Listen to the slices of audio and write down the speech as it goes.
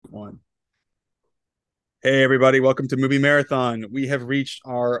One. Hey, everybody, welcome to Movie Marathon. We have reached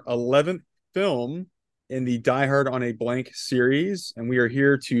our 11th film in the Die Hard on a Blank series, and we are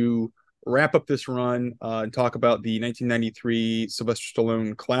here to wrap up this run and talk about the 1993 Sylvester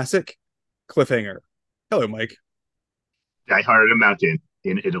Stallone classic, Cliffhanger. Hello, Mike. Die Hard on a Mountain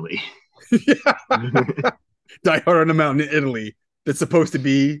in Italy. Yeah. Die Hard on a Mountain in Italy that's supposed to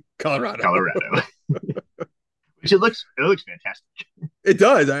be Colorado. Colorado. Which it looks fantastic. It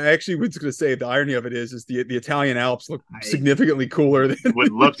does. I actually was going to say the irony of it is the Italian Alps look I significantly cooler than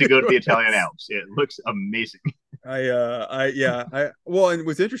would the love to go to the Italian US. Alps. It looks amazing. Well, and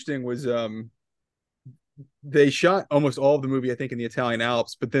what's interesting was they shot almost all of the movie, I think, in the Italian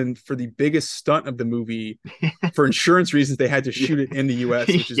Alps, but then for the biggest stunt of the movie, for insurance reasons, they had to Yeah, shoot it in the US,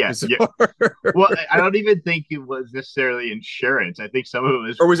 which is yeah, bizarre. yeah. Well, I don't even think it was necessarily insurance. I think some of it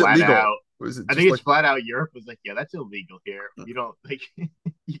was Or was it flat legal? out. Was it I just think it's like, flat out. Europe was like, yeah, that's illegal here. You don't like, you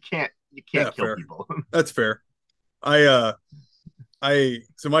yeah, can't kill fair. people. That's fair. So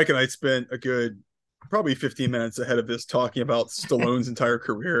Mike and I spent a good probably 15 minutes ahead of this talking about Stallone's entire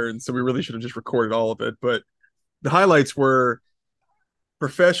career, and so we really should have just recorded all of it. But the highlights were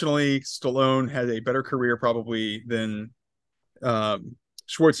professionally, Stallone had a better career probably than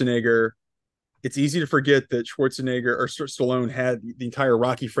Schwarzenegger. It's easy to forget that Schwarzenegger or Stallone had the entire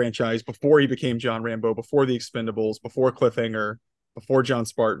Rocky franchise before he became John Rambo, before the Expendables, before Cliffhanger, before John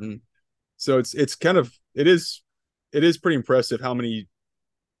Spartan. So it's kind of it is pretty impressive how many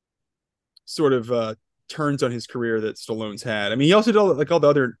sort of turns on his career that Stallone's had. I mean, he also did all the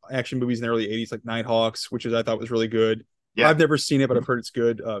other action movies in the early '80s, like Nighthawks, which is I thought was really good. Yeah. I've never seen it, but I've heard it's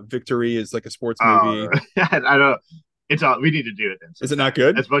good. Victory is like a sports movie. I don't. It's all. We need to do it then Is it not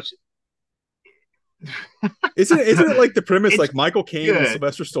sometime. good? As much. Isn't it like the premise It's like Michael Caine and good,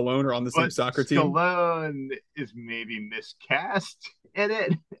 Sylvester Stallone are on the same but soccer team? Stallone is maybe miscast in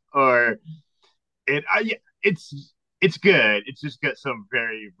it, or it. It's good. It's just got some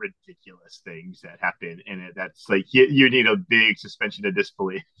very ridiculous things that happen in it. That's like you need a big suspension of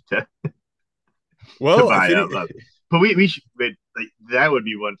disbelief to Well, if buy any, up. But we should, but like that would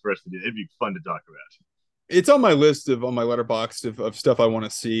be one for us to do. It'd be fun to talk about. it's on my list of on my letterbox of stuff I want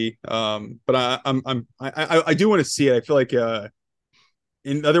to see. But I do want to see it. I feel like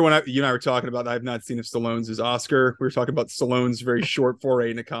in the other one you and I were talking about I have not seen of Stallone's is Oscar. We were talking about Stallone's very short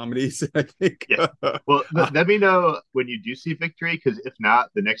foray into comedies. I think Yeah. Well, let me know when you do see Victory, because if not,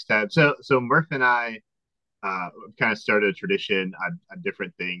 the next time. So Murph and I kind of started a tradition on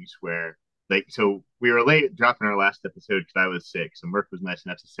different things where, like, so we were late dropping our last episode because I was sick. So Murph was nice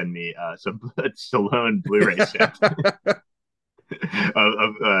enough to send me some Stallone Blu-ray set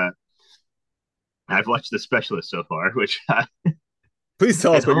of I've watched The Specialist so far, which I Please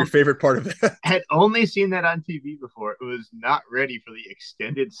tell us had what your favorite part of that. had only seen that on TV before. It was not ready for the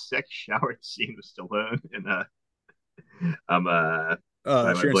extended sex shower scene with Stallone and um uh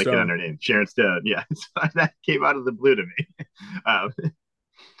why am I Sharon blanking on Stone. her name? Sharon Stone. Yeah, so that came out of the blue to me. Um,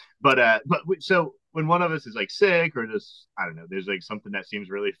 so when one of us is like sick or just I don't know, there's like something that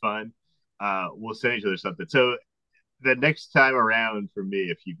seems really fun, we'll send each other something. So the next time around for me,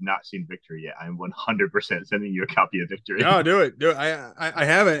 if you've not seen Victory yet, I'm 100% sending you a copy of Victory. No, do it. Do it. I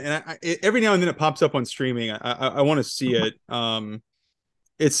haven't, and every now and then it pops up on streaming. I want to see it.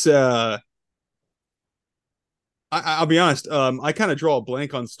 It's I'll be honest. I kind of draw a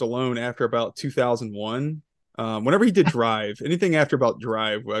blank on Stallone after about 2001. Whenever he did Drive, anything after about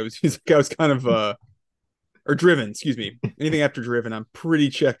Drive, I was kind of or Driven, excuse me. Anything after Driven, I'm pretty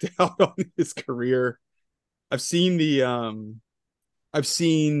checked out on his career. I've seen the um I've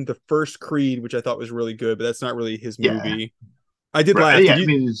seen the first Creed, which I thought was really good, but that's not really his Yeah, movie. I did right. laugh. Yeah, I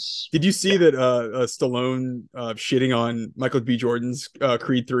mean, it's, Did you see yeah. that Stallone shitting on Michael B. Jordan's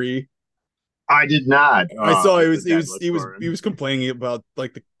Creed 3? I did not. I saw I put that look for he him. was complaining about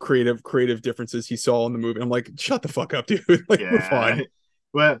like the creative differences he saw in the movie. I'm like, shut the fuck up, dude. Like, move Yeah. on.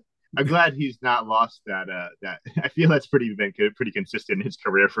 Well, I'm glad he's not lost that. That I feel that's been pretty consistent in his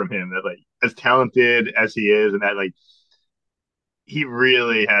career from him. That like as talented as he is, and that like he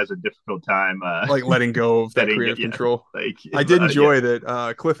really has a difficult time Like letting go of that letting creative yeah control. like I did yeah. enjoy that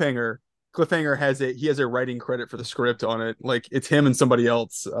Cliffhanger has a writing credit for the script on it. Like it's him and somebody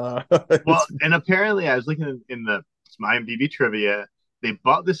else. Well, and apparently I was looking in the my IMDb trivia. They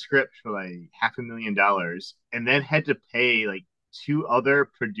bought the script for like $500,000 and then had to pay like two other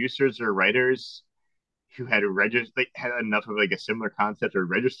producers or writers who had registered, like, had enough of like a similar concept or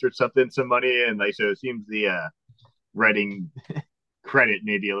registered something, some money, and like so it seems the writing credit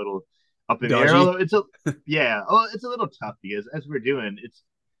maybe a little up in the air. Dodgy. Although it's a little tough because as we're doing, it's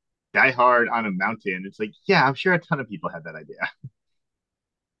Die Hard on a Mountain. It's like, yeah, I'm sure a ton of people had that idea.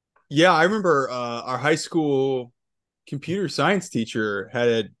 Yeah, I remember our high school computer science teacher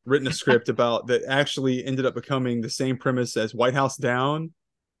had written a script about that actually ended up becoming the same premise as White House Down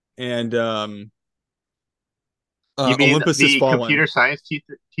and You mean Olympus Has the Fallen. computer science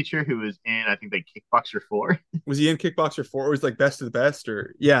teacher who was in, I think, like Kickboxer 4? Was he in Kickboxer 4? Or was like Best of the Best?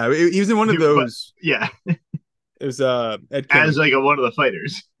 Or yeah, he was in one of But those. yeah, It was Ed as Kim. like one of the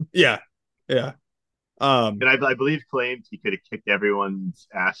fighters. Yeah, yeah. Um, And I believe claimed he could have kicked everyone's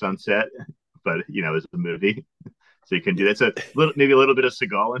ass on set, but it was a movie, so you couldn't do that. So maybe a little bit of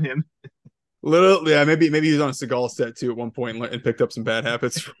Seagal in him. little yeah, maybe he was on a Seagal set too at one point and picked up some bad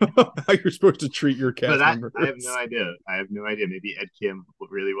habits from how you're supposed to treat your But cast I have no members. idea. I have no idea. Maybe Ed Kim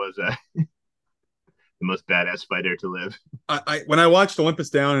really was the most badass fighter to live. I when I watched Olympus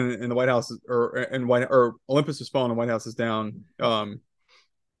Down in the White House or Olympus Has Fallen and White House Is Down,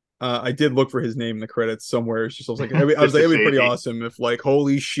 I did look for his name in the credits somewhere. It's just I was Just like to it'd be say pretty the awesome if like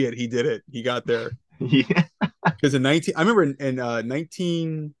holy shit he did it, he got there. yeah. Because in 19 I remember in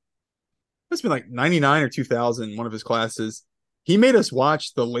 19 must have been like 99 or 2000 one of his classes he made us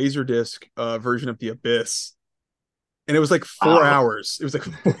watch the Laserdisc version of The Abyss, and it was like four Oh, hours. It was like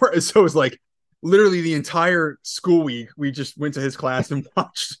four, so it was like literally the entire school week we just went to his class and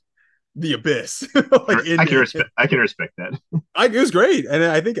watched The Abyss. Like I in can it. respect that. It was great, and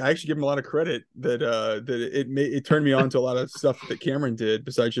I think I actually give him a lot of credit that it turned me on to a lot of stuff that Cameron did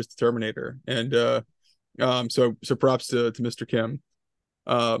besides just the Terminator, and so props to Mr. Kim.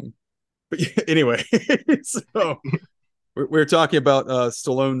 Um, but yeah, anyway, so we're talking about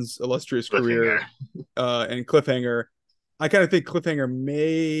Stallone's illustrious Cliffhanger. career and Cliffhanger. I kind of think Cliffhanger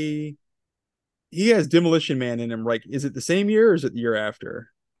may he has Demolition Man in him. Like, is it the same year or is it the year after?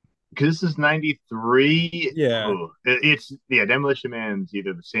 Because this is 93. Yeah, Oh, it's yeah, Demolition Man's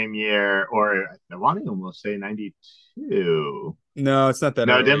either the same year or I want to almost say 92. no, it's not that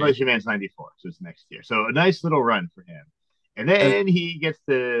No, early. Demolition Man's 94, so it's next year. So a nice little run for him. And And, then he gets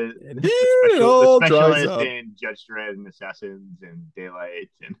and then the it special the all dries specialist up. in Judge Dredd and Assassins and Daylight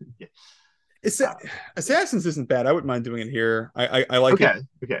and yeah. It's Um, Assassins isn't bad. I wouldn't mind doing it here. I like it. okay,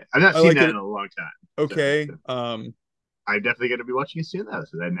 okay. I've not I seen like that it. in a long time, Okay. so I'm definitely going to be watching it soon though.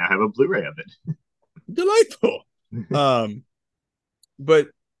 So I now have a Blu-ray of Delightful. it. Um, but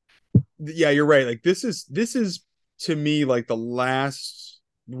yeah, you're right. Like this is to me like the last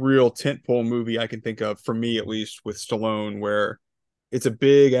real tentpole movie I can think of for me at least with Stallone, where it's a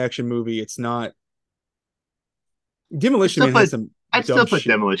big action movie. It's not I'd Demolition still Man has put some I'd dumb still put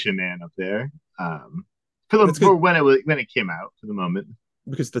shit. Demolition Man up there. That's For good when it came out for the moment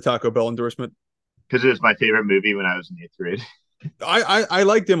because of the Taco Bell endorsement. because it was my favorite movie when I was in eighth grade. I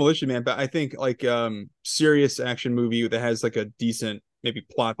like Demolition Man, but I think like serious action movie that has like a decent maybe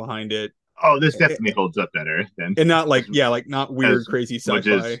plot behind it, Oh, this definitely holds up better than and not like as yeah like not weird as crazy much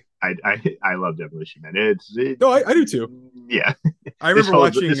as sci-fi. I love Demolition Man. No, I do too. Yeah, I remember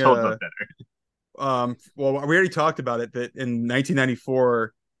this watching holds up better. well we already talked about it that in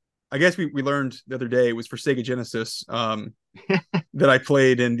 1994 I guess we learned the other day it was for Sega Genesis that I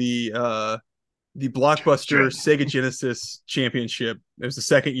played in the Judge blockbuster Dredd. Sega Genesis Championship. It was the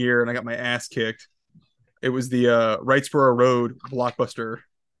second year and I got my ass kicked. It was the Wrightsboro Road blockbuster,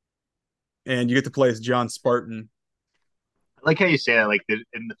 and you get to play as John Spartan. I like how you say that. Like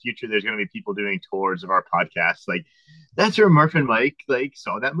in the future, there's going to be people doing tours of our podcast. Like that's where Murph and Mike like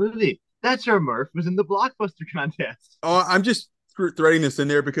saw that movie. That's where Murph was in the blockbuster contest. Oh, I'm just threading this in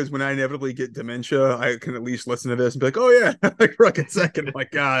there because when I inevitably get dementia, I can at least listen to this and be like, "Oh yeah," like for like a second, I'm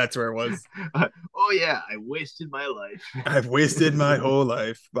like, "God, that's where it was." Oh yeah, I wasted my life. I've wasted my whole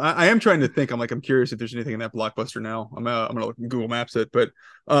life. But I am trying to think. I'm like, I'm curious if there's anything in that blockbuster now. I'm gonna look Google Maps it, but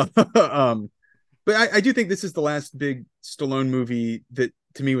um, but I do think this is the last big Stallone movie that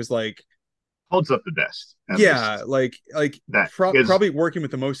to me was like, Holds up the best, at yeah, least. like That is probably working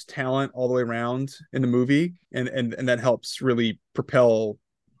with the most talent all the way around in the movie, and that helps really propel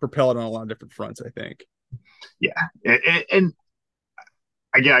it on a lot of different fronts. I think. yeah, and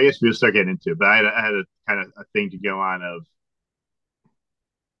again, I guess we'll start getting into it. But I had a kind of a thing to go on of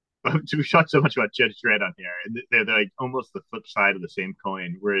we talked so much about Judge Dredd on here, and they're like almost the flip side of the same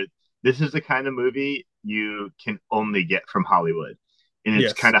coin. Where this is the kind of movie you can only get from Hollywood, and it's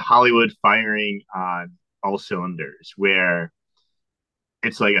Yes. kind of Hollywood firing on all cylinders. Where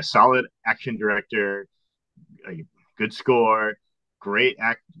it's like a solid action director, like good score, great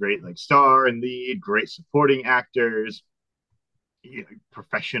like star and lead, great supporting actors,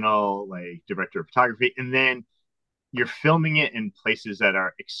 professional like director of photography, and then you're filming it in places that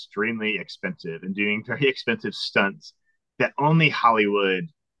are extremely expensive and doing very expensive stunts that only Hollywood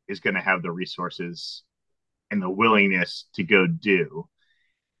is going to have the resources and the willingness to go do.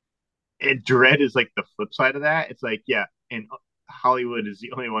 And Dread is like the flip side of that. It's like, yeah, and Hollywood is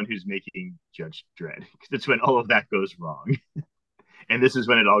the only one who's making Judge Dredd because it's when all of that goes wrong, and this is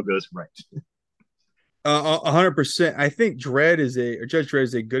when it all goes right. 100%. I think Judge Dredd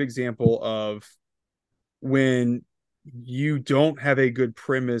is a good example of when you don't have a good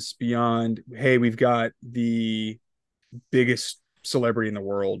premise beyond, hey, we've got the biggest celebrity in the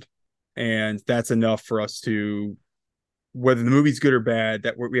world, and that's enough for us to, whether the movie's good or bad,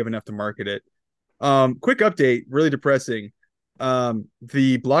 that we have enough to market it. Quick update, really depressing.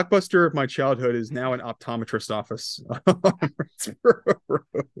 The Blockbuster of my childhood is now an optometrist office.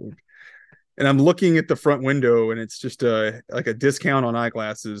 And I'm looking at the front window, and it's just like a discount on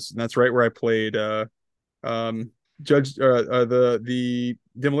eyeglasses, and that's right where I played um Judge the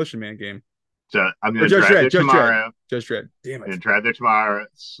Demolition Man game. So I'm Or gonna drive there Judge Dredd. tomorrow. Judge Dredd. Damn I'm gonna it. drive there tomorrow,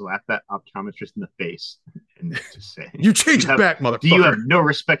 slap that optometrist in the face, and just say, You change it back, do you have motherfucker. no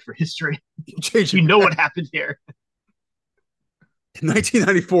respect for history? You change Do you it know back. what happened here?" In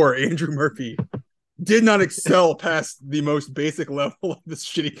 1994, Andrew Murphy did not excel past the most basic level of this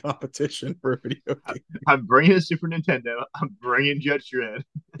shitty competition for a video game. I'm bringing a Super Nintendo. I'm bringing Judge Dredd,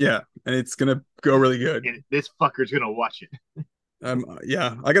 Yeah, and it's gonna go really good. and this fucker's gonna watch it.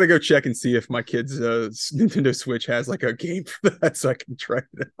 Yeah, I gotta go check and see if my kid's Nintendo Switch has like a game for that, so I can try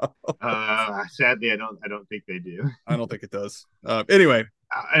it out. Sadly, I don't think they do. I don't think it does. Anyway,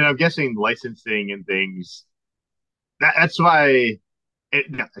 And I'm guessing licensing and things. That's why.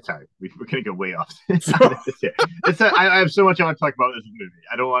 No, sorry, we're gonna go way off. so, I have so much I want to talk about this movie.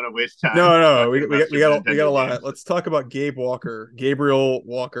 I don't want to waste time no, talking about we Super got a Nintendo lot. games. Let's talk about Gabriel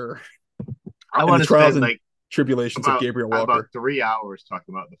Walker, I and the want to trials spend and like tribulations of Gabriel about Walker. 3 hours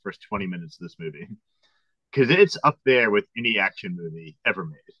talking about the first 20 minutes of this movie because it's up there with any action movie ever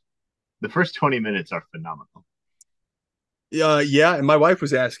made. The first 20 minutes are phenomenal. Yeah, and my wife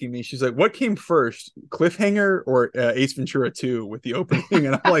was asking me. She's like, "What came first, Cliffhanger or Ace Ventura 2 with the opening?"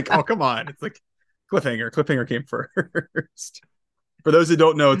 And I'm like, "Oh, come on!" It's like Cliffhanger. Cliffhanger came first. For those who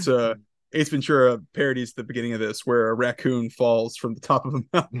don't know, it's Ace Ventura parodies the beginning of this, where a raccoon falls from the top of a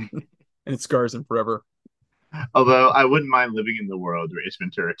mountain and it scars him forever. Although I wouldn't mind living in the world where Ace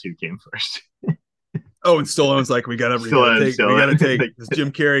Ventura 2 came first. Oh, and Stallone's like, we gotta take Like, this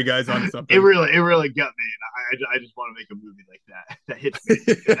Jim Carrey guy's onto it something. really got me. And I just want to make a movie like that that hits me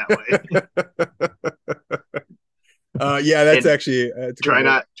in that way. Yeah, that's And actually it's a good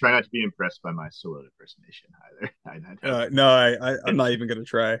way. try not to be impressed by my Stallone impersonation either. No, I'm not It's even gonna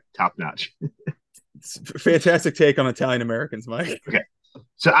try. top notch. It's a fantastic take on Italian Americans, Mike. Okay,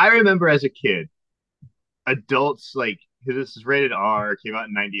 so I remember as a kid, adults like because this is rated R, came out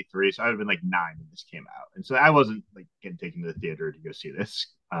in '93, so I would have been like 9 when this came out, and so I wasn't like getting taken to the theater to go see this.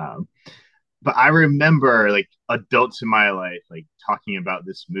 But I remember like adults in my life like talking about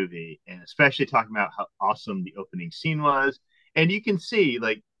this movie and especially talking about how awesome the opening scene was. And you can see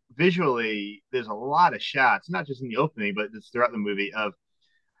like visually, there's a lot of shots, not just in the opening, but it's throughout the movie of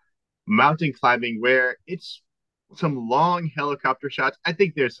mountain climbing where it's some long helicopter shots. I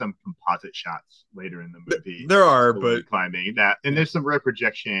think there's some composite shots later in the movie There of are, but Stallone climbing that, and yeah. there's some rare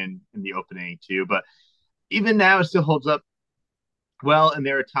projection in the opening too. But even now, it still holds up well. And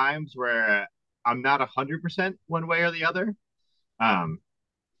there are times where I'm not 100% one way or the other. Um,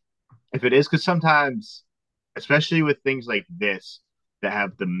 if it is, because sometimes, especially with things like this that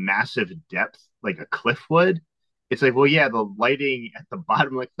have the massive depth, like a cliff would, it's like, well, yeah, the lighting at the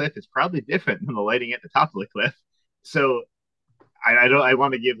bottom of the cliff is probably different than the lighting at the top of the cliff. So I don't. I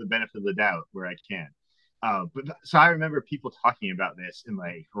want to give the benefit of the doubt where I can. But so I remember people talking about this and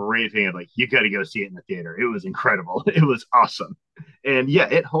like raving of like, you got to go see it in the theater. It was incredible. It was awesome. And yeah,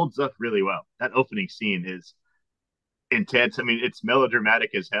 it holds up really well. That opening scene is intense. I mean, it's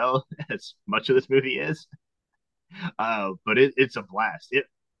melodramatic as hell, as much of this movie is. But it's a blast. It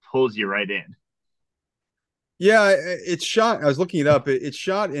pulls you right in. Yeah, it's shot. I was looking it up. It's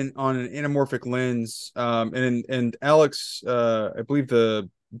shot in on an anamorphic lens. And Alex, I believe the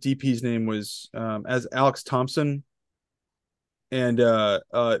DP's name was as Alex Thompson, and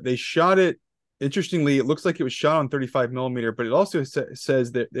they shot it. Interestingly, it looks like it was shot on 35 millimeter, but it also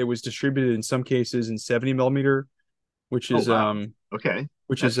says that it was distributed in some cases in 70 millimeter, which Oh is wow. Okay,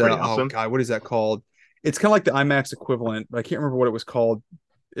 which that's is pretty oh awesome. god, what is that called? It's kind of like the IMAX equivalent, but I can't remember what it was called.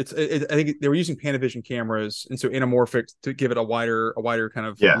 I think they were using Panavision cameras, and so anamorphic to give it a wider kind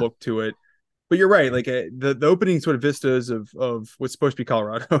of Yeah, look to it. But you're right, like the opening sort of vistas of what's supposed to be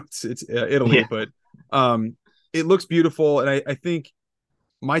Colorado, it's Italy, yeah, but it looks beautiful, and I think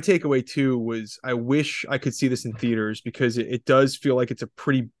my takeaway too was I wish I could see this in theaters because it does feel like it's a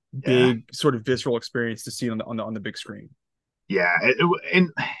pretty yeah, big sort of visceral experience to see on the big screen. yeah. And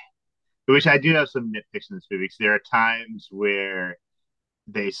which I do have some nitpicks in this movie because there are times where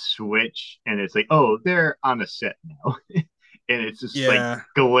they switch and it's like, oh, they're on a set now, and it's just like Yeah.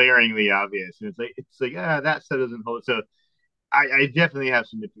 glaringly obvious, and it's like that set doesn't hold. So I definitely have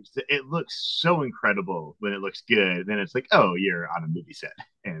some nitpicks. It looks so incredible when it looks good. Then it's like, oh, you're on a movie set,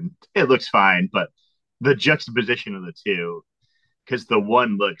 and it looks fine. But the juxtaposition of the two, because the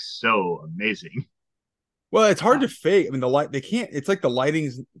one looks so amazing. Well, it's hard Uh, to fake. I mean, the light they can't. It's like the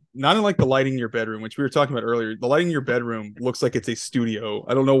lighting's not unlike the lighting in your bedroom, which we were talking about earlier. The lighting in your bedroom looks like it's a studio.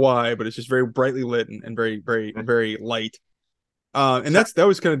 I don't know why, but it's just very brightly lit and very, very, very light. And so that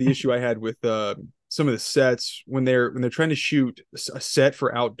was kind of the issue I had with some of the sets when they're trying to shoot a set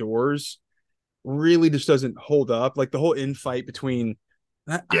for outdoors. Really, just doesn't hold up. Like the whole infight between.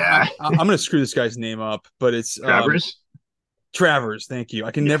 yeah, I'm gonna screw this guy's name up, but it's Travers. Travers. Thank you.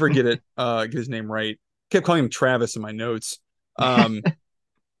 I can Yeah, never get his name right. Kept calling him Travis in my notes. Um, it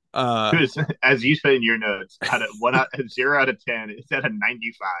uh, was, as you said in your notes, out of 0 out of 10, it's at a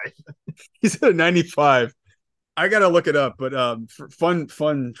 95. he's at a 95. I gotta look it up, but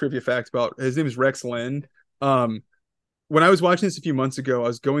fun trivia fact about his name is Rex Lynn. Um, when I was watching this a few months ago, I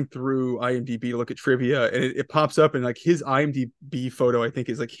was going through IMDb to look at trivia, and it pops up, and like his IMDb photo, I think,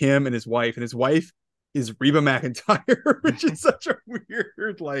 is like him and his wife is Reba McEntire, which is such a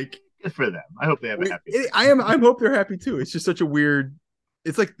weird like. Good for them. I hope they have a happy life. I hope they're happy too. It's just such a weird.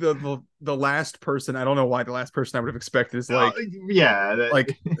 It's like the last person. I don't know why the last person I would have expected is Oh, yeah,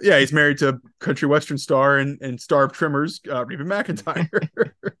 like yeah, he's married to country western star and star of Trimmers, Reba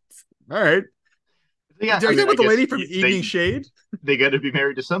McEntire. All right. yeah. Did I I say mean, I about the guess lady from Evening Shade? they got to be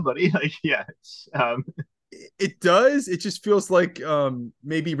married to somebody. Like, yeah, It does. It just feels like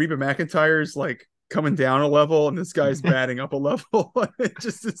maybe Reba McEntire's like coming down a level and this guy's batting up a level. It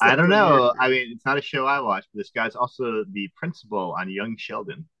just is I like don't a weird. know. I mean, it's not a show I watch, but this guy's also the principal on Young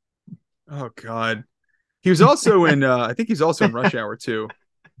Sheldon. Oh God. He was also in I think he's also in Rush Hour too.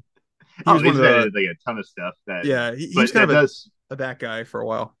 He Oh, was one he's of been the in like a ton of stuff that, yeah, he was but kind of a that guy for a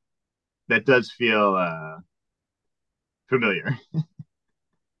while. that does feel familiar.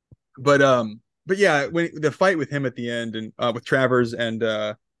 But yeah, when the fight with him at the end and with Travers and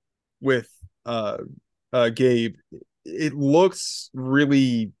with uh Gabe, it looks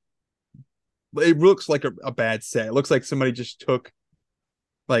really it looks like a bad set. It looks like somebody just took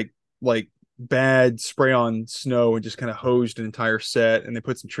like like bad spray on snow and just kind of hosed an entire set and they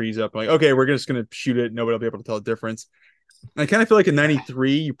put some trees up like okay we're just gonna shoot it, nobody will be able to tell the difference. And I kind of feel like in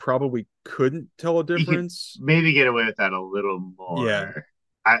 93 you probably couldn't tell a You could difference. maybe get away with that a little Yeah, more.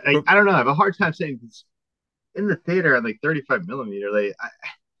 I but I don't know. I have a hard time saying this in the theater on like 35 millimeter. Like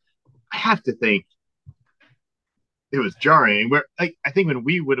I have to think it was jarring. Where like I think when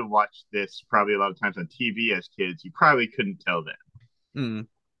we would have watched this probably a lot of times on TV as kids, you probably couldn't tell then. mm.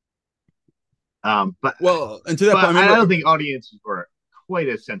 But Well, and to that point but I I remember don't think audiences were quite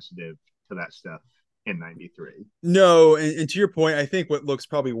as sensitive to that stuff in '93. no, and to your point I think what looks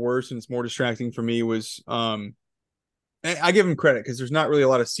probably worse and it's more distracting for me was I give him credit because there's not really a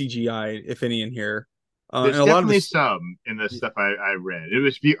lot of CGI, if any, in here, and There's a lot of definitely this, some in the stuff I read. It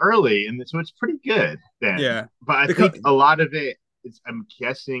was be early, and so it's pretty good then. yeah, But I because think a lot of it is, I'm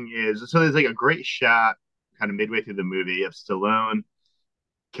guessing, is so there's like a great shot kind of midway through the movie of Stallone,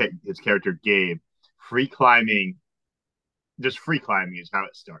 his character Gabe, free climbing. Just free climbing is how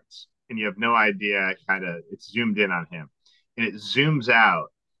it starts, and you have no idea. Kind of, it's zoomed in on him, and it zooms out,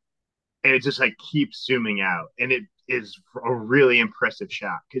 and it just like keeps zooming out, and it is a really impressive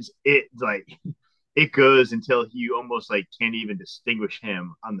shot because it like it goes until you almost like can't even distinguish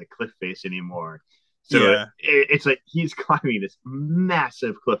him on the cliff face anymore. So yeah, it's like he's climbing this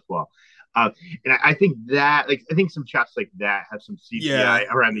massive cliff wall. And I think that, like, I think some shots like that have some yeah, CGI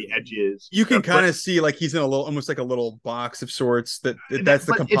around the edges and you can stuff, kind of see like he's in a little, almost like a little box of sorts. That's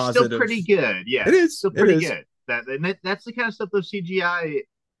the but it's still composite of. pretty good. Yeah, It it's is. still It pretty is. good. That's the kind of stuff those CGI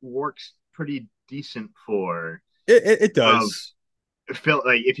works pretty decent for. It Of does. feel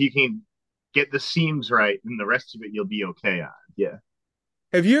like if you can get the seams right, then the rest of it you'll be okay on. Yeah.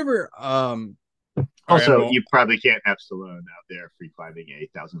 Have you ever? All right, I Also, won't. you probably can't have Stallone out there free climbing a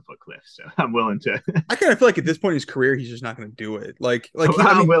 1,000 foot cliff, so I'm willing to. I kind of feel like at this point in his career, he's just not going to do it. Like he.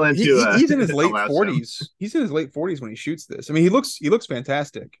 I I'm mean, willing to he's in his late allow some. 40s. He's in his late 40s when he shoots this. I mean, he looks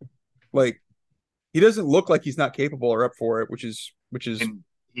fantastic. Like he doesn't look like he's not capable or up for it, which is And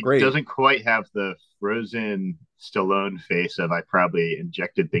he great. doesn't quite have the frozen Stallone face of I probably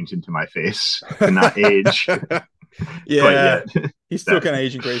injected things into my face to not age quite Yeah, yet. he's still That kind of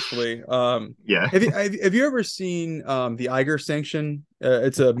aging gracefully. yeah, Have you ever seen the Iger Sanction?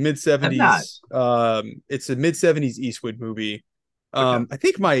 I'm not It's a mid 70s Eastwood movie. okay. I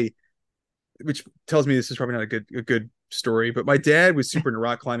think which tells me this is probably not a good story, but my dad was super into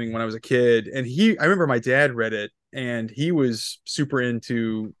rock climbing when I was a kid, and I remember my dad read it, and he was super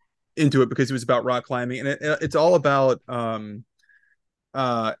into it because it was about rock climbing, and it's all about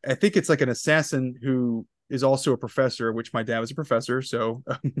I think it's like an assassin who is also a professor, which my dad was a professor, so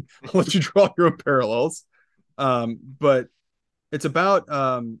I'll let you draw your own parallels. But it's about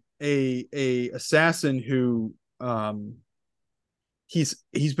a assassin who he's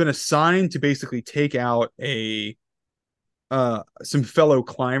been assigned to basically take out a some fellow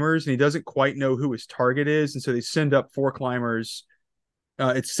climbers, and he doesn't quite know who his target is, and so they send up four climbers.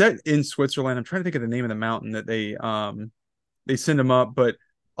 It's set in Switzerland. I'm trying to think of the name of the mountain that they send them up, but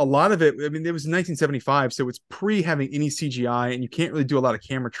a lot of it, I mean, it was in 1975, so it's pre having any CGI, and you can't really do a lot of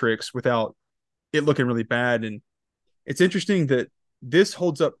camera tricks without it looking really bad. And it's interesting that this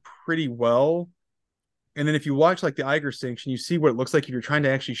holds up pretty well. And then if you watch like the Eiger Sanction, you see what it looks like if you're trying to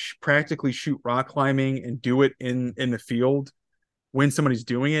actually practically shoot rock climbing and do it in the field when somebody's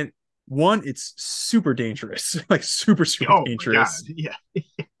doing it. One, it's super dangerous, like super Oh my god, dangerous. yeah.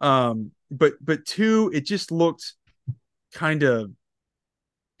 But two, it just looked kind of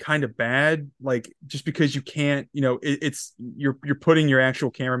bad, like just because you can't, it's you're putting your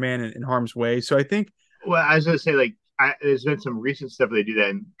actual cameraman in harm's way. So I think Well, I was gonna say like there's been some recent stuff they do that,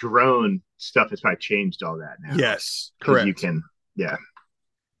 and drone stuff has probably changed all that now yes, because you correct. can, yeah,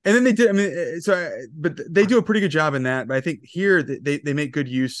 And then they did. I mean, but they do a pretty good job in that. But I think here they make good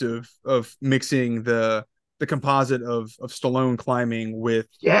use of mixing the composite of Stallone climbing with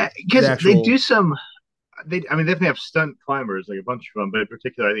yeah, the because they actual. do some. I mean, they definitely have stunt climbers, like a bunch of them, but in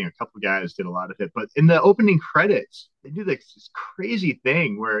particular, I think a couple guys did a lot of it. But in the opening credits, they do this crazy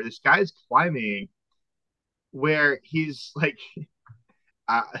thing where this guy's climbing, where he's like,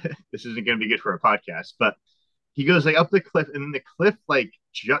 uh, this isn't going to be good for a podcast, but he goes like up the cliff, and then the cliff like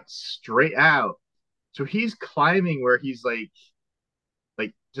juts straight out. So he's climbing where he's like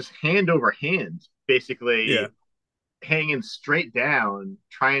just hand over hand, Yeah. basically hanging straight down,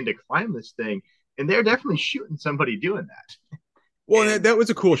 trying to climb this thing. And they're definitely shooting somebody doing that. Well, And that was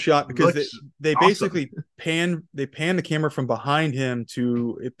a cool it shot because looks they awesome. basically pan the camera from behind him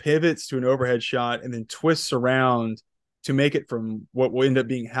to it pivots to an overhead shot and then twists around to make it from what will end up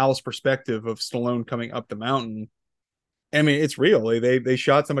being Hal's perspective of Stallone coming up the mountain. I mean, it's real. They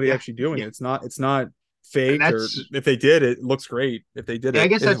shot somebody Yeah. actually doing Yeah. it. It's not And fake, or that's, if they did, it looks great. If they did I it,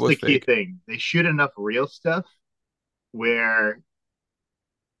 guess it that's was the key fake. thing. They shoot enough real stuff where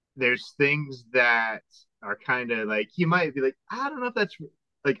there's things that are kind of like, you might be like, I don't know if that's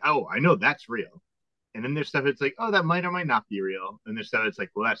like, oh, I know that's real. And then there's stuff that's like, oh, that might or might not be real. And there's stuff that's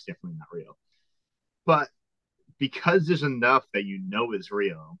like, well, that's definitely not real. But because there's enough that you know is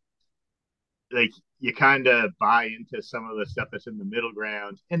real, like you kind of buy into some of the stuff that's in the middle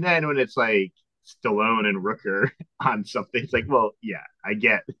ground. And then when it's like Stallone and Rooker on something, it's like, well, yeah, I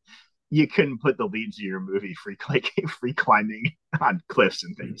get you couldn't put the leads of your movie free climbing on cliffs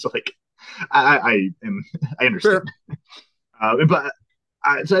and things. Like I understand, Fair. but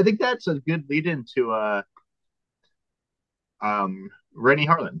so I think that's a good lead into Rennie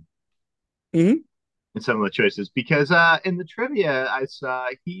Harlan Hmm. in some of the choices because in the trivia I saw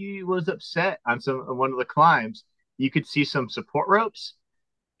he was upset on some on one of the climbs. You could see some support ropes,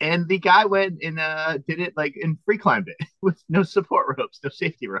 and the guy went and did it like and free climbed it with no support ropes, no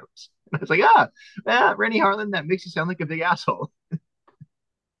safety ropes. And I was like, yeah, Rennie Harlan, that makes you sound like a big asshole.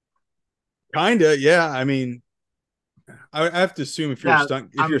 Kinda, yeah. I mean, I have to assume Now if you're a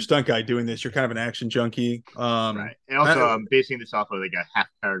I'm stunt guy doing this, you're kind of an action junkie. right, and also I, I'm basing this off of like a half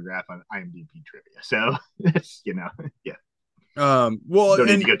paragraph on IMDb trivia, so it's yeah, well, don't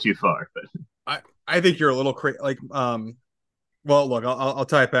need to and go too far, but I think you're a little crazy. Like, well, look, I'll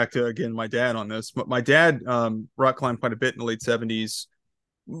tie it back to again my dad on this. But my dad rock climbed quite a bit in the late '70s.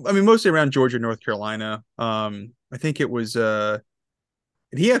 I mean, mostly around Georgia, North Carolina. I think it was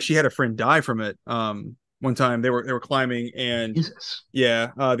and he actually had a friend die from it. One time they were climbing, and Jesus.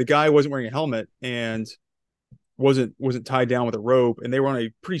 yeah, the guy wasn't wearing a helmet and wasn't tied down with a rope, and they were on a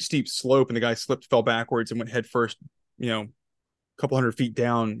pretty steep slope, and the guy slipped, fell backwards, and went head first, a couple hundred feet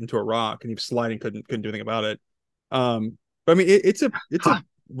down into a rock, and he was sliding, couldn't do anything about it. But I mean, it's a Huh.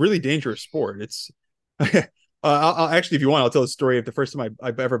 really dangerous sport. It's I'll actually, if you want, I'll tell the story of the first time I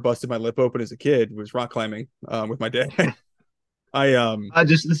ever busted my lip open as a kid was rock climbing with my dad. I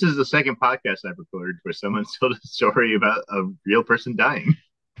Just this is the second podcast I've recorded where someone told a story about a real person dying.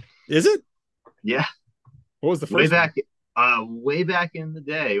 Is it? Yeah, What was the way first one? back, way back in the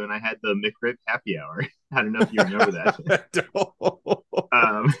day when I had the McRib happy hour. I don't know if you remember that.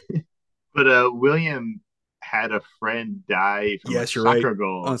 Um, but William had a friend die from a Yes, you're right. soccer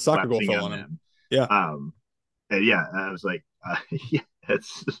goal On soccer goal collapsing fell on on him. them. Yeah. Um, and yeah, I was like, yeah,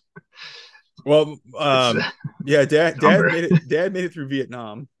 Well, it's yeah, dad somber. made it. Dad made it through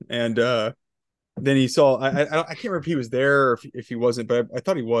Vietnam, and then he saw. I can't remember if he was there or if he wasn't, but I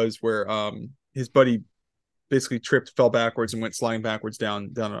thought he was. Where his buddy basically tripped, fell backwards, and went sliding backwards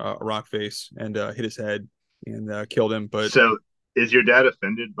down a rock face and hit his head and killed him. But So, is your dad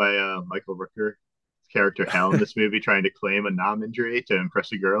offended by Michael Rooker's character Hal in this movie trying to claim a nom injury to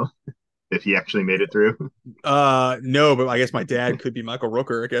impress a girl if he actually made it through? no, but I guess my dad could be Michael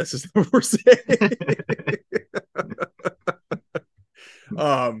Rooker. I guess is what we're saying.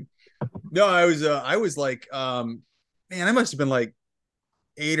 um, no, I was like man, I must have been like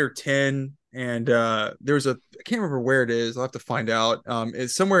 8 or 10, and there was a I can't remember where it is. I'll have to find out.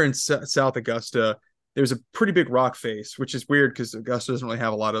 It's somewhere in South Augusta. There's a pretty big rock face, which is weird because Augusta doesn't really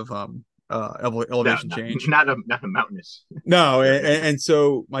have a lot of No, elevation change. not a mountainous No, area. and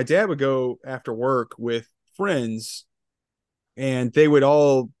so my dad would go after work with friends, and they would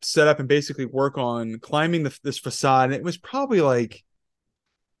all set up and basically work on climbing this facade. And it was probably like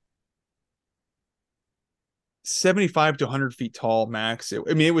 75 to 100 feet tall max.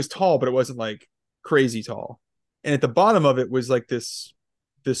 I mean, it was tall, but it wasn't like crazy tall. And at the bottom of it was like this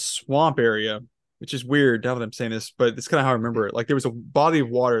swamp area, which is weird now that I'm saying this, but it's kind of how I remember it. Like there was a body of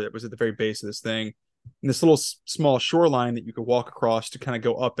water that was at the very base of this thing, and this little small shoreline that you could walk across to kind of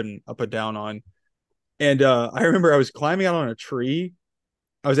go up and down on. And I remember I was climbing out on a tree.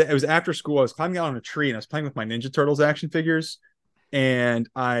 It was after school. I was climbing out on a tree and I was playing with my Ninja Turtles action figures, and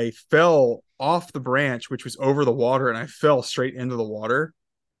I fell off the branch, which was over the water, and I fell straight into the water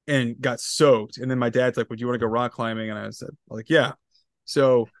and got soaked. And then my dad's like, "Would you want to go rock climbing?" And I said, "Like, yeah."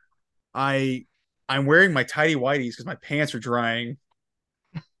 So I I'm wearing my tidy whities because my pants are drying,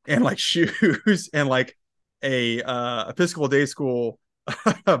 and like shoes and like a Episcopal day school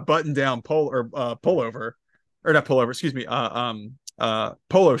button down pullover, or not pullover, excuse me,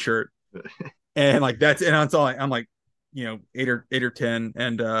 polo shirt, and like that's all I'm like, 8 or 10,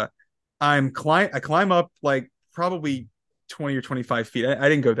 and I climb up like probably 20 or 25 feet. I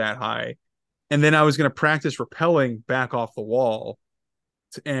didn't go that high, and then I was gonna practice rappelling back off the wall.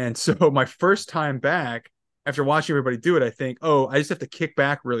 And so my first time back, after watching everybody do it, I think, oh, I just have to kick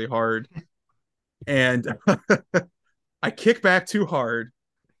back really hard. And I kick back too hard,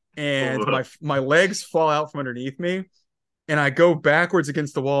 and my legs fall out from underneath me, and I go backwards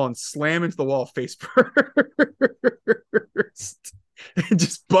against the wall and slam into the wall face first, and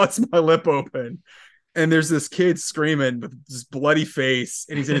just bust my lip open. And there's this kid screaming with this bloody face,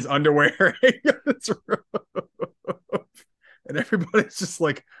 and he's in his underwear, and everybody's just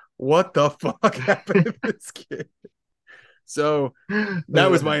like, "What the fuck happened to this kid?" So that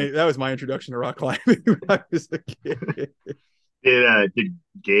was my introduction to rock climbing when I was a kid. Did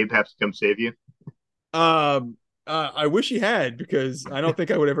Gabe have to come save you? I wish he had, because I don't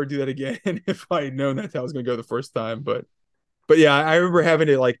think I would ever do that again if I had known that's how I was going to go the first time. But yeah, I remember having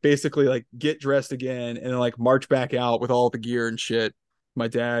to like basically like get dressed again and then like march back out with all the gear and shit. My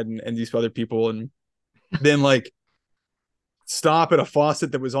dad and these other people, and then like stop at a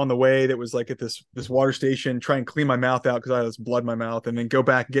faucet that was on the way that was like at this water station, try and clean my mouth out because I had this blood in my mouth, and then go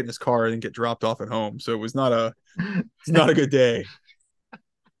back and get in his car and then get dropped off at home. So it's not a good day.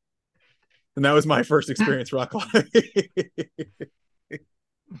 And that was my first experience rock climbing.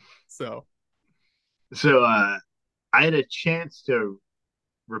 So So I had a chance to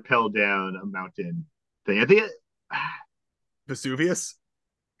rappel down a mountain thing. I think Vesuvius.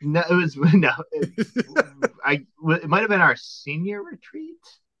 no, it was no. It might have been our senior retreat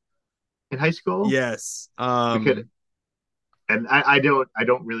in high school. Yes. We could, and I don't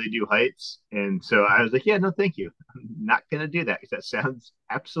really do heights, and so I was like, yeah, no, thank you. I'm not gonna do that because that sounds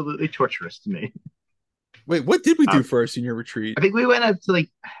absolutely torturous to me. Wait, what did we do Um, for our senior retreat? I think we went up to like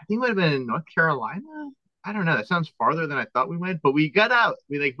I think it would have been in North Carolina. I don't know. That sounds farther than I thought we went, but we got out.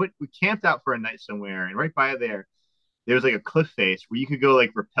 We camped out for a night somewhere, and right by there was like a cliff face where you could go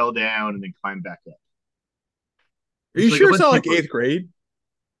like rappel down and then climb back up. Are And you so like a sure it's bunch not of like people. eighth grade?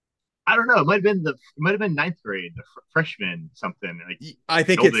 I don't know. It might have been ninth grade, the freshman something like I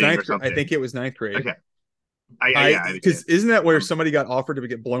think it's building or ninth grade. I something. think it was ninth grade. Okay. I I yeah. Because isn't that where I'm, somebody got offered to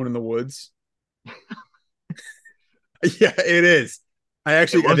get blown in the woods? Yeah, it is.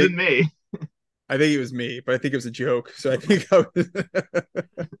 it wasn't me. I think it was me, but I think it was a joke. So I think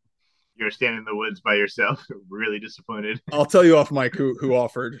You're standing in the woods by yourself, really disappointed. I'll tell you off mic who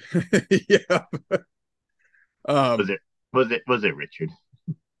offered. Yeah. Was Um. it was it Richard?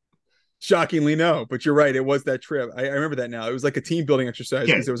 Shockingly, no. But you're right. It was that trip. I remember that now. It was like a team building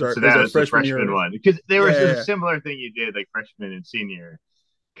exercise because Okay, it was our so it was that our was the freshman freshman year. one because there Yeah, was yeah, a yeah. similar thing you did like freshman and senior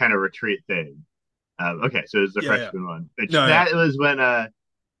kind of retreat thing. Okay, so it was the Yeah, yeah. freshman one, which No, yeah. that was when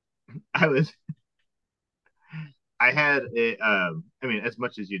I was I had a I mean as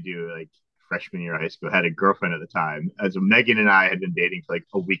much as you do like freshman year of high school, I had a girlfriend at the time. As Megan and I had been dating for like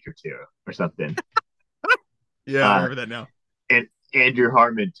a week or two or something. Yeah, I Uh, remember that now. and Andrew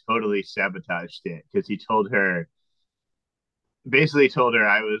Harmon totally sabotaged it because he told her basically told her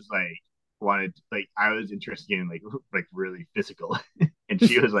I was like wanted like I was interested in like really physical, and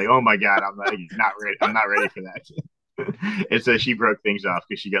she was like, "Oh my god, not ready. I'm not ready for that." And so she broke things off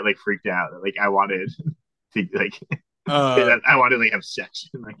because she got like freaked out. Like I wanted to like Uh I wanted to like have sex.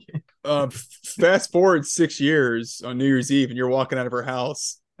 Like Fast forward 6 years on New Year's Eve and you're walking out of her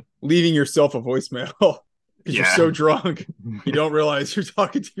house, leaving yourself a voicemail because you're yeah, so drunk you don't realize you're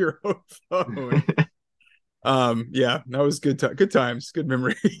talking to your own phone. Yeah, that was good times, good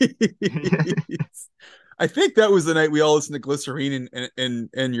memories. I think that was the night we all listened to Glycerine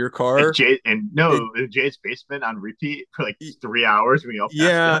in your and car. Jay and It, no Jay's basement on repeat for like 3 hours. We all passed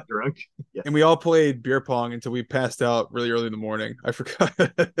yeah, out drunk. Yeah, and we all played beer pong until we passed out really early in the morning. I forgot. yeah,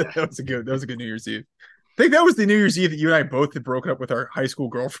 That was a good New Year's Eve. I think that was the New Year's Eve that you and I both had broken up with our high school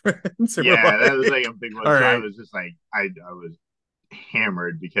girlfriends. And we're yeah. That was like like, a big one. all So I right. was just like I was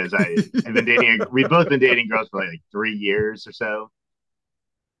hammered because I've been dating. We've both been dating girls for like 3 years or so,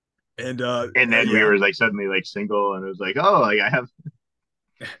 And and then we yeah. were like suddenly like single, and it was like, oh, like I have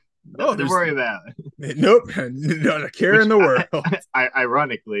Oh, nothing to there's worry about. nope, not a care in Which the world.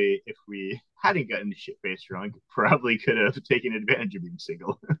 ironically, if we hadn't gotten shit faced drunk, probably could have taken advantage of being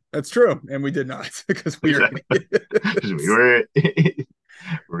single. That's true. And we did not because we are So, because we idiots. were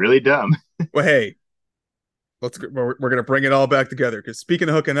really dumb. Well, hey, we're gonna bring it all back together because speaking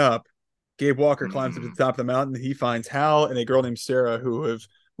of hooking up, Gabe Walker climbs up to the Mm. top of the mountain. He finds Hal and a girl named Sarah who have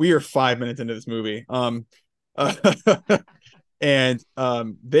we are 5 minutes into this movie. Uh, and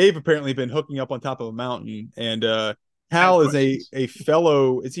they've apparently been hooking up on top of a mountain. And I have Hal is questions. a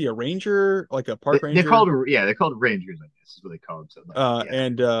fellow. Is he a ranger, like a park They're called ranger? they're called rangers. I guess is what they call them. So like yeah,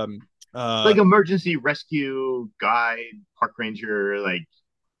 And like emergency rescue guide, park ranger, like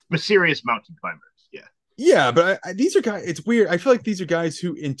mysterious mountain climbers. Yeah, yeah, but these are guys. It's weird. I feel like these are guys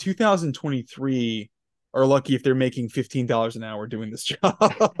who in 2023 are lucky if they're making $15 an hour doing this job.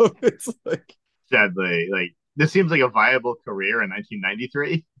 It's like sadly, like this seems like a viable career in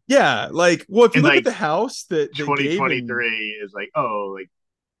 1993. yeah, like well, if you And look at like the house that Gabe and 2023 is like, oh, like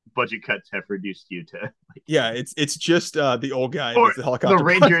budget cuts have reduced you to like, yeah, it's just the old guy or that's the helicopter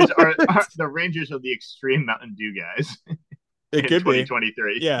pilot. are the Rangers of the extreme Mountain Dew guys It in could be.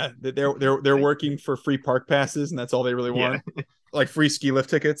 2023. Yeah, they're Like, working for free park passes, and that's all they really yeah. want, like free ski lift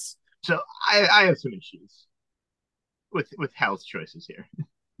tickets. So I have some issues with Hal's choices here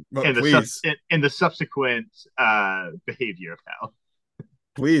But and the please, and the subsequent behavior of Hal.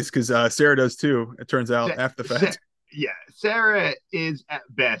 please, because Sarah does too. It turns out Sa- after the Sa- fact. yeah, Sarah is at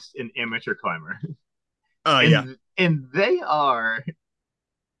best an amateur climber, Yeah. and they are.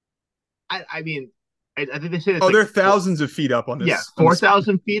 I mean, I think they say it's Oh, like they're thousands of feet up on yeah, this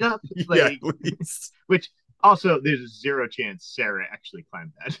 4,000 feet up. yeah, Like, at least. which also there's zero chance Sarah actually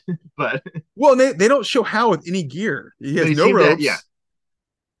climbed that, but Well, they don't show how with any gear. He has they no seem to yeah ropes.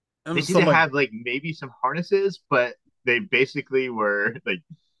 they seem So I'm to like, have like maybe some harnesses, but they basically were like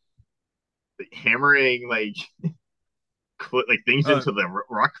hammering like things uh, into the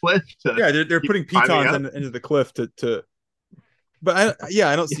rock cliff to yeah, they're keep putting climbing pitons up. into the cliff to. But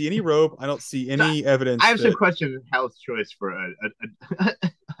I don't see any rope. I don't see So any I evidence have some that questions of Hal's choice for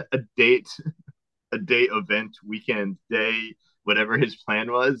a date, a date event, weekend day, whatever his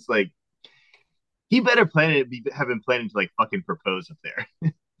plan was. Like he better have been planning to like fucking propose up there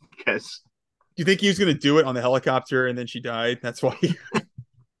because do you think he was going to do it on the helicopter and then she died? That's why he,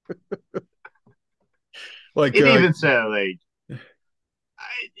 like and even so, like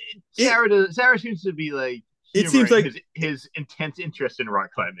it Sarah seems to be like it seems humoring like his intense interest in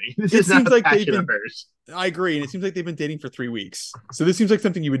rock climbing. This it is not seems a like they've passion of been hers. I agree, and it seems like they've been dating for 3 weeks. So this seems like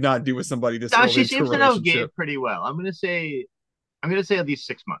something you would not do with somebody this Now early she into a seems to know Gabe relationship. pretty well. I'm gonna say at least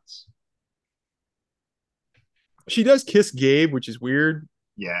 6 months. She does kiss Gabe, which is weird.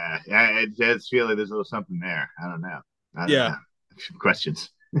 Yeah, I just feel like there's a little something there. I don't know. I don't Yeah, know. Questions.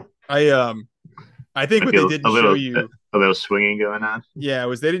 I um I think I what they feel didn't show you, a little swinging going on. yeah,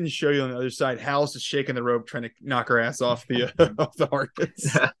 was they didn't show you on the other side. Hal's just shaking the rope, trying to knock her ass off the off the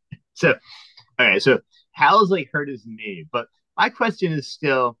harness. So, all right. So Hal's like hurt his knee, but my question is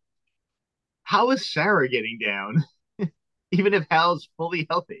still, how is Sarah getting down, even if Hal's fully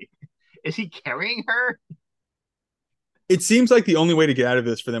healthy? Is he carrying her? It seems like the only way to get out of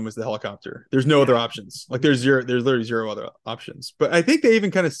this for them was the helicopter. There's no Yeah. other options. Like there's literally zero other options. But I think they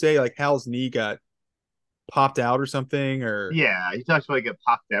even kind of say like Hal's knee got popped out or something, or Yeah, he talks about he got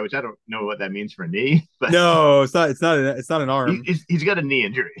popped out, which I don't know what that means for a knee, but no, it's not an arm. he's got a knee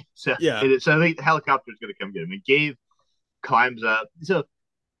injury. So Yeah. so I think the helicopter's going to come get him. And Gabe climbs up. So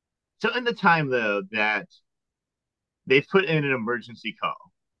in the time though that they put in an emergency call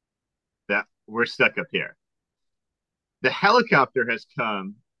that we're stuck up here, the helicopter has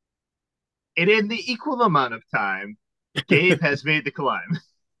come, and in the equal amount of time, Gabe has made the climb.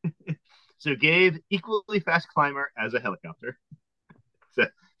 So Gabe, equally fast climber as a helicopter. So I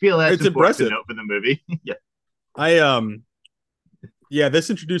feel that's It's important to impressive. note for the movie. Yeah. I Yeah, this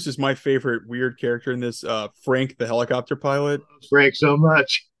introduces my favorite weird character in this, Frank the helicopter pilot, Frank so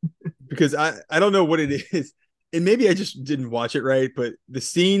much. because I don't know what it is. And maybe I just didn't watch it right, but the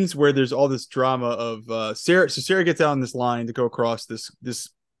scenes where there's all this drama of Sarah, so Sarah gets out on this line to go across this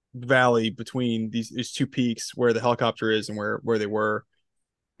valley between these two peaks where the helicopter is and where they were,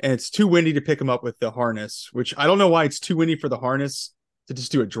 and it's too windy to pick them up with the harness, which I don't know why it's too windy for the harness to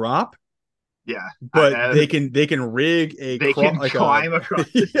just do a drop, Yeah. but they can rig they can like a climb across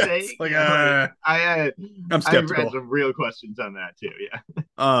the yes, thing. like Yeah, like I'm I read skeptical. some real questions on that too.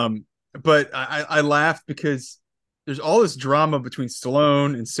 Yeah. But I laughed because there's all this drama between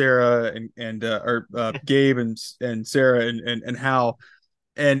Stallone and Sarah and or Gabe and Sarah and Hal,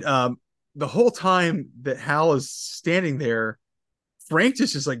 and the whole time that Hal is standing there, Frank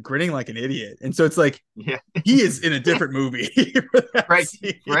just like grinning like an idiot, and so it's like Yeah. he is in a different movie for that Frank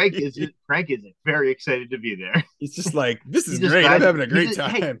scene. Frank is very excited to be there. He's just like, this is He's just great. I'm glad having a great hey,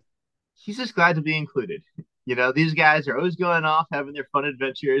 time. he's just glad to be included. These guys are always going off having their fun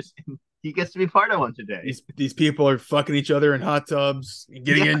adventures, and he gets to be part of one today. These people are fucking each other in hot tubs,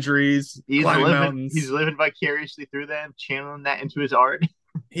 getting Yeah, injuries, climbing he's mountains. living vicariously through them, channeling that into his art.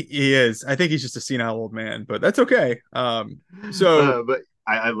 He is. I think he's just a senile old man, but that's okay. So, But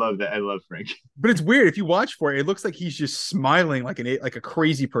I love that. I love Frank. but it's weird if you watch for it. It looks like he's just smiling like a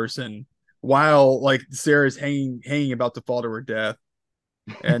crazy person while like Sarah's hanging about to fall to her death.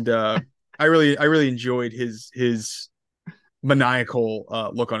 And I really enjoyed his maniacal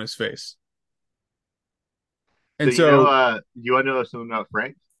look on his face. So And so, you want to know something about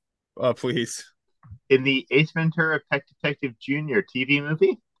Frank? please, In the Ace Ventura Pet Detective Jr. TV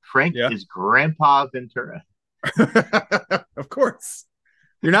movie, Frank yeah, is Grandpa Ventura. of course,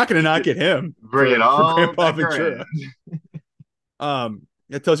 you're not going to not get him Bring it for all Grandpa back around. Ventura.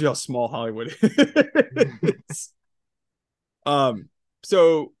 That tells you how small Hollywood is. Um,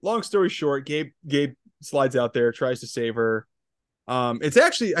 so long story short, Gabe slides out there, tries to save her. It's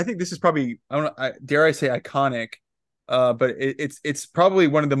actually, I think this is probably, I don't know, dare I say iconic, but it's probably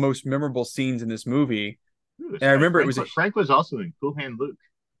one of the most memorable scenes in this movie. Ooh, And I sorry, remember it was Frank was also in Cool Hand Luke.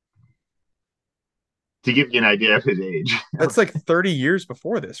 To give you an idea of his age, that's like 30 years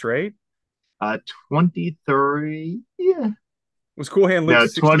before this, right? uh, 23. Yeah, Was Cool Hand Luke no,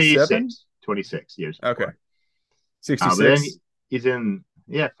 67? 26 years Okay, before. But then 66. he's in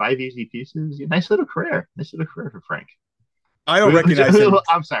Five Easy Pieces. Nice little career. Nice little career for Frank. I don't recognize him.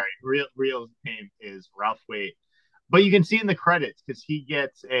 I'm sorry. Real name is Ralph Waite, but you can see in the credits because he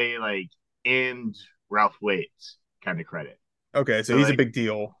gets a like and Ralph Waite's kind of credit. Okay, so So he's a like, big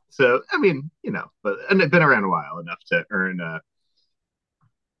deal. so I mean, but and it's been around a while enough to earn some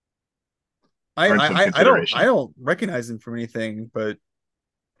I consideration. don't recognize him from anything, but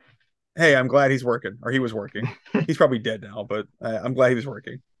hey, I'm glad he's working, or he was working. He's probably dead now, but I'm glad he was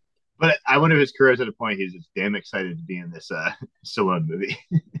working. But I wonder if his career is at a point he's just damn excited to be in this Stallone movie.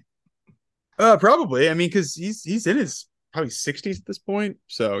 Probably. I mean, because he's in his probably 60s at this point,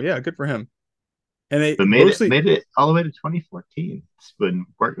 so yeah, good for him. And they But mostly, made it all the way to 2014.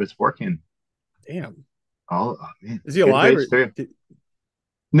 It was working. damn, Oh man, is he good alive? Or grades through.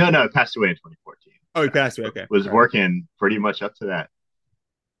 No, it passed away in 2014. oh, he passed away. Okay, Was all right, working pretty much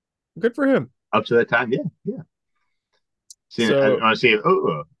good for him. up to that time. Yeah, yeah. See, I So, want to see.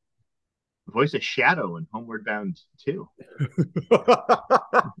 Oh, voice of Shadow in Homeward Bound 2.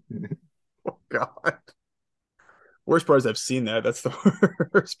 oh God, worst part is I've seen that. That's the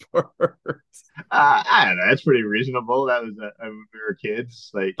worst part. I don't know. That's pretty reasonable. That was when we were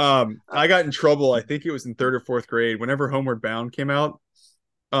kids. Like, I got in trouble. I think it was in third or fourth grade. Whenever Homeward Bound came out,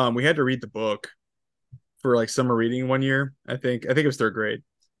 we had to read the book for like summer reading one year. I think it was third grade,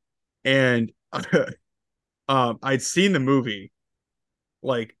 and I'd seen the movie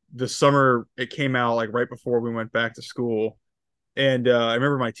like the summer it came out, like right before we went back to school. And I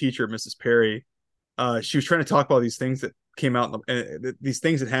remember my teacher, Mrs. Perry, she was trying to talk about these things that came out and these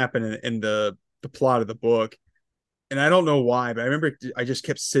things that happen in the plot of the book, and I don't know why, but I remember I just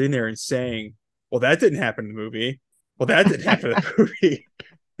kept sitting there and saying, "Well, that didn't happen in the movie. Well, that didn't happen in the movie."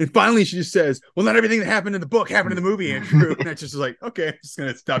 And finally, she just says, "Well, not everything that happened in the book happened in the movie, Andrew." And I just was like, "Okay, I'm just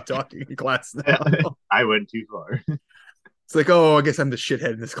gonna stop talking in class now." I went too far. It's like, "Oh, I guess I'm the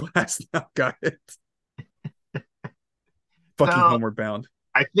shithead in this class now." Got it. Fucking So homeward bound.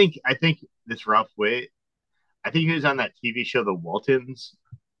 I think this Ralph Witt. I think he was on that TV show The Waltons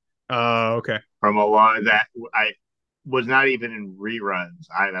Okay. from a lot that I was not even in reruns.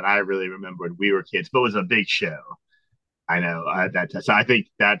 That I really remember when we were kids, but was a big show. I know at that time. So I think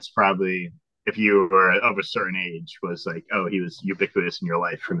that's probably if you were of a certain age was like, oh, he was ubiquitous in your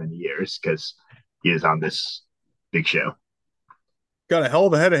life for many years because he is on this big show. Got a hell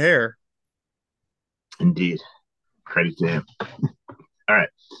of a head of hair. Indeed, credit to him. All right,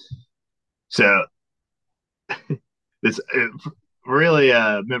 so this really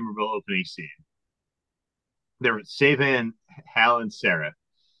a memorable opening scene. They're saving Hal and Sarah,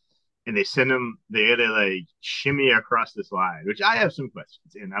 and they send them. They had to like shimmy across this line, which I have some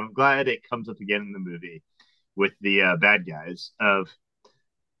questions, and I'm glad it comes up again in the movie with the bad guys. Of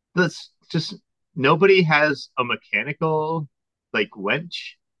let's just nobody has a mechanical like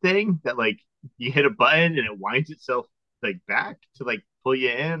wench thing that like you hit a button and it winds itself like back to like pull you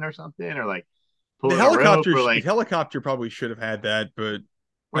in or something, or like The pulling a rope, helicopter, the helicopter probably should have had that, but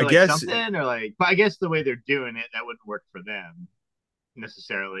I or like guess something, or like. But I guess the way they're doing it, that wouldn't work for them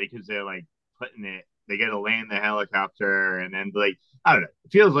necessarily because they're like putting it. They got to land the helicopter, and then like I don't know.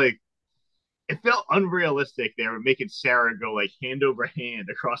 It feels like it felt unrealistic. They were making Sarah go like hand over hand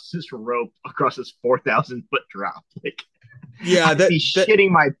across this rope, across this 4,000 foot drop. Like yeah, I'd be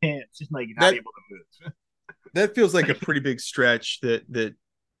shitting my pants and like not that able to move. that feels like a pretty big stretch that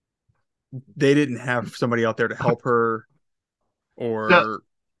they didn't have somebody out there to help her So, or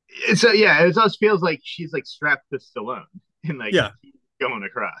so yeah, it just feels like she's like strapped to Stallone and like yeah. going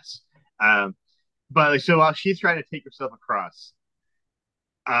across. Um, but like, so while she's trying to take herself across,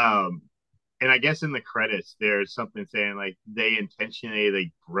 um, and I guess in the credits there's something saying like they intentionally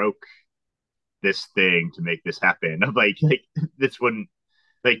like broke this thing to make this happen. Of like this wouldn't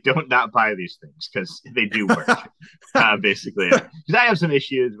like don't not buy these things because they do work. Basically, because I have some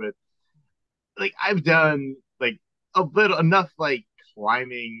issues with like I've done like a little enough like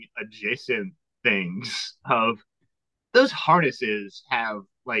climbing adjacent things of those harnesses have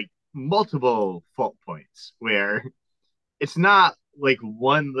like multiple fault points where it's not like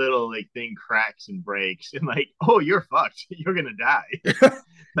one little like thing cracks and breaks and like oh you're fucked you're gonna die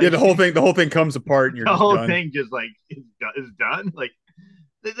Yeah, like the whole thing comes apart and you're the just whole done. thing just like is done like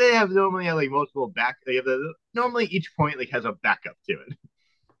they have normally have like multiple back they have normally each point like has a backup to it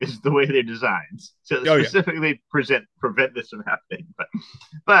is the way they're designed to Oh yeah. specifically prevent this from happening.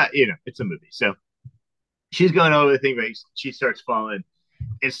 But you know, it's a movie, so she's going over the thing, but she starts falling.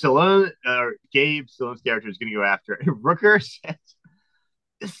 And Stallone, Gabe, Stallone's character is going to go after her. And Rooker says,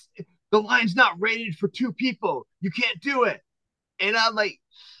 this, "The line's not rated for two people. You can't do it." And I'm like,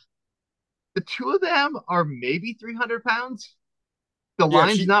 the two of them are maybe 300 pounds. The Yeah,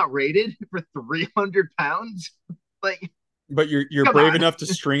 line's not rated for 300 pounds. Like, but you're come brave on. enough to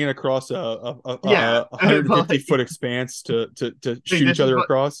string it across Yeah, a but 150 like, foot expanse to like shoot each other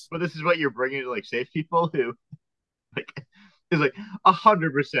across. but this is what you're bringing to like save people who like is like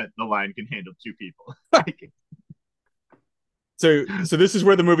 100% the line can handle two people. Like, So this is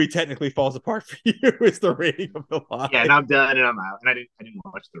where the movie technically falls apart for you is the rating of the yeah, and line. I'm done and I'm out, and I didn't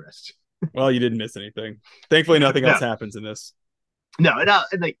watch the rest. Well, you didn't miss anything. Thankfully, No, nothing else no, happens in this. no,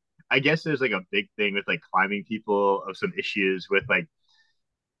 and like I guess there's like a big thing with like climbing people of some issues with like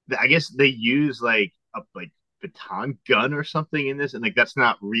I guess they use like a like baton gun or something in this, and like that's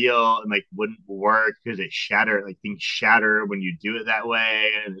not real and like wouldn't work because it shatter like things shatter when you do it that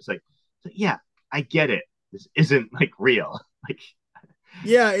way, and it's like yeah, I get it. This isn't like real. Like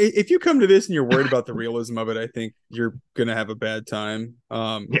Yeah, if you come to this and you're worried about the realism of it, I think you're gonna have a bad time.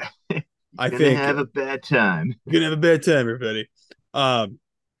 yeah, I gonna think have a bad time. you're gonna have a bad time, everybody. Um,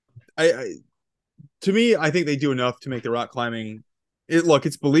 I to me, I think they do enough to make the rock climbing. Look,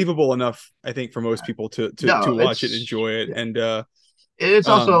 it's believable enough, I think, for most people to No, watch it, enjoy it, yeah. and It's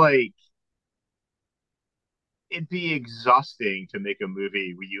also um, like it'd be exhausting to make a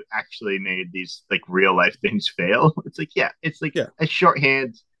movie where you actually made these like real life things fail. It's like yeah, it's like yeah, a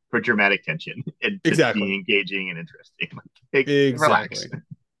shorthand for dramatic tension and to exactly, be engaging and interesting. Like relax. exactly,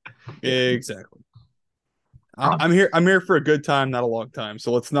 Yeah. exactly. Um, I'm here for a good time, not a long time.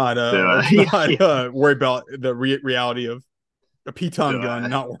 So so let's yeah, not yeah. worry about the reality of a piton So gun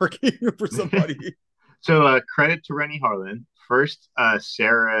not working for somebody. So credit to Rennie Harlan. First,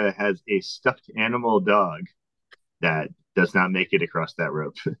 Sarah has a stuffed animal dog that does not make it across that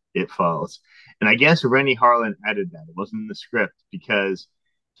rope. It falls. And I guess Rennie Harlan added that. It wasn't in the script because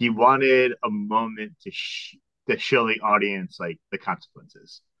he wanted a moment to show the audience like the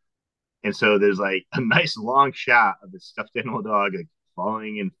consequences. And so there's like a nice long shot of this stuffed animal dog like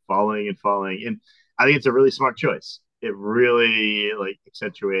falling and falling and falling. And I think it's a really smart choice. It really like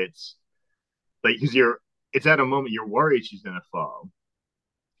accentuates like because you're it's at a moment you're worried she's gonna fall.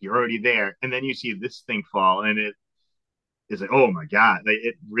 You're already there, and then you see this thing fall, and it is like, oh my god, like,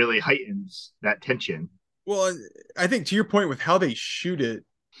 it really heightens that tension. Well, I think to your point with how they shoot it,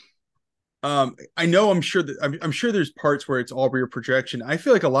 I know I'm sure there's parts where it's all rear projection. I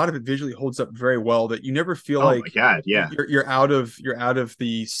feel like a lot of it visually holds up very well. That you never feel Oh my like god, yeah, you're out of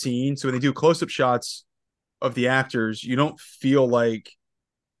the scene. So when they do close up shots of the actors, you don't feel like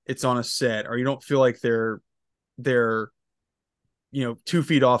it's on a set, or you don't feel like they're 2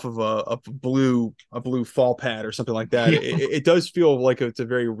 feet off of a blue fall pad or something like that. yeah, It does feel like it's a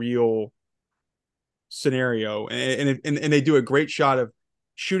very real scenario, and they do a great shot of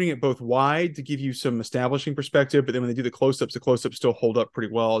shooting it both wide to give you some establishing perspective, but then when they do the close-ups still hold up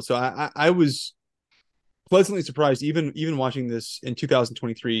pretty well. So I was pleasantly surprised, even watching this in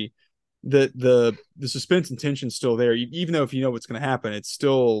 2023, that the suspense and tension's still there, even though if you know what's going to happen, it's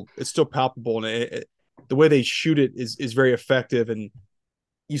still palpable, and the way they shoot it is very effective. And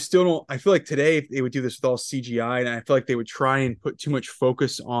you still don't. I feel like today if they would do this with all CGI, and I feel like they would try and put too much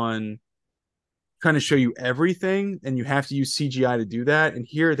focus on trying to show you everything, and you have to use CGI to do that. And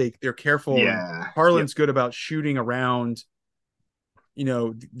here they're careful, and yeah, yep, Harlan's good about shooting around,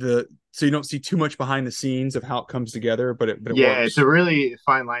 the so you don't see too much behind the scenes of how it comes together, but it yeah. It's works. a really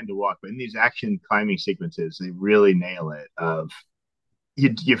fine line to walk, but in these action climbing sequences, they really nail it. Of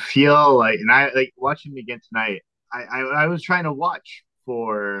you feel like, and I like watching it again tonight. I was trying to watch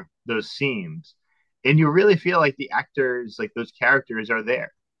for those scenes, and you really feel like the actors, like those characters, are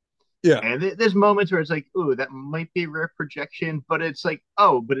there. Yeah, And there's moments where it's like, ooh, that might be rare projection, but it's like,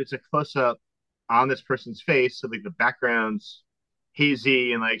 oh, but it's a close up on this person's face, so like the background's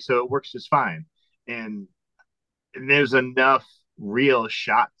hazy and like so it works just fine. And, and there's enough real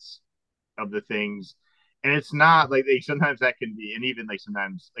shots of the things. And it's not like they sometimes that can be, and even like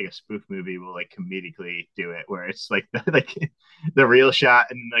sometimes like a spoof movie will like comedically do it, where it's like like the real shot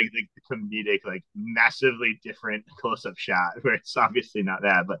and like the comedic like massively different close up shot, where it's obviously not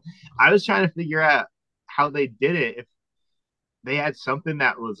that. But I was trying to figure out how they did it. If they had something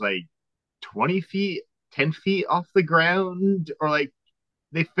that was like 20 feet, 10 feet off the ground, or like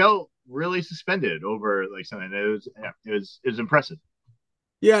they felt really suspended over like something. It was impressive.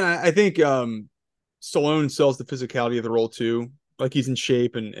 yeah. I think Stallone sells the physicality of the role too. Like he's in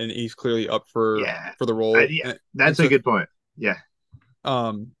shape, and he's clearly up Yeah, for the role, yeah, and that's a so good point. Yeah,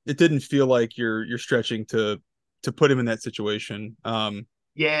 it didn't feel like you're stretching to put him in that situation.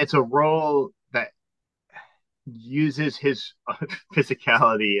 yeah, it's a role that uses his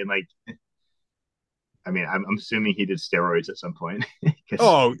physicality and like I mean I'm assuming he did steroids at some point because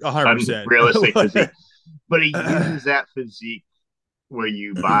Oh, 100%. unrealistic physique, but he uses that physique where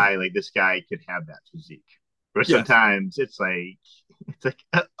you buy like this guy could have that physique. Where Yes. sometimes it's like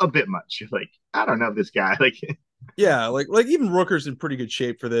a bit much. Like I don't know this guy. Like Yeah, like even Rooker's in pretty good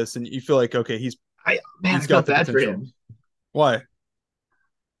shape for this, and you feel like okay, I he's got felt the bad for potential. him Why?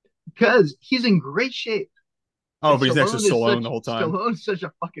 because he's in great shape. Oh, And but he's next to Stallone the whole time. Stallone's such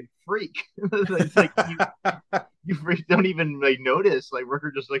a fucking freak. It's like you don't even like notice like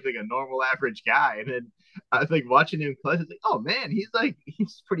Rooker just looks like a normal average guy, and then I was like watching him close. It's like, oh man, he's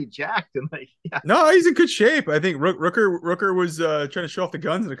pretty jacked, and like yeah, No, he's in good shape. I think Rooker was trying to show off the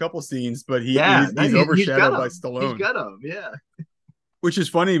guns in a couple scenes, but yeah, no, he's he's got overshadowed by him. He's Stallone, got him. Yeah, which is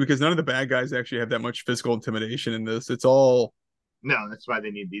funny because none of the bad guys actually have that much physical intimidation in this. It's all no, that's why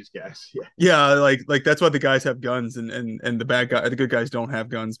they need these guys. Yeah, yeah, like that's why the guys have guns, and the good guys don't have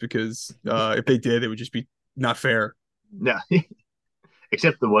guns because if they did, it would just be not fair. no,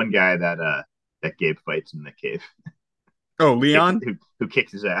 except the one guy that gave fights in the cave, Oh, Leon, who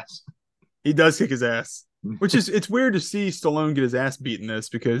kicked his ass. he does kick his ass, which is it's weird to see Stallone get his ass beaten this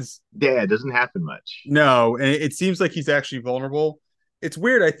because Yeah, it doesn't happen much. no, and it seems like he's actually vulnerable. It's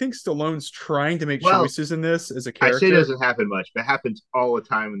weird. I think Stallone's trying to make Well, choices in this as a I say it character. doesn't happen much, but it happens all the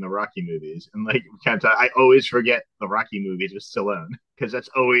time in the Rocky movies. And like, I always forget the Rocky movies with Stallone because that's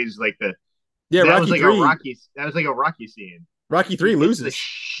always like Yeah, that was like a Rocky scene. Rocky He three gets the loses.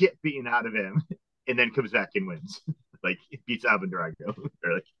 shit beaten out of him, and then comes back and wins. Like beats Alvin Drago.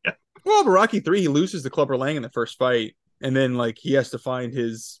 Or like, yeah, Well, but Rocky 3, he loses the Clubber Lang in the first fight, and then like he has to find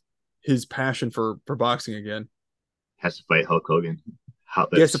his passion for boxing again. Has to fight Hulk Hogan. Hot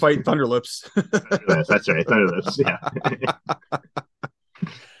He has to Lips. fight Thunderlips. Thunderlips. That's right. Thunderlips. Yeah.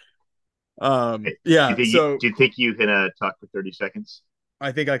 Do you Yeah. think So do you think you can talk for 30 seconds?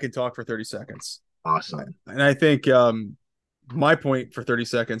 I think I can talk for 30 seconds. Awesome. And I think my point for 30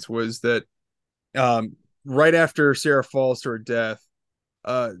 seconds was that right after Sarah falls to her death,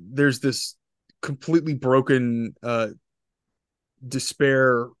 there's this completely broken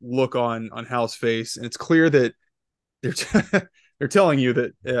despair look on Hal's face, and it's clear that they're telling you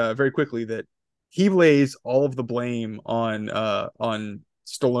that very quickly that he lays all of the blame on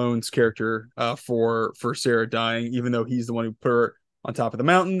Stallone's character for Sarah dying, even though he's the one who put her on top of the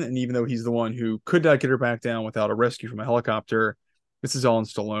mountain, and even though he's the one who could not get her back down without a rescue from a helicopter. This is all in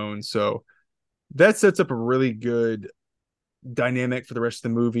Stallone, so that sets up a really good dynamic for the rest of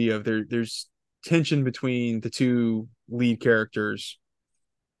the movie. There's tension between the two lead characters,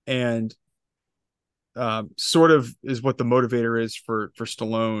 and sort of is what the motivator is for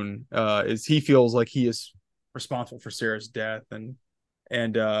Stallone. Is he feels like he is responsible for Sarah's death, and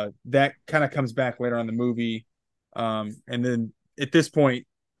that kind of comes back later on in the movie. And then at this point,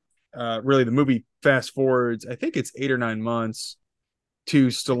 really the movie fast forwards. I think it's 8 or 9 months to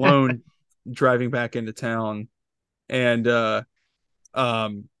Stallone driving back into town, and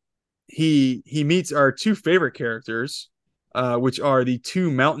um, he meets our two favorite characters, which are the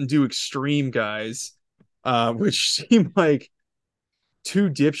two Mountain Dew Extreme guys, which seem like two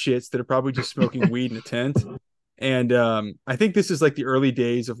dipshits that are probably just smoking weed in a tent. And I think this is like the early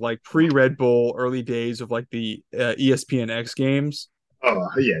days of like pre Red Bull, early days of like the ESPN X games, Oh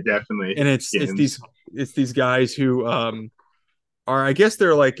yeah, definitely and skins. it's these guys who are, I guess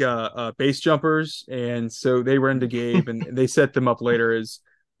they're like base jumpers, and so they run into Gabe, and they set them up later as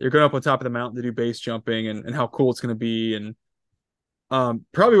they're going up on top of the mountain to do base jumping, and how cool it's going to be. And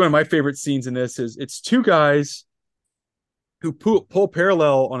probably one of my favorite scenes in this is it's two guys who pull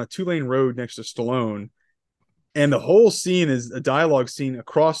parallel on a 2 lane road next to Stallone, and the whole scene is a dialogue scene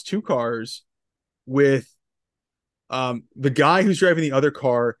across two cars with the guy who's driving the other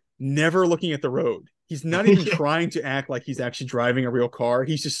car never looking at the road. He's not even Yeah. trying to act like he's actually driving a real car.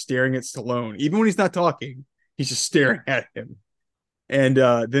 He's just staring at Stallone. Even when he's not talking, he's just staring at him. And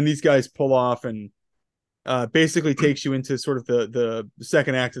then these guys pull off, and basically takes you into sort of the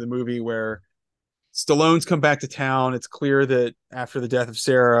second act of the movie where Stallone's come back to town. It's clear that after the death of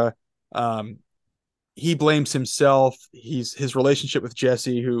Sarah, um, he blames himself. His relationship with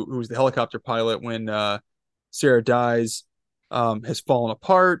Jesse, who was the helicopter pilot when Sarah dies, has fallen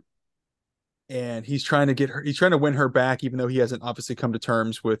apart, and he's trying to get her. He's trying to win her back, even though he hasn't obviously come to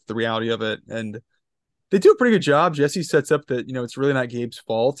terms with the reality of it. And they do a pretty good job. Jesse sets up that it's really not Gabe's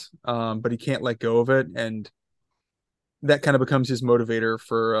fault, but he can't let go of it, and that kind of becomes his motivator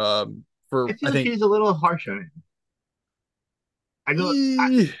I for I feel think she's a little harsh on him. I go.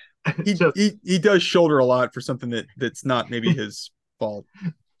 he So he does shoulder a lot for something that's not maybe his fault.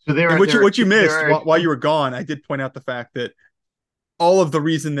 so there And are what you there missed are while you were gone, I did point out the fact that all of the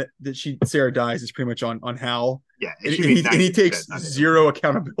reason that Sarah dies is pretty much on Hal, yeah, it and, should and be he 90% takes on him. zero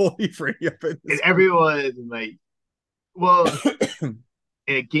accountability for any of it. And everyone like, well,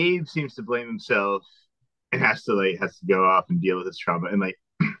 and Gabe seems to blame himself and has to go off and deal with his trauma. And like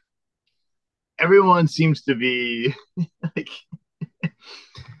everyone seems to be like,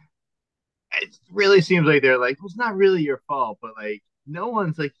 it really seems like they're like, well, it's not really your fault, but like no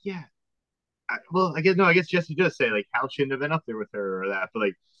one's like, yeah. Well, I guess no, I guess Jesse does say like Hal shouldn't have been up there with her or that, but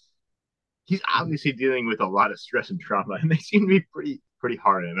like he's obviously dealing with a lot of stress and trauma, and they seem to be pretty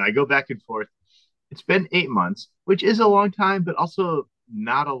hard on him. And I go back and forth. It's been 8 months, which is a long time, but also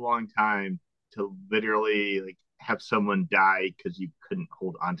not a long time to literally like have someone die because you couldn't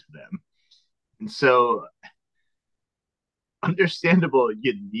hold on to them. And so, understandable,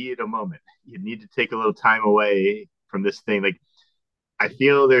 you need a moment. You need to take a little time away from this thing. Like, I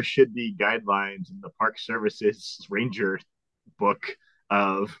feel there should be guidelines in the Park Services Ranger book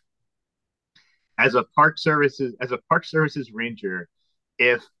of as a Park Services Ranger,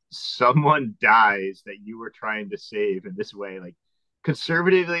 if someone dies that you were trying to save in this way, like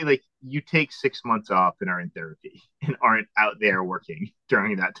conservatively, like you take 6 months off and are in therapy and aren't out there working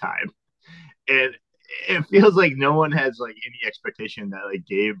during that time. And it feels like no one has like any expectation that like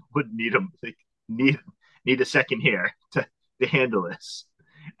Gabe would need him like need need a second here to handle this.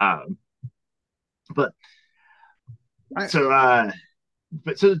 Um, but I, so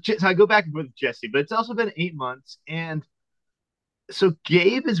so I go back with Jesse, but it's also been 8 months, and so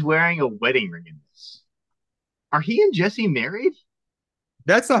Gabe is wearing a wedding ring in this. Are he and Jesse married?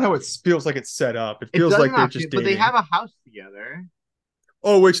 that's not how it feels like it's set up. It It feels does like they're not just fit, but they have dating. a house together.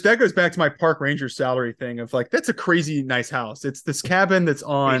 Oh, which that goes back to my park ranger salary thing of like that's a crazy nice house. It's this cabin that's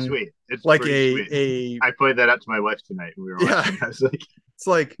Pretty on sweet. It's like pretty sweet. a I pointed that out to my wife tonight when we were yeah. watching. I was like, It's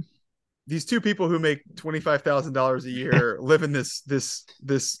like these two people who make $25,000 a year live in this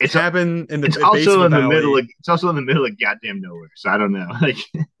it's cabin in the it's base of also a in the middle valley. of it's also in the middle of goddamn nowhere. So I don't know like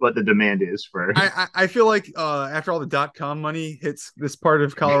what the demand is for. I feel like after all the .com money hits this part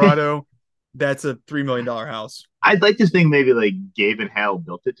of Colorado, that's a $3 million house. I'd like to think maybe like Gabe and Hal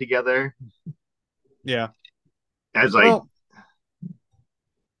built it together Yeah. as like, Well,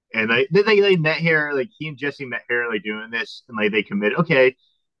 and they met here, like he and Jesse met here, like doing this, and like they committed. Okay,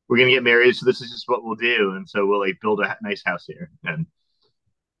 we're gonna get married, so this is just what we'll do, and so we'll like build a nice house here, and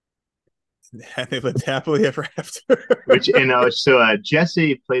they lived happily ever after. which so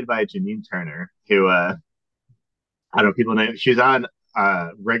Jesse played by Janine Turner, who I don't know people know. She was on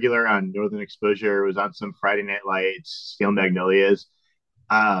regular on Northern Exposure, was on some Friday Night Lights, Steel Magnolias.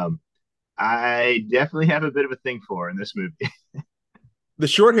 Um, I definitely have a bit of a thing for her in this movie. The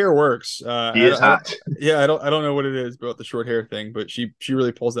short hair works. She is hot. Yeah, I don't know what it is about the short hair thing, but she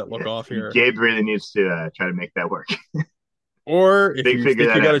really pulls that look off here. Gabe really needs to try to make that work. Or if Big you figure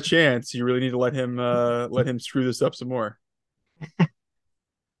think you that got out. a chance, you really need to let him screw this up some more.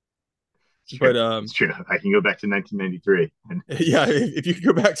 It's true. But It's true. I can go back to 1993. And yeah, if you could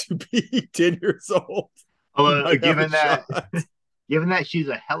go back to be 10 years old, you although might have a shot. given that she's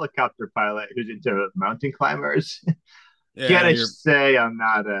a helicopter pilot who's into mountain climbers, Yeah, gotta you're say I'm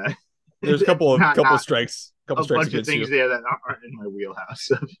not there's a not couple a strikes bunch of against things you. there that aren't in my wheelhouse.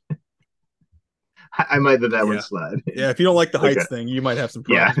 I might let that one Yeah. slide. Yeah, if you don't like the Okay. heights thing, you might have some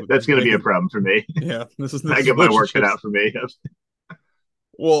Yeah, problems with that's me. gonna be a problem for me. Yeah, I this is got my what you work cut choose. out for me.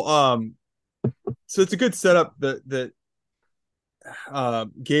 Well, so it's a good setup that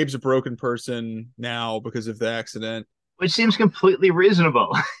Gabe's a broken person now because of the accident. Which seems completely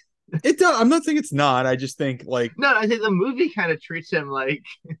reasonable. It does. I'm not saying it's not. I just think like, No, I think the movie kind of treats him like,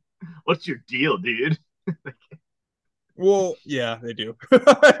 "What's your deal, dude?" well, yeah, they do.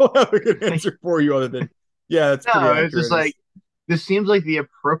 I don't have a good Like, answer for you other than, yeah, that's pretty no, it's just accurate. like this seems like the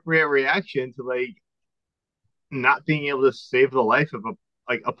appropriate reaction to like not being able to save the life of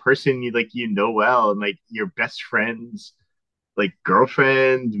a person you know well and like your best friend's like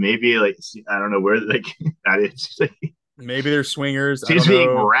girlfriend, maybe like I don't know where like that is. Like, Maybe they're swingers. I seems don't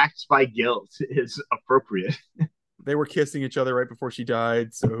being know. racked by guilt is appropriate. They were kissing each other right before she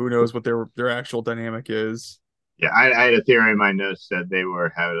died, so who knows what their actual dynamic is. Yeah, I had a theory in my notes that they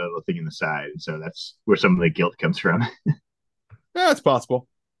were having a little thing in the side, and so that's where some of the guilt comes from. Yeah, it's possible.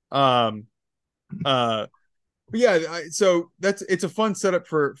 Um, uh, but yeah, so that's it's a fun setup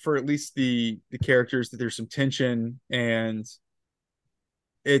for at least the characters that there's some tension and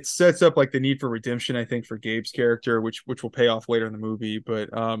it sets up like the need for redemption. I think for Gabe's character, which will pay off later in the movie. But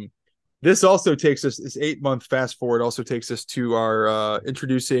this also takes us this 8 month fast forward also takes us to our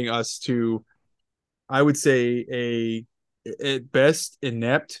introducing us to I would say a at best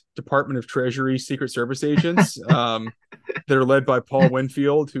inept Department of Treasury Secret Service agents that are led by Paul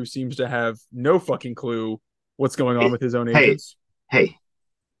Winfield, who seems to have no fucking clue what's going on Hey, with his own hey, agents. hey!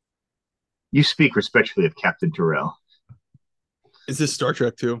 You speak respectfully of Captain Terrell. Is this Star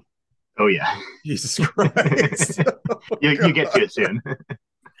Trek too? Oh yeah, Jesus Christ! Oh, you get to God. it soon.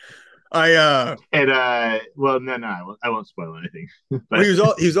 I And well, no, I won't spoil anything. well, But he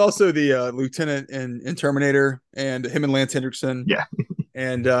was also the lieutenant in Terminator, and him and Lance Hendrickson, yeah,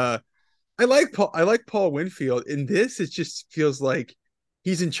 and I like Paul Winfield. In this, it just feels like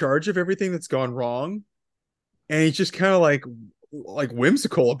he's in charge of everything that's gone wrong, and he's just kind of like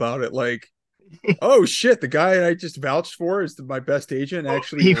whimsical about it. Like, oh shit, the guy I just vouched for is my best agent well,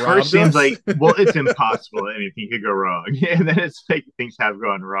 actually he first robbed seems us. like, well, it's impossible. Anything could go wrong, and then it's like things have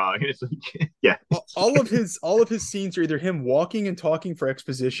gone wrong. And it's like, yeah, All of his scenes are either him walking and talking for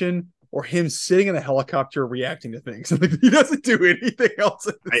exposition or him sitting in a helicopter reacting to things. Like, he doesn't do anything else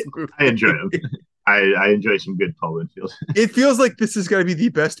in I this I enjoy him. movie. I enjoy some good Paul Winfield. It feels like this is going to be the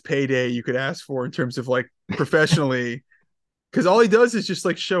best payday you could ask for in terms of like professionally, because all he does is just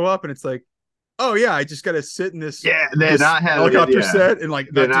like show up and it's like, oh yeah, I just got to sit in Yeah, they're this not having it. helicopter Yeah, set and like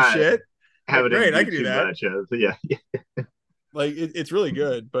they're not do not shit. Like, having him great, I do can do too that. much. Yeah, Like it's really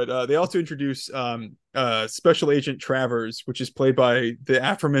good. But they also introduce Special Agent Travers, which is played by the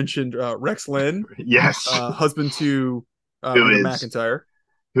aforementioned Rex Lynn, yes, husband to who Reba is McEntire.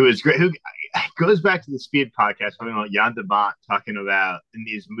 who is great. Who goes back to the Speed podcast talking about Jan de Bont talking about in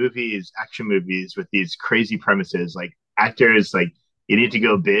these movies, action movies with these crazy premises, like actors like you need to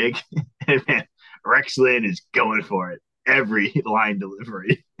go big, and man, Rex Lynn is going for it every line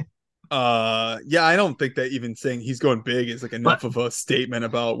delivery. Yeah, I don't think that even saying he's going big is like But enough of a statement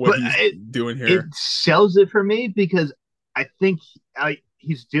about what but he's doing it here. sells it for me because I think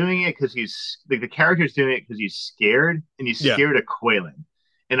he's doing it because he's like the character's doing it because he's scared and he's Yeah. scared of Quaylen,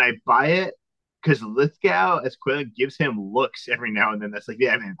 and I buy it because Lithgow as Quaylen gives him looks every now and then. That's like,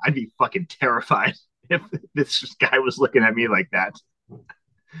 yeah, man, I'd be fucking terrified if this guy was looking at me like that.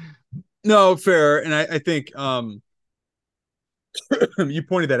 No, fair. And I think you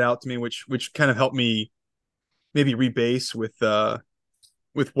pointed that out to me, which kind of helped me maybe rebase with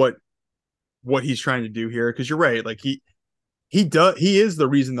what he's trying to do here. Because you're right, like he is the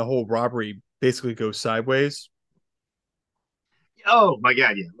reason the whole robbery basically goes sideways. Oh my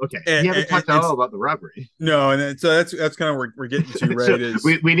god, yeah, okay. We haven't And talked at all about the robbery, no, and then, so that's kind of where we're getting to, so right? Is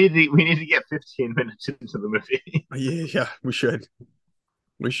we need to get 15 minutes into the movie. yeah, we should.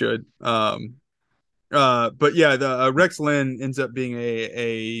 But yeah, the Rex Lynn ends up being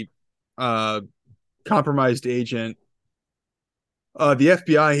a compromised agent. The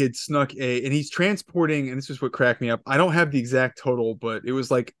FBI had snuck and he's transporting, and this is what cracked me up. I don't have the exact total, but it was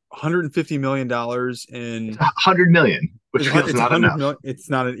like $150 million It's in 100 million, which feels it's not 100 enough. million. It's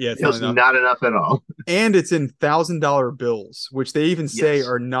not, yeah, it's not Feels enough. not enough at all. And it's in $1,000 bills, which they even say Yes,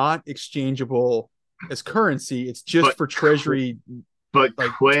 are not exchangeable as currency. It's just but for treasury, but like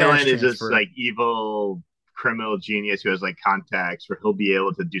cash Quaylen is this transfer. like evil criminal genius who has like contacts where he'll be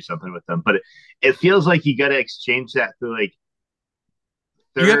able to do something with them. But it feels like you got to exchange that through like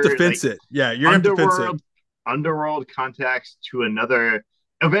You have to third like fence it. Yeah, you're gonna have to fence it. underworld underworld contacts to another.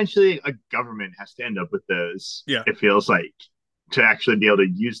 Eventually, a government has to end up with those. Yeah. It feels like to actually be able to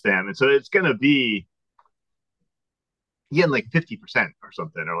use them, and so it's gonna be like 50% or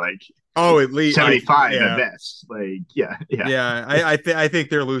something, or like Oh, at least 75 at yeah. best. Like, yeah. Yeah, I think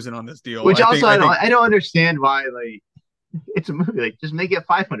they're losing on this deal. Which also I think I don't understand why like it's a movie. Like, just make it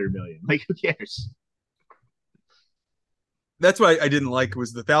 500 million. Like, who cares? that's what I didn't like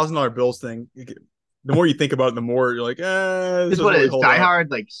was the $1,000 bills thing. The more you think about it, the more you're like, this Is doesn't what it really is. hold Die up.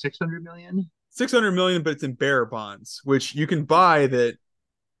 Hard like 600 million. 600 million, but it's in bearer bonds, which you can buy that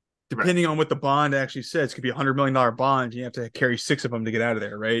Right. depending on what the bond actually says, could be $100 million bond. And you have to carry six of them to get out of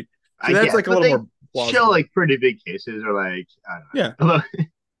there, right? So I that's guess, like a but little they more show plausible. like pretty big cases, or like I don't Yeah. know.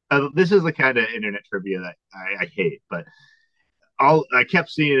 Although, this is the kind of internet trivia that I hate, but all I kept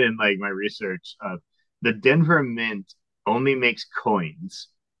seeing it in like my research. The Denver Mint only makes coins,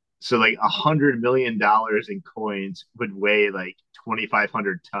 so like $100 million in coins would weigh like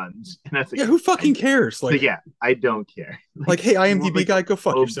 2,500 tons, and that's like, Yeah, who fucking cares? so yeah, I don't care. Like, hey, IMDb Like, guy, go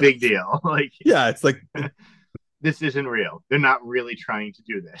fuck oh, yourself. big deal. Like, Yeah, it's like this isn't real. They're not really trying to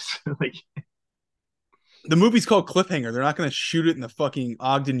do this. Like, the movie's called Cliffhanger. They're not going to shoot it in the fucking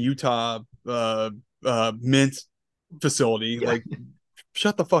Ogden, Utah, mint facility. yeah, Like,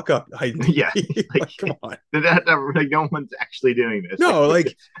 shut the fuck up, yeah. IMDb. Like, Like, come on. like no one's actually doing this. Like, No, we're like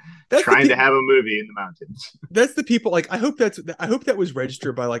just that's the trying to people. have a movie in the mountains. That's the people. Like, I hope that was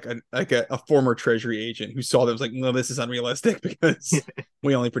registered by like a former Treasury agent who saw that was like, no, this is unrealistic because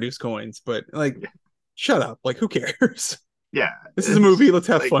we only produce coins. But like, Yeah, shut up. Like, who cares? yeah. This is a It's movie. Let's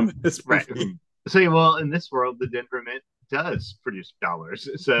have like, fun with this right. movie. So, well, in this world, the Denver Mint does produce dollars.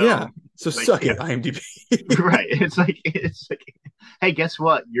 Yeah. So, So like, suck it, IMDb. right. It's like, hey, guess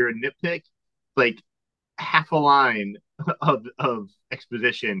what? You're a nitpick. Like, half a line of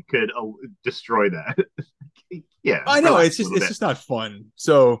exposition could destroy that. Yeah, I know relax a little it's bit. just not fun.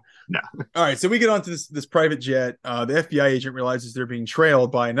 So No, all right, so we get onto this private jet. The FBI agent realizes they're being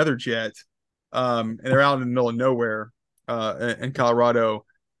trailed by another jet, and they're out in the middle of nowhere in Colorado.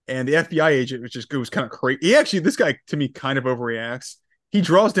 And the FBI agent, which just goes kind of crazy. He actually, this guy to me kind of overreacts. He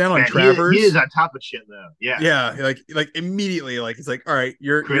draws down on man, he is Travers. on top of shit though. Yeah, Yeah, like immediately, like it's like, all right,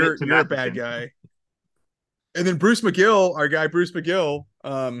 credit to you're a bad Matheson. guy. And then Bruce McGill, our guy Bruce McGill,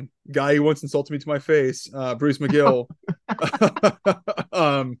 guy who once insulted me to my face, Bruce McGill,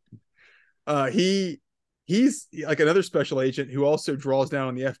 um, he's like another special agent who also draws down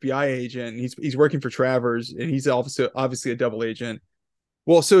on the FBI agent. He's working for Travers, and he's also obviously a double agent.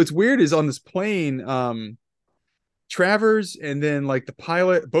 Well, so it's weird is on this plane, Travers and then like the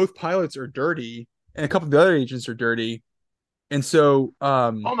pilot, both pilots are dirty, and a couple of the other agents are dirty. And so,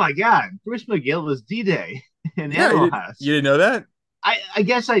 Oh my god, Bruce McGill was D-Day in yeah, Animal House. you didn't know that? I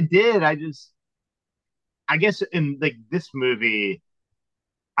guess I did. I guess in like this movie,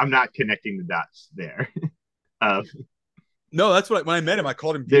 I'm not connecting the dots there. Uh, No, that's what when I met him, I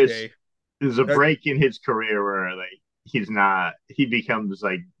called him D there's Day. there's a break in his career where like he becomes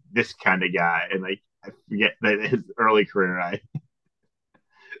like this kind of guy, and like I forget that his early career.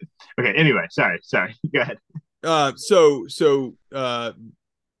 Okay. Anyway, sorry. Go ahead. So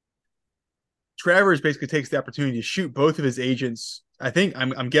Travers basically takes the opportunity to shoot both of his agents. I think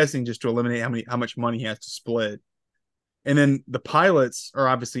I'm guessing just to eliminate how much money he has to split. And then the pilots are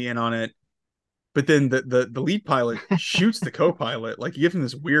obviously in on it, but then the lead pilot shoots the co-pilot, like he gives him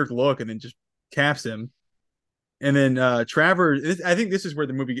this weird look and then just caps him. And then Travers, I think this is where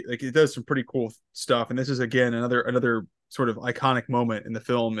the movie like it does some pretty cool stuff. And this is again another sort of iconic moment in the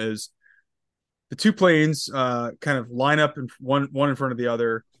film is the two planes kind of line up in one in front of the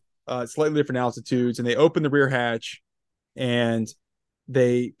other, slightly different altitudes, and they open the rear hatch and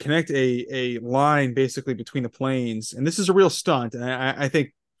they connect a line basically between the planes. And this is a real stunt, and I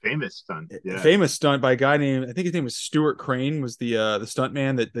think famous stunt, yeah, famous stunt by a guy named I think his name was Stuart Crane was the stunt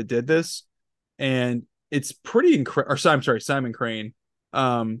man that did this, and it's pretty incredible. Or I'm sorry, Simon Crane.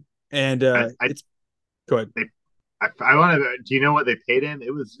 And I it's go ahead. they, I want to. Do you know what they paid him?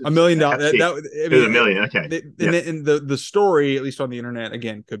 It $1 was million. a hefty. I It was a mean, million. Okay, and yeah, the story, at least on the internet,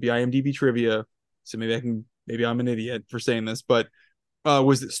 again, could be IMDb trivia. So maybe I'm an idiot for saying this, but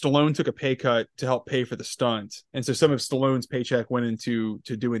was that Stallone took a pay cut to help pay for the stunt, and so some of Stallone's paycheck went into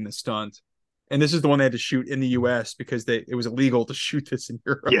doing the stunt. And this is the one they had to shoot in the U.S. because it was illegal to shoot this in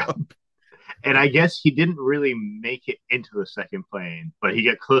yeah. Europe. And I guess he didn't really make it into the second plane, but he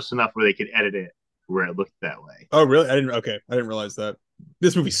got close enough where they could edit it where it looked that way. Oh, really? I didn't. Okay, I didn't realize that.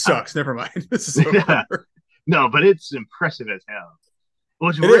 This movie sucks. Never mind. This is over. No, but it's impressive as hell.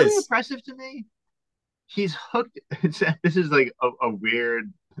 What's It really is. impressive to me, he's hooked. This is like a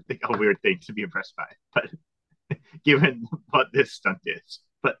weird thing to be impressed by, but given what this stunt is,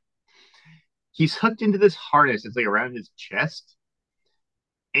 but he's hooked into this harness. It's like around his chest,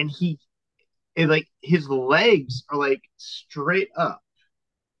 and like his legs are like straight up.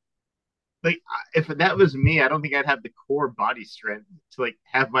 Like if that was me, I don't think I'd have the core body strength to like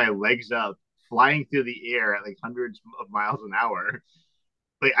have my legs up, flying through the air at like hundreds of miles an hour.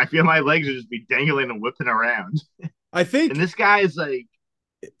 Like I feel my legs would just be dangling and whipping around. I And think this guy is like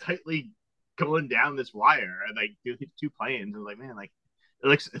tightly going down this wire and like do two planes and like man, like it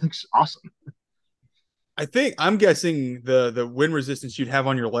looks awesome. I'm guessing the wind resistance you'd have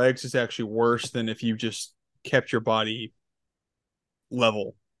on your legs is actually worse than if you just kept your body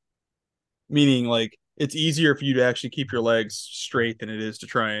level. Meaning like it's easier for you to actually keep your legs straight than it is to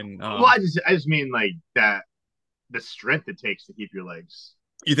try and Well, I just mean like that the strength it takes to keep your legs.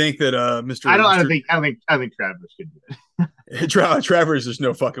 you think that I Mr. don't. I don't Mr. think. I don't think. I don't think Travis could do it. Travers, there's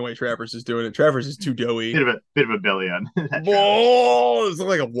no fucking way Travers is doing it. Travers is too doughy. Bit of a belly on that Travis. Whoa, it's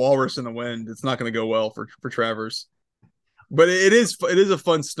like a walrus in the wind. It's not going to go well for Travers. But it is a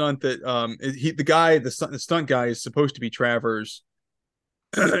fun stunt that the stunt guy is supposed to be Travers,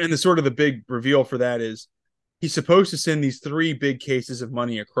 and the sort of the big reveal for that is he's supposed to send these three big cases of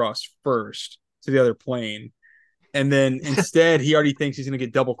money across first to the other plane, and then instead he already thinks he's going to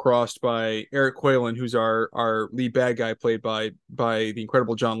get double crossed by Eric Quaylen, who's our lead bad guy played by the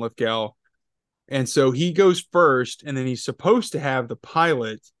incredible John Lithgow, and so he goes first, and then he's supposed to have the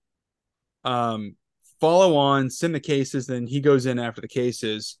pilot um follow on, send the cases, then he goes in after the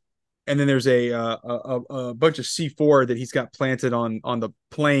cases, and then there's a bunch of C4 that he's got planted on the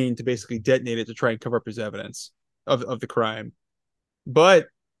plane to basically detonate it to try and cover up his evidence of the crime. But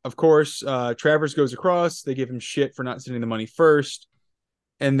of course, Travers goes across. They give him shit for not sending the money first,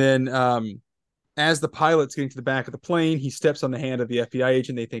 and then as the pilot's getting to the back of the plane, he steps on the hand of the FBI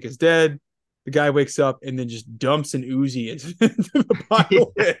agent they think is dead. The guy wakes up and then just dumps an Uzi into the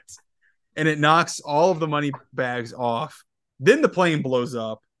pilot, and it knocks all of the money bags off. Then the plane blows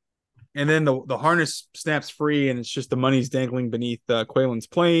up, and then the harness snaps free, and it's just the money's dangling beneath Quaylen's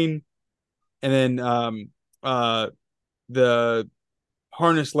plane. And then the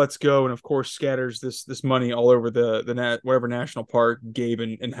harness lets go, and of course scatters this money all over the whatever national park Gabe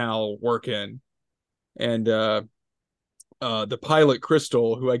and Hal work in. And the pilot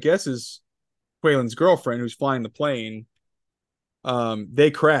Crystal, who I guess is Quaylen's girlfriend, who's flying the plane, they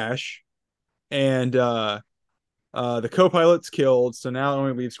crash, and the co-pilot's killed. So now it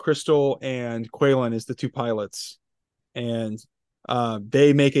only leaves Crystal and Quaylen as the two pilots, and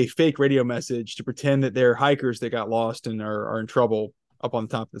they make a fake radio message to pretend that they're hikers that got lost and are in trouble up on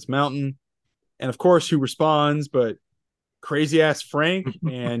the top of this mountain. And of course, who responds but crazy ass Frank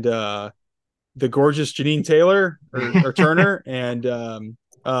and the gorgeous Janine Taylor or Turner and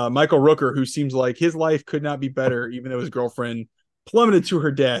Michael Rooker, who seems like his life could not be better, even though his girlfriend plummeted to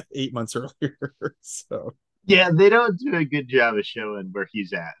her death 8 months earlier. So yeah, they don't do a good job of showing where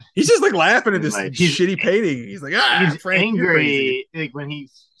he's at. he's just like laughing at And this like shitty painting. He's like, he's Frank, you're crazy. angry. Like when he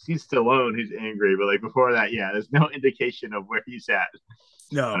sees Stallone, he's angry. But like before that, yeah, there's no indication of where he's at.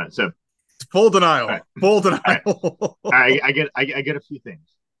 No, So full denial. all right, Full all right, denial. all right. I get a few things.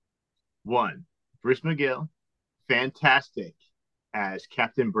 One, Bruce McGill, fantastic as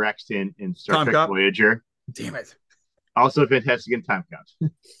Captain Braxton in Star Time Trek Cop. Voyager. Damn it. Also fantastic in Time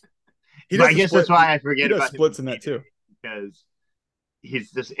Cop. He But does I the guess split. that's why I He forget does about him in splits in that too. Mayday, because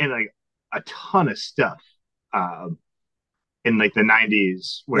he's just in like a ton of stuff in like the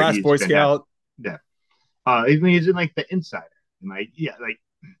 90s where Last he's Boy fantastic. Scout. Yeah. Even he's in like The Insider. And like, yeah, like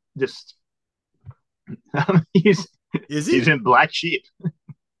just he's Is he's he? in Black Sheep.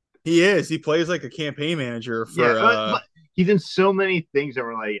 He is. He plays like a campaign manager Yeah, for but he's in so many things that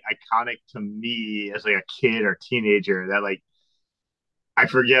were like iconic to me as like a kid or teenager that like I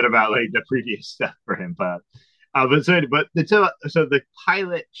forget about like the previous stuff for him. But so the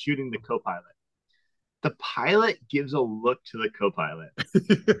pilot shooting the co-pilot. The pilot gives a look to the co-pilot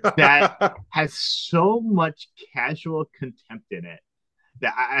that has so much casual contempt in it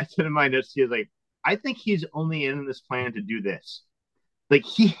that I said in my notes, he was like, I think he's only in this plan to do this. Like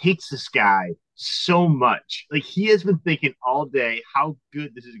he hates this guy so much. Like he has been thinking all day how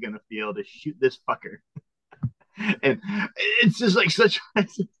good this is gonna feel to shoot this fucker. And it's just like such I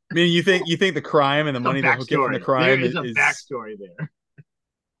mean, you think the crime and the a money that he'll get from the backstory. There crime is a is backstory there.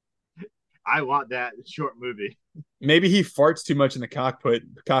 I want that short movie. maybe he farts too much in the cockpit,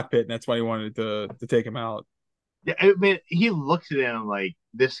 and that's why he wanted to take him out. Yeah, I mean, he looks at him like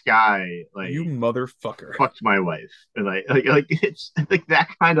this guy, You like motherfucker. fucked my wife, and like it's like that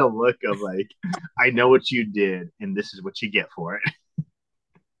kind of look of like, I know what you did, and this is what you get for it.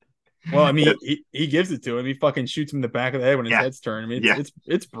 Well, I mean, he gives it to him. He fucking shoots him in the back of the head when his Yeah, head's turned. I mean, yeah.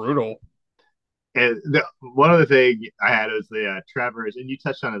 it's brutal. And one other thing I had was the Travers, and you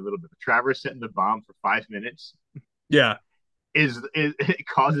touched on it a little bit. Travers setting the bomb for 5 minutes Yeah, it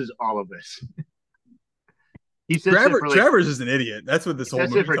causes all of this. He sets it for like Travers is an idiot. That's what he this whole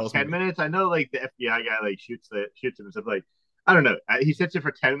sets it movie for tells me. 10 minutes. I know like the FBI guy like shoots him and stuff like I don't know. He sets it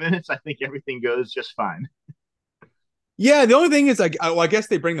for 10 minutes. I think everything goes just fine. Yeah, the only thing is like, I guess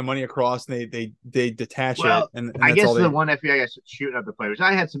they bring the money across and they detach it, Well, and I that's all guess the they. one FBI guy shooting up the plane, which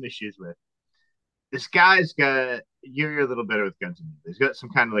I had some issues with. This guy's got you're a little better with guns than me. He's got some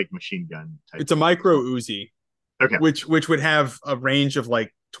kind of like machine gun type It's a micro pistol. Uzi, Okay, which would have a range of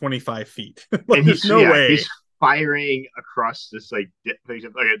like 25 feet. Like, and there's no he's way. firing across this like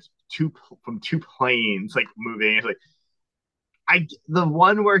it's two planes like moving. It's like the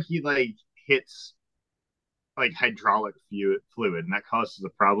one where he like hits like hydraulic fluid and that causes a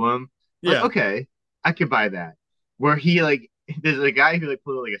problem. Like Yeah, okay, I could buy that. Where he like there's a guy who like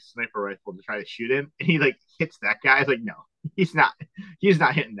put like a sniper rifle to try to shoot him, and he like hits that guy. It's like no, he's not. He's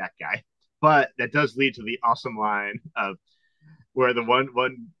not hitting that guy. But that does lead to the awesome line of where the one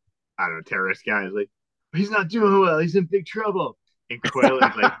I don't know terrorist guy is like, he's not doing well. He's in big trouble. And Quayle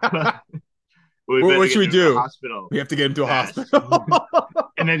is like, well, we better what get should we him to the do? hospital We have to get him to a fast. hospital.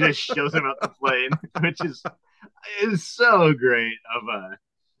 And then just shows him up the plane, which is so great of a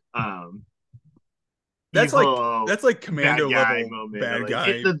That's like evil commando bad guy level moment. bad Like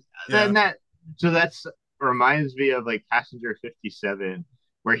guy. then Yeah, that so that's reminds me of like Passenger 57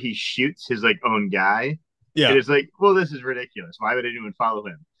 where he shoots his like own guy. It yeah. is like, well, this is ridiculous. Why would anyone follow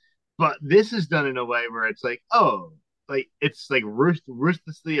him? But this is done in a way where it's like, oh, like it's like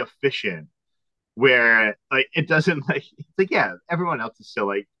ruthlessly efficient where like it doesn't like it's like yeah everyone else is still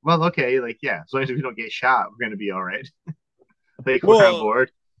like well okay like yeah as long as we don't get shot we're gonna be all right like we're on Well,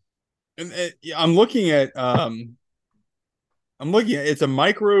 board. yeah, I'm looking at it's a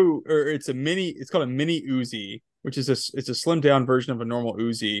micro or it's a mini. It's called a mini Uzi, which is it's a slimmed down version of a normal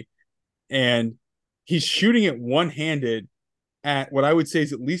Uzi, and he's shooting it one handed at what I would say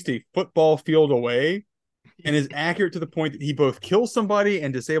is at least a football field away, and is accurate to the point that he both kills somebody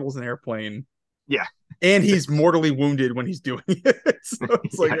and disables an airplane, Yeah, and he's mortally wounded when he's doing it. So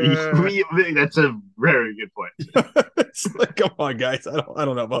it's like, yeah, that's a very good point. it's like, come on, guys, I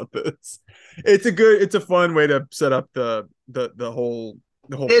don't know about this. It's a fun way to set up the whole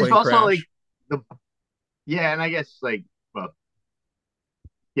It's plane also like crash. the yeah, and I guess like well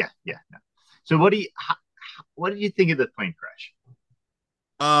yeah. No. So what did you think of the plane crash?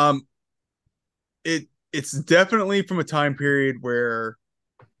 Um, it's definitely from a time period where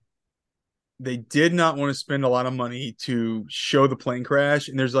they did not want to spend a lot of money to show the plane crash.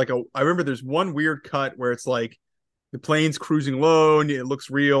 And I remember there's one weird cut where it's like the plane's cruising low and it looks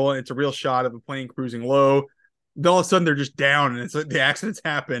real and it's a real shot of the plane cruising low. Then all of a sudden they're just down and it's like the accident's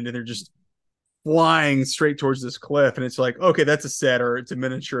happened and they're just flying straight towards this cliff. And it's like, okay, that's a set or it's a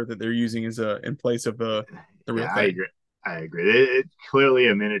miniature that they're using as a in place of the real Yeah, I thing. agree. I agree. It's clearly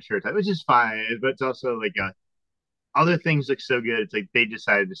a miniature type, which is fine, but it's also like other things look so good. It's like they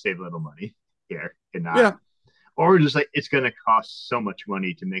decided to save a little money here and not, Yeah. or just like it's going to cost so much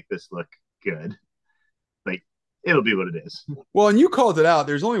money to make this look good. like it'll be what it is. Well, and you called it out.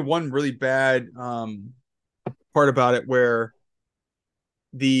 There's only one really bad part about it where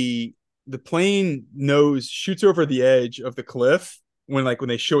the the plane nose shoots over the edge of the cliff when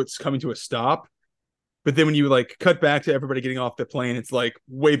they show it's coming to a stop. But then when you like cut back to everybody getting off the plane, it's like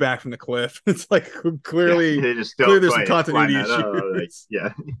way back from the cliff. It's like Yeah, clearly they just clear don't there's some quite line continuity that up. Like, issues.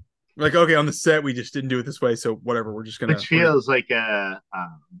 yeah, Like, okay, on the set we just didn't do it this way, so whatever. which We're gonna feels like a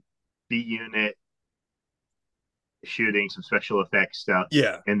B unit shooting some special effects stuff,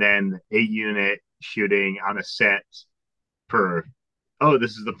 yeah. and then A unit shooting on a set for, oh,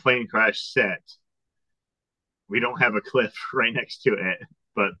 this is the plane crash set. We don't have a cliff right next to it,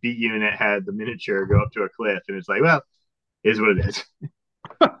 but B unit had the miniature go up to a cliff, and it's like, well, it is what it is.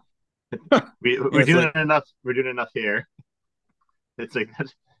 Yeah, We're it's doing like, enough. We're doing enough here. It's like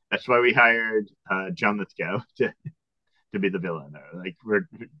that's why we hired John Lithgow to be the villain. Like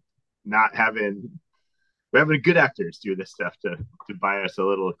not having we're having good actors do this stuff to buy us a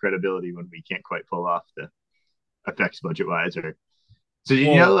little credibility when we can't quite pull off the effects budget wise. Or so did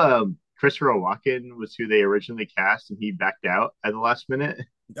you know well, Christopher Walken was who they originally cast and he backed out at the last minute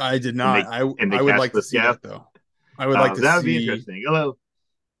I did and not. they I would cast like to see Lithgow. that though. I would like to That would be see. interesting. Although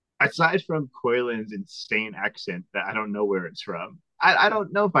aside from Coylan's insane accent that I don't know where it's from, I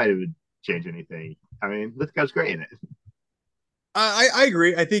don't know if I would change anything. I mean, Lithgow's great in it. I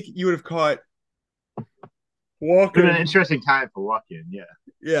agree. I think you would have caught It's been an Walken. interesting time for Walken. Yeah,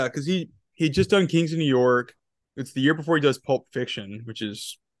 Yeah, because he just done Kings of New York. It's the year before he does Pulp Fiction, which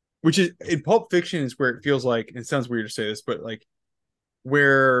is in Pulp Fiction is where it feels like, and it sounds weird to say this, but like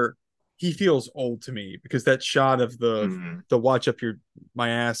where he feels old to me because that shot of mm, the watch up your my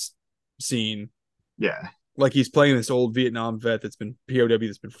ass scene, yeah. like he's playing this old Vietnam vet that's been POW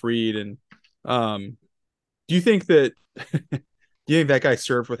that's been freed. And um, do you think that do you think that guy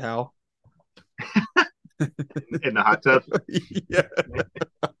served with Hal? In the hot tub. Yeah,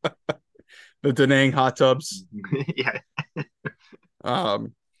 the Da Nang hot tubs. Yeah,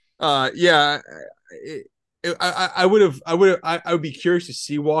 Um, yeah, I would be curious to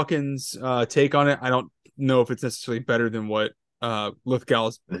see Walken's take on it. I don't know if it's necessarily better than what Lithgow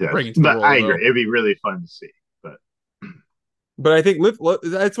is yes. bringing to the But role, I agree. though. It'd be really fun to see. But But I think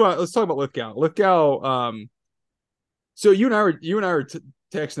that's why let's talk about Lithgow. Lithgow. So you and I were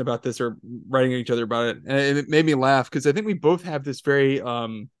texting about this or writing at each other about it, and it made me laugh because I think we both have this very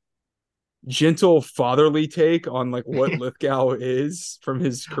gentle fatherly take on like what Lithgow is from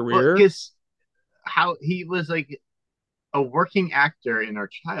his well, career. because how he was like a working actor in our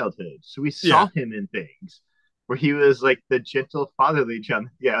childhood, so we Yeah. saw him in things where he was like the gentle fatherly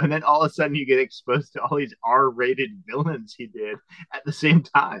John. Yeah, and then all of a sudden you get exposed to all these R-rated villains he did at the same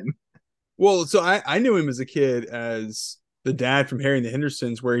time. Well, so I knew him as a kid as the dad from Harry and the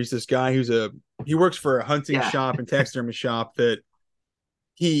Hendersons, where he's this guy he works for a hunting Yeah, shop and taxidermy shop that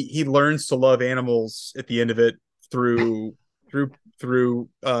he learns to love animals at the end of it through through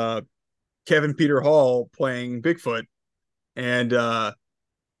Kevin Peter Hall playing Bigfoot. And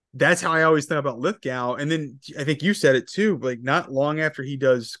that's how I always thought about Lithgow. And then I think you said it too, like not long after he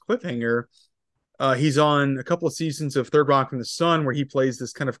does Cliffhanger, he's on a couple of seasons of Third Rock from the Sun where he plays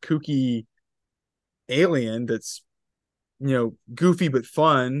this kind of kooky alien that's goofy but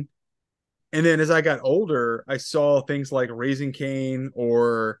fun. And then as I got older, I saw things like Raising Cain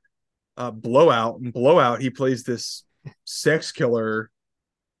or Blowout. And Blowout, he plays this sex killer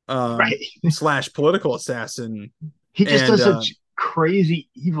right. slash political assassin. He just And does such crazy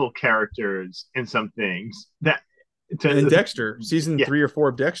evil characters in some things that in to Dexter, season yeah 3 or 4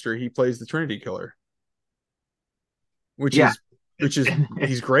 of Dexter, he plays the Trinity Killer, which yeah is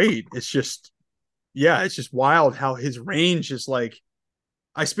he's great. It's just it's just wild how his range is like.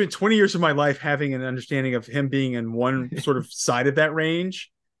 I spent 20 years of my life having an understanding of him being in one sort of side of that range.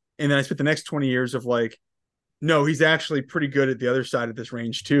 And then I spent the next 20 years of like, no, he's actually pretty good at the other side of this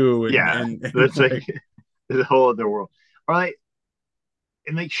range too. And yeah and that's like like, the whole other world or like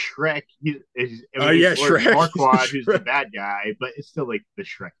in like Shrek he is I oh mean yeah, or Shrek. He's in Farquaad who's the Shrek. bad guy but it's still like the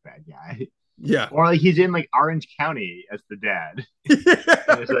Shrek bad guy Yeah. or like he's in like Orange County as the dad Yeah,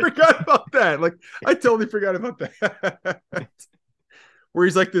 and I it's like forgot about that. Like I totally forgot about that. Where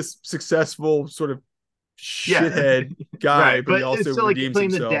he's like this successful sort of yeah shithead guy, right but he but also it's still like redeems playing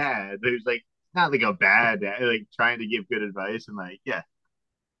the himself. dad who's like not like a bad dad like trying to give good advice and like yeah.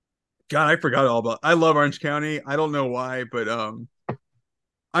 God, I forgot all about. I love Orange County. I don't know why, but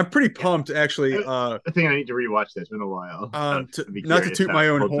I'm pretty Yeah, pumped actually. I think I need to rewatch this. It's been a while. To I'd be not to curious toot how it my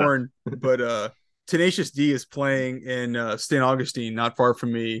own holds up. horn, but Tenacious D is playing in St. Augustine, not far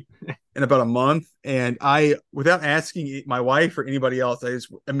from me, in about a month. And I, without asking my wife or anybody else, I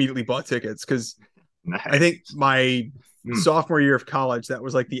just immediately bought tickets because I think Nice. my Mm. sophomore year of college, that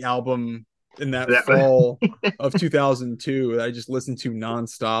was like the album in that That, fall of 2002 that I just listened to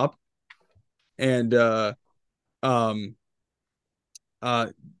nonstop. And um uh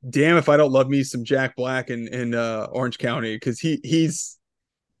damn if I don't love me some Jack Black in Orange County, because he's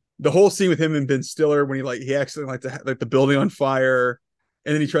the whole scene with him and Ben Stiller when he accidentally like the building on fire,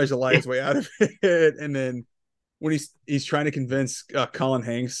 and then he tries to lie his way out of it, and then when he's trying to convince Colin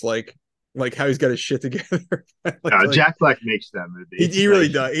Hanks like how he's got his shit together. like Jack Black makes that movie. he really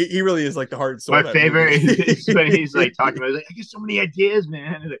Like does. He really is like the heart and soul my of that movie. favorite is when he's like talking about, like, I get so many ideas,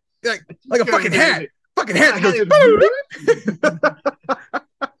 man. like Like, like a fucking hat that goes.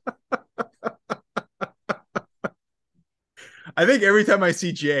 I think every time I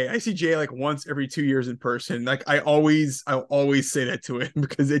see Jay like once every 2 years in person. Like I always say that to him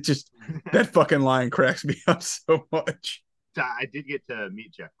because it just that fucking line cracks me up so much. I did get to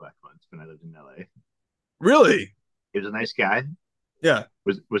meet Jack Black once when I lived in LA. Really? He was a nice guy. Yeah.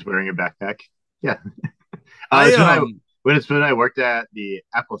 Was wearing a backpack. Yeah. I It's when I worked at the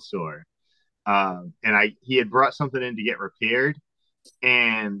Apple store. And I he had brought something in to get repaired,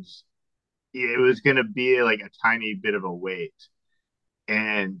 and it was gonna be like a tiny bit of a wait.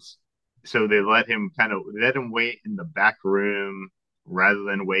 And so they let him wait in the back room rather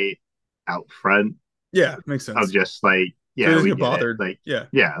than wait out front yeah, makes of sense. just like, So he yeah, doesn't we get get it. bothered. Like, Yeah.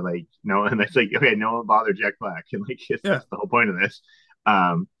 yeah, like no one that's like, okay, no one bothered Jack Black. And like Yeah. that's the whole point of this.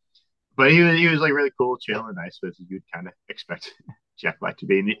 Um, but he was like really cool, chill, and nice, as you'd kind of expect Jack Black to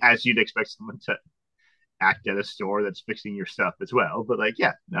be, and as you'd expect someone to act at a store that's fixing your stuff as well. But like,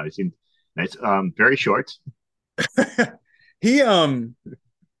 yeah, no, it seemed nice. Very short. he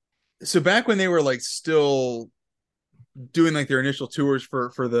so back when they were like still doing like their initial tours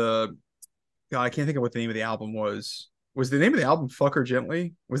for the God, I can't think of what the name of the album was. Was the name of the album "Fucker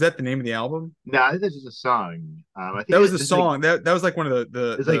Gently"? Was that the name of the album? No, I think this is a song. I That think was the it's like song. That was like one of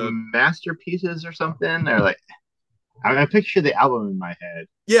it's like masterpieces or something. Or like I picture the album in my head.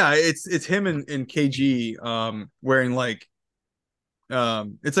 yeah. It's him and KG wearing like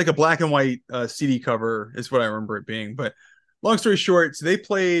it's like a black and white CD cover is what I remember it being. But long story short, so they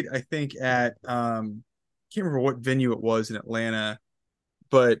played I think at can't remember what venue it was in Atlanta,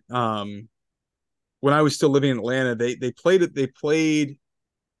 but when I was still living in Atlanta, they played it. They played.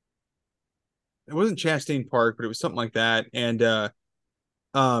 It wasn't Chastain Park, but it was something like that. And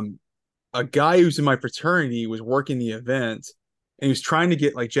um, a guy who's in my fraternity was working the event, and he was trying to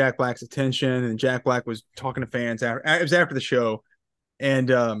get like Jack Black's attention. And Jack Black was talking to fans after it was after the show,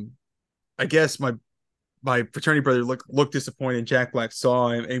 and I guess my fraternity brother looked disappointed. Jack Black saw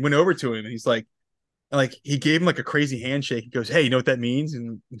him and he went over to him, and he's like he gave him like a crazy handshake. He goes, "Hey, you know what that means?"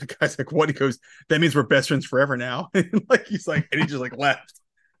 And the guy's like, "What?" He goes, "That means we're best friends forever now." And like he's like, and he just like left.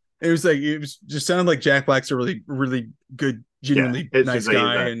 It was just sounded like Jack Black's a really really good, Yeah, genuinely it's just nice like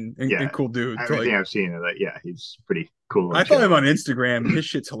guy that. and Yeah, cool dude. So everything like I've seen of that. Yeah, he's pretty cool I and follow him chill. on Instagram and his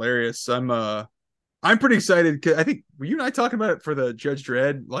shit's hilarious. I'm pretty excited because I think were you and I talking about it for the Judge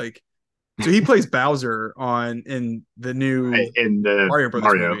Dredd like so he plays Bowser on in the new In the Mario Brothers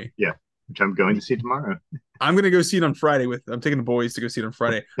Mario, movie. yeah, which I'm going to see tomorrow. I'm gonna go see it on Friday with I'm taking the boys to go see it on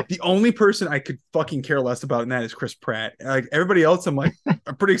Friday. The only person I could fucking care less about in that is Chris Pratt. Like everybody else, I'm like,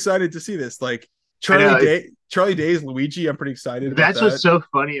 I'm pretty excited to see this. Like I know it's, Charlie Day's Luigi, I'm pretty excited about that's what's that. so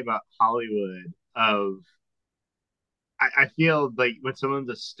funny about Hollywood. I feel like when someone's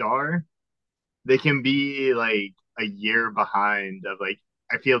a star, they can be like a year behind. Of like,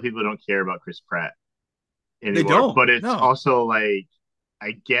 I feel people don't care about Chris Pratt They anymore. don't. But it's No. also like,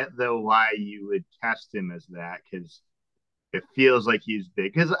 I get though why you would cast him as that, because it feels like he's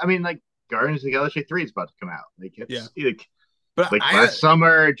big. Because I mean, like Guardians of the Galaxy 3 is about to come out. Like Yeah. it's But like I last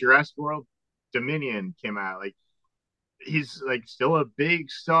summer, Jurassic World Dominion came out. Like he's like still a big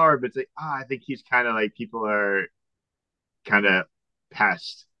star, but it's like, I think he's kind of like, people are kind of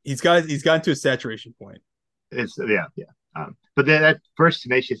past. he's gotten to a saturation point. It's yeah, yeah. But that first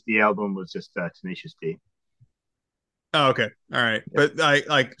Tenacious D album was just Tenacious D. Oh, okay. All right. Yeah. But I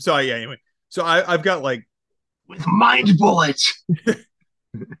like so I yeah, anyway. So I've got like With mind bullets.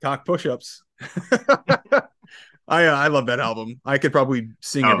 cock push-ups. I love that album. I could probably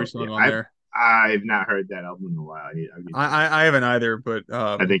sing every Oh yeah, song on there. I've not heard that album in a while. I haven't either, but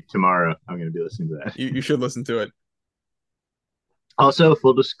I think tomorrow I'm going to be listening to that. you should listen to it. Also,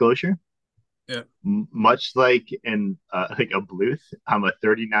 full disclosure, Yeah. much like in like a Bluth, I'm a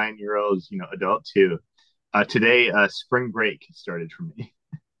 39-year-old adult too. Today, spring break started for me.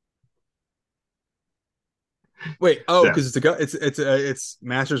 Wait, oh, So, because it's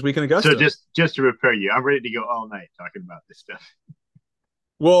Masters Week in so Augusta. just to prepare you, I'm ready to go all night talking about this stuff.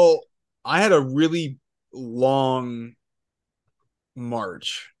 Well, I had a really long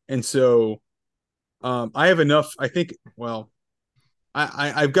March, and so I have enough. I think. Well,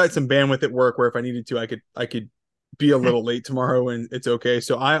 I've got some bandwidth at work where if I needed to, I could be a little late tomorrow, and it's okay.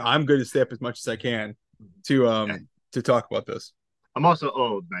 So I'm good to stay up as much as I can to Yeah. talk about this. I'm also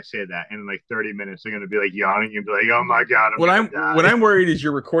old, and I say that. And in like 30 minutes, they're gonna be like yawning and be like, "Oh my god, I'm gonna What die." I'm worried is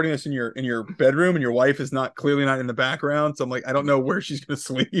you're recording this in your bedroom, and your wife is not clearly not in the background. So I'm like, I don't know where she's gonna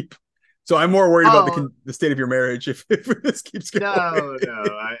sleep. So I'm more worried about Oh the state of your marriage if this keeps going. no,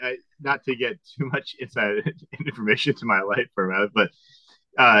 I not to get too much inside information to my life for a minute, but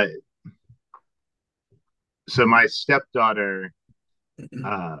uh, so my stepdaughter,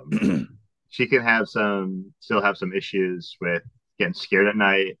 um, she can have still have some issues with getting scared at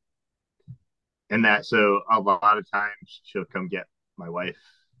night and that. So a lot of times she'll come get my wife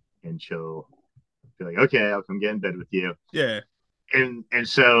and she'll be like, okay, I'll come get in bed with you. Yeah. And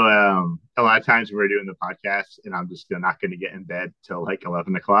so a lot of times when we're doing the podcast and I'm just not going to get in bed till like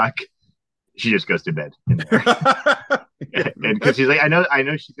 11 o'clock, she just goes to bed in there. Yeah. And because she's like, I know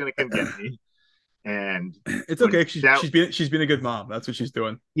she's going to come get me. And It's when okay. that, She's been a good mom. That's what she's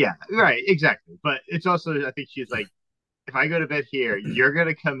doing. yeah, right, exactly. But it's also, I think she's like, if I go to bed here, you're going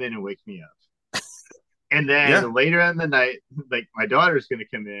to come in and wake me up. And Yeah. then later in the night, like my daughter's going to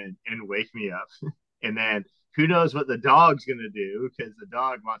come in and wake me up. And then who knows what the dog's going to do because the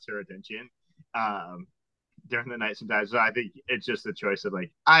dog wants her attention um, during the night sometimes. So I think it's just a choice of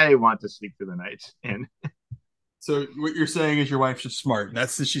like, I want to sleep through the night. And So what you're saying is your wife's just smart.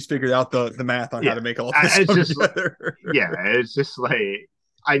 That's she's figured out the math on how yeah, to make all this it's come just, together. yeah, it's just like,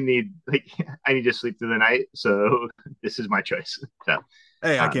 I need to sleep through the night. So this is my choice. So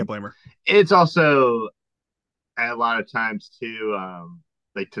Hey, I can't um, blame her. it's also a lot of times too,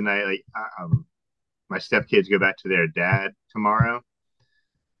 like tonight, like my stepkids go back to their dad tomorrow.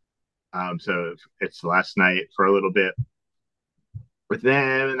 So it's the last night for a little bit with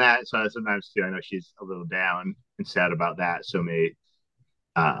them and that. So sometimes too, I know she's a little down and sad about that. So may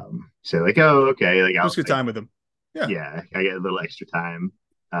say like, oh, okay, like I'll Just good like, time with them. Yeah. yeah, I get a little extra time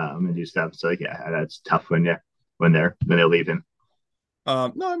and do stuff. So like, yeah, that's tough when they're leaving.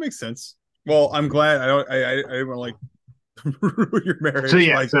 No, that makes sense. Well, I'm glad I didn't want to like ruin your So marriage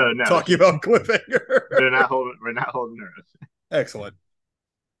yeah, by so no, talking about Cliffhanger. we're not holding her up. Excellent.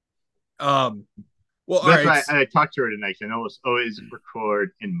 Um, well, all That's right. why I talked to her tonight. I always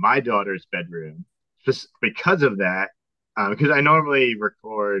record in my daughter's bedroom, just because of that. Because I normally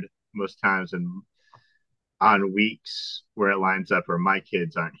record most times on weeks where it lines up where my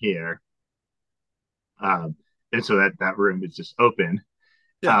kids aren't here, and so that room is just open.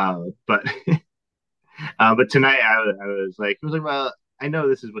 Yeah. But but tonight I was like, well, I know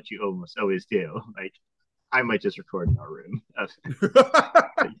this is what you almost always do. Like I might just record in our room.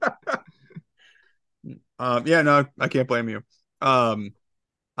 Yeah, no, I can't blame you. Um,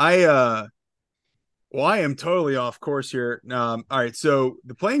 I well, I am totally off course here. All right, so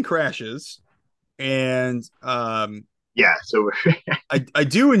the plane crashes, and Yeah, so we're I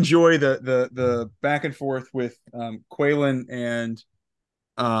do enjoy the back and forth with Quaylen and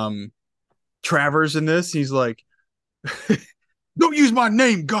um Travers in this. He's like, "Don't use my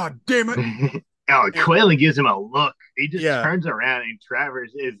name, God damn it!" oh, And Quaylen gives him a look. He just yeah, turns around and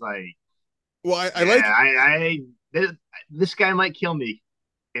Travers is like, well, I yeah, like this guy might kill me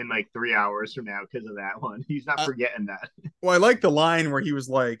in like 3 hours from now because of that one. He's not uh, forgetting that. I like the line where he was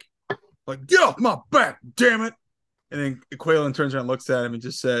like get off my back, damn it! And then Quaylen turns around, and looks at him, and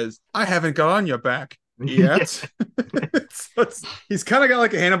just says, "I haven't got on your back Yeah. yet." He's kind of got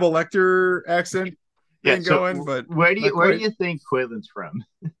like a Hannibal Lecter accent Yeah. thing So going, but not where do quite. you think Quaylen's from?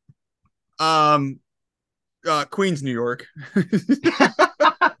 Um, Queens, New York.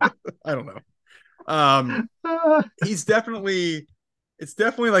 I don't know. Um, he's definitely. It's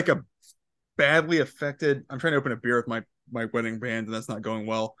definitely like a badly affected. I'm trying to open a beer with my wedding band, and that's not going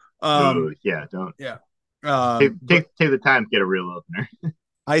well. Oh yeah, don't Yeah. But take the time to get a real opener.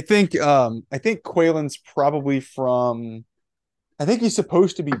 I think Quaylen's probably from. I think he's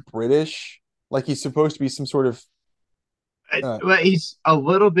supposed to be British. Like he's supposed to be some sort of But he's a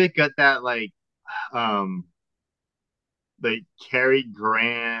little bit got that um like Cary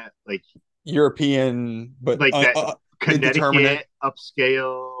Grant European, but like that indeterminate. Connecticut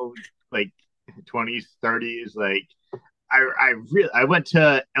upscale like 20s 30s like I went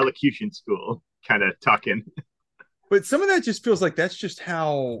to elocution school kind of talking. But some of that just feels like that's just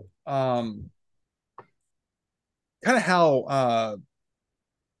how kind of how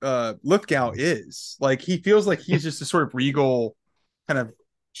Lithgow is. Like he feels like he's just a sort of regal kind of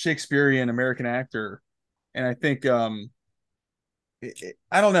Shakespearean American actor. And I think I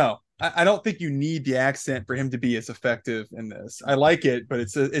don't know. I don't think you need the accent for him to be as effective in this. I like it, but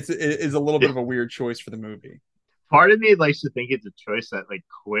it is a little bit Yeah. of a weird choice for the movie. Part of me likes to think it's a choice that like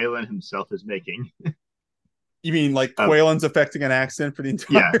Quaylen himself is making. You mean like Um, Quaylen's affecting an accent for the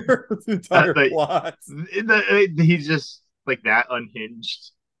yeah, entire the entire like plot? he's just like that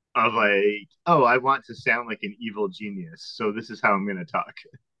unhinged of like, oh, I want to sound like an evil genius, so this is how I'm gonna talk.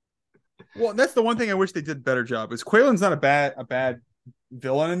 Well, that's the one thing I wish they did a better job. Is Quaylen's not a bad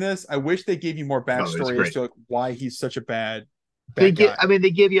villain in this? I wish they gave you more No, it's backstory as great. to like why he's such a They bad get, guy. I mean,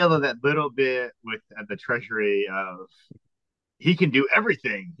 they give you all of that little bit with the treasury of he can do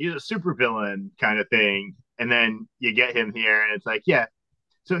everything. He's a super villain kind of thing, and then you get him here, and it's like, yeah,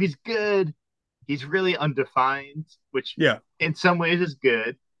 so he's good. He's really undefined, which Yeah, in some ways is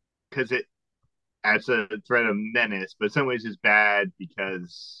good because it adds a threat of menace, but in some ways is bad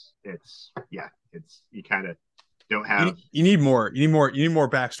because it's yeah, it's you kind of don't have you need more. You need more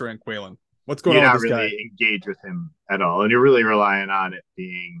backstory on Quaylen. What's going you're on with not this guy? really engaged with him at all, and you're really relying on it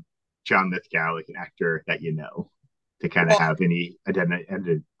being John Lithgow, like an actor that you know, to kind of Well, have any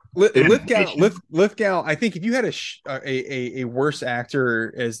identification. Lithgow. I think if you had a worse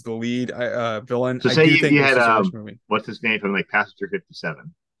actor as the lead villain, So I say do think you this had is a worse movie. what's his name from like Passenger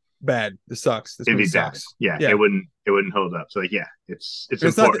 57. Bad. This sucks. This It'd movie be bad. sucks. Yeah, Yeah, it wouldn't hold up. So like, yeah, it's it's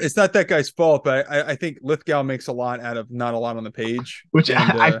important. not that guy's fault, but I think Lithgow makes a lot out of not a lot on the page, Which and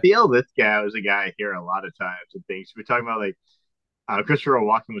I feel this guy is a guy I hear a lot of times and things. We're talking about like Christopher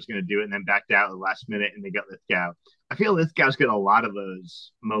Walken was going to do it and then backed out at the last minute and they got Lithgow. I feel Lithgow's got a lot of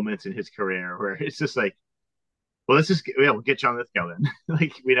those moments in his career where it's just like, well, let's just yeah, we'll get John Lithgow then.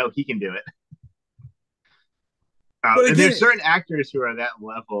 Like we know he can do it. but And again, there's certain actors who are that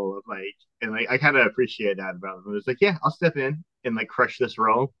level of like, and like I kind of appreciate that about them. It's like, yeah, I'll step in and like crush this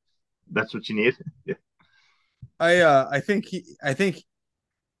role. That's what you need. Yeah, I think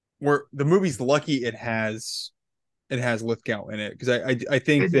we're the movie's lucky it has Lithgow in it because I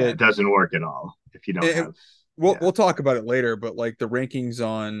think yeah, it that doesn't work at all if you don't it, have. Yeah, we'll talk about it later, but like the rankings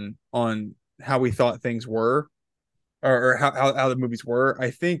on how we thought things were or how the movies were, I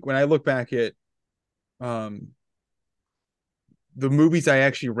think when I look back at um the movies I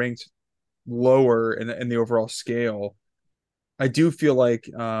actually ranked lower in the overall scale, I do feel like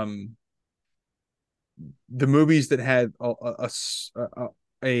the movies that had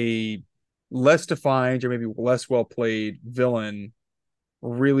a less defined or maybe less well played villain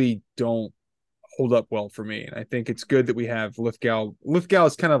really don't hold up well for me. And I think it's good that we have Lithgow. Lithgow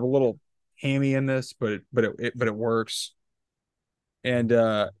is kind of a little hammy in this, but it works. And you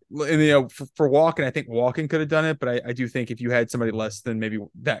know for Walken, I think Walken could have done it, but I do think if you had somebody less than maybe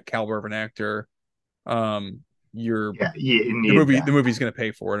that caliber of an actor, um, you're yeah, you need the that. movie's going to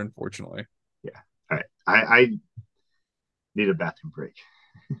pay for it, unfortunately. Yeah. All right. I need a bathroom break.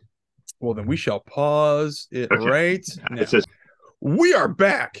 Well, then we shall pause it Okay. right It's now. just We are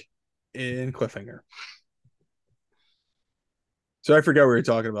back in Cliffhanger. So I forgot what we were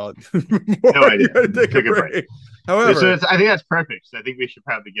talking about. no Before you idea. had to take a Take a break. break. So However, I think that's perfect. So I think we should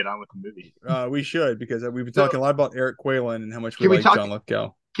probably get on with the movie. we should because we've been So talking a lot about Eric Quaylen and how much we can we like talk? John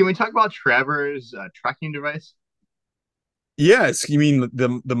Lithgow. Can we talk about Trevor's tracking device? Yes, you mean the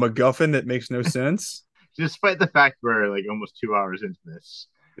MacGuffin that makes no sense? Despite the fact we're like almost 2 hours into this,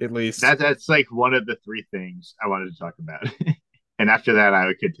 At least. that's like one of the three things I wanted to talk about. And after that,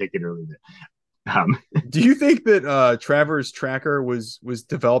 I could take it or leave it. Do you think that Traver's tracker was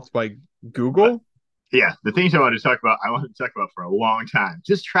developed by But Google? yeah, the things I wanted to talk about for a long time.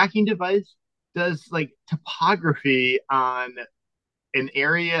 This tracking device does like topography on an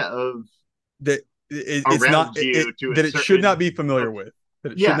area of That it's not around you to a that it should not certain be familiar with.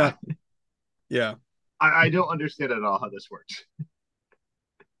 That it should yeah. not. Yeah. I don't understand at all how this works.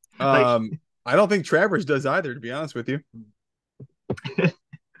 Like Um, I don't think Travers does either, to be honest with you. like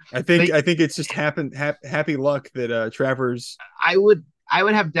I think it's just happy luck that Travers. I would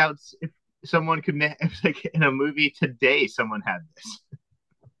have doubts if someone could if, like in a movie today someone had this.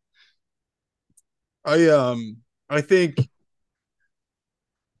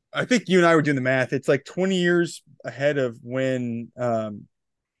 I think you and I were doing the math. It's like 20 years ahead of when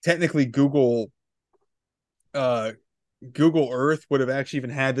technically uh Google Earth would have actually even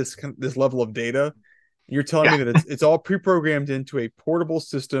had this level of data. You're telling me Yeah, that it's all pre-programmed into a portable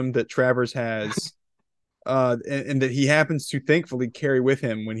system that Travers has, and that he happens to thankfully carry with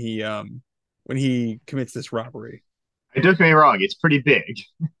him when he commits this robbery. don't get me wrong, it's pretty big,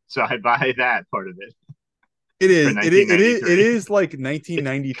 so I buy that part of it for It 1993. is like It's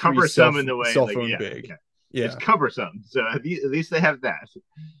 1993 cumbersome in the way, cell like phone yeah, big. okay, it's Yeah, cumbersome. So at least they have that.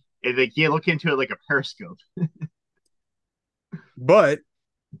 And like you look into it like a periscope. but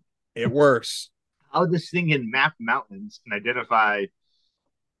It works. How this thing can map mountains and identify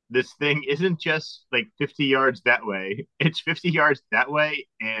this thing isn't just like 50 yards that way. It's 50 yards that way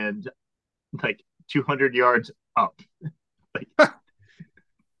and like 200 yards up. Like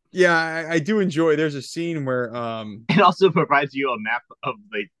Yeah, I do enjoy. There's a scene where it also provides you a map of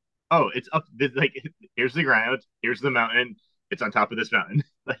like, oh, it's up this, like here's the ground, here's the mountain, it's on top of this mountain.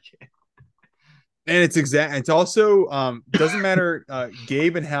 Like and it's exact. It's also doesn't matter.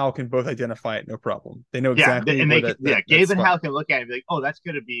 Gabe and Hal can both identify it, no problem. They know yeah, exactly and where they can, yeah, that Gabe and spot. Hal can look at it and be like, oh, that's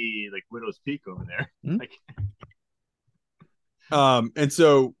gonna be like Widow's Peak over there. Hmm? Like And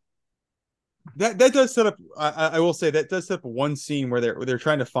so that does set up. I will say that does set up one scene where they're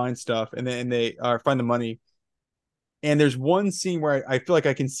trying to find stuff and they find the money. And there's one scene where I feel like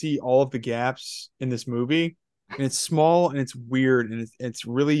I can see all of the gaps in this movie, and it's small and it's weird and it's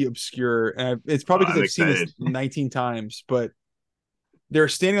really obscure. And it's oh, probably because I'm I've seen this excited. 19 times, but they're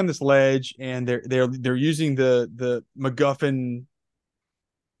standing on this ledge and they're using the MacGuffin,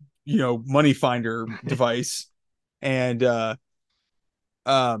 money finder device, and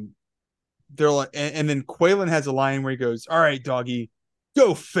um they're like, and then Quaylen has a line where he goes, "All right, doggy,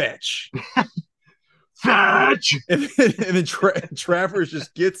 go fetch." Fetch. And then Travers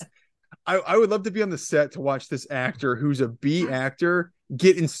just gets. I would love to be on the set to watch this actor who's a B actor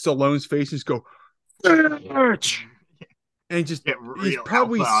get in Stallone's face and just go fetch, and he just Get he's real alpha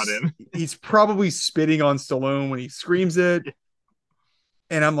probably on him. he's probably spitting on Stallone when he screams it,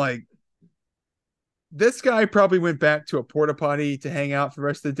 and I'm like, this guy probably went back to a porta potty to hang out for the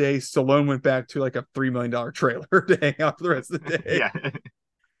rest of the day. Stallone went back to like a $3 million trailer to hang out for the rest of the day. Yeah.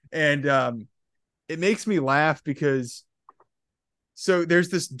 And it makes me laugh because so there's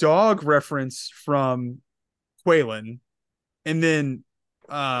this dog reference from Quaylen, and then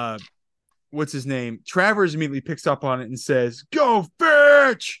uh what's his name? Travers immediately picks up on it and says, "Go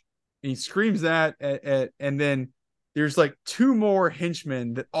fetch!" And he screams that and then there's like two more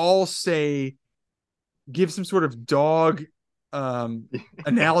henchmen that all say give some sort of dog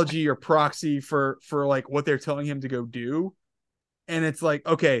analogy or proxy for like what they're telling him to go do. And it's like,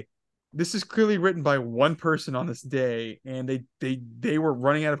 okay, this is clearly written by one person on this day, and they were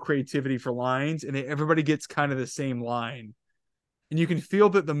running out of creativity for lines, and everybody gets kind of the same line. And you can feel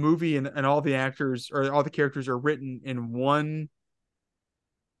that the movie and all the actors or all the characters are written in one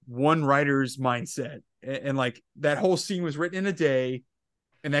writer's mindset. And like that whole scene was written in a day,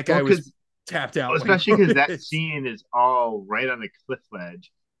 and that Well, guy was because tapped out when he especially wrote because that it. scene is all right on a cliff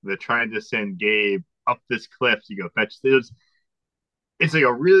ledge. They're trying to send Gabe up this cliff to go fetch. It's like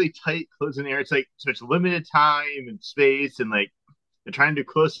a really tight closing area. It's like such limited time and space, and like they're trying to do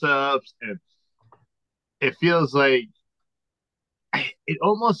close ups, and it feels like it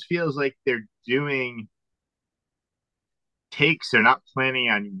almost feels like they're doing takes they're not planning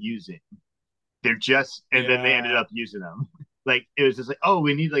on using. They're just, and then they ended Yeah. up using them. Like it was just like, oh,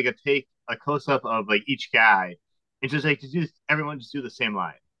 we need like a close up of like each guy. It's just like to do everyone just do the same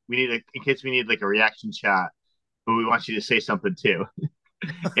line. We need like in case we need like a reaction shot, but we want you to say something too.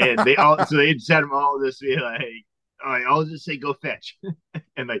 And they all so they said them all this be like, all right, I'll just say go fetch,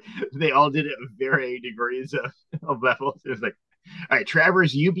 and like they all did it at varying degrees of levels. It was like, all right,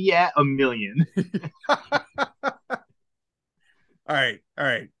 Travers, you be at 1,000,000. All right. All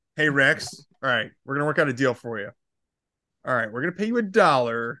right. Hey Rex. All right. We're gonna work out a deal for you. All right. We're gonna pay you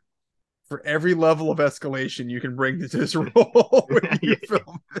 $1 for every level of escalation you can bring to this role when you Yeah.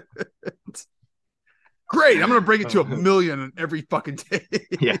 film it. Great. I'm gonna bring it to 1 million in every fucking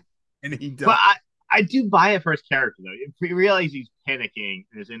Yeah. day. And he But does. I do buy it for his character though. If we realize he's panicking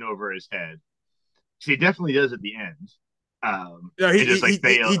and is in over his head, so he definitely does at the end. No, And just like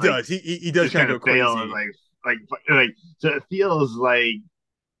fail, he like does. He does just kind kind of of go fail and crazy. like so it feels like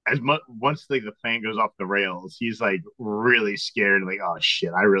as much once like the plan goes off the rails, he's like really scared, like oh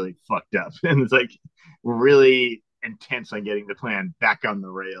shit, I really fucked up, and it's like really intense on getting the plan back on the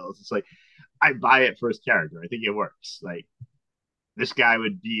rails. It's like I buy it for his character. I think it works. Like this guy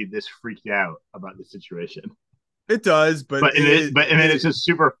would be this freaked out about the situation. It does, but But and then it's just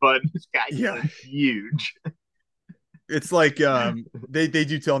super fun. This guy yeah, goes huge. it's like they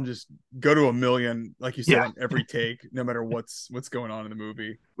do tell him just go to 1 million, like you said, Yeah, on every take, no matter what's going on in the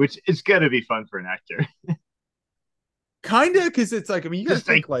movie. which is gonna be fun for an actor. Kinda, because it's like, I mean, you got to Just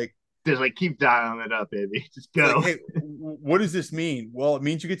like think like just like keep dialing it up, baby. Just it's like, go. hey, what does this mean? Well, it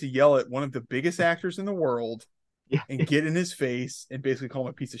means you get to yell at one of the biggest actors in the world Yeah, and get in his face and basically call him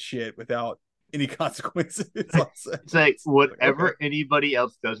a piece of shit without any consequences. it's like Like, okay, whatever anybody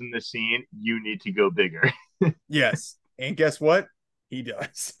else does in the scene, you need to go bigger. yes. And guess what? He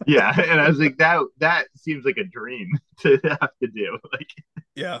does. Yeah, and I was like, that seems like a dream to have to do. Like,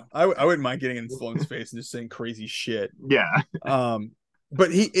 Yeah, I wouldn't mind getting in Stallone's face and just saying crazy shit. yeah, Um,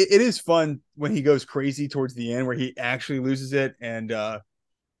 but it is fun when he goes crazy towards the end where he actually loses it and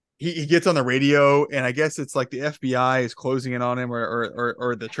he gets on the radio and I guess it's like the FBI is closing in on him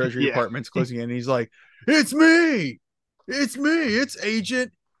or the Treasury yeah, Department's closing in and he's like, "It's me. It's me. It's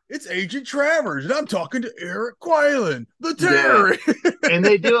Agent Travers and I'm talking to Eric Quaylen, the yeah. And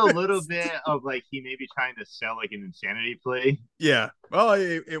they do a little terrorist." bit of like he may be trying to sell like an insanity play. Yeah. Well,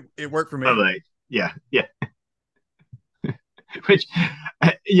 it worked for But me. like, yeah, yeah. Which,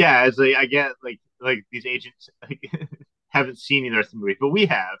 yeah, it's like I get like these agents like, haven't seen the rest of the movie, but we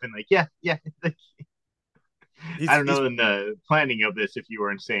have, and like, yeah, yeah. Like, I don't He's know in the planning of this if you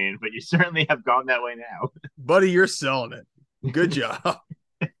were insane, but you certainly have gone that way now. buddy, you're selling it. Good job.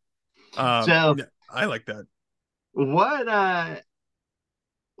 So, I like that. what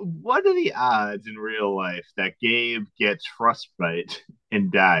what are the odds in real life that Gabe gets frostbite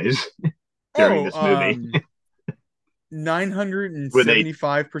and dies during Oh, this movie? Where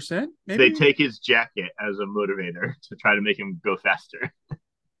 975%, they maybe. take his jacket as a motivator to try to make him go faster.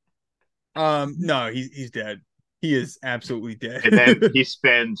 No, he's dead. He is absolutely dead. And then he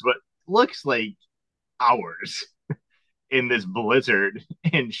spends what looks like hours in this blizzard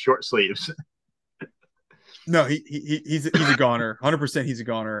in short sleeves. No, he's a goner. 100% he's a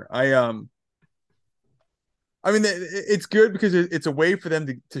goner. I mean it's good because it's a way for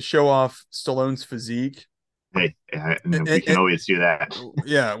them to show off Stallone's physique. Hey, And, we can and, always do that.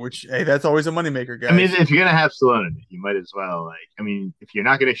 yeah, which hey, that's always a moneymaker, I mean, guys. if you're gonna have Stallone in it, you might as well like. I mean, if you're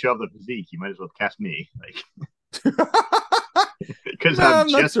not gonna show up the physique, you might as well cast me, like, because No, I'm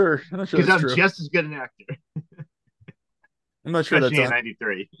not sure. I'm not sure that's I'm true. just as good an actor, I'm not sure that's especially in on.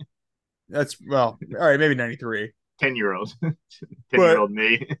 '93. That's well, all right, maybe 93. 10-year old, 10-year But old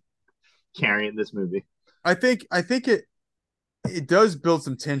me carrying this movie. I think it does build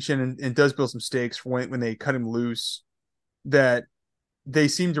some tension and does build some stakes for when they cut him loose that they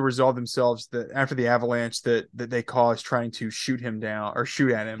seem to resolve themselves that after the avalanche that they caused trying to shoot him down or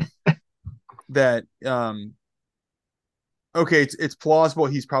shoot at him that okay it's plausible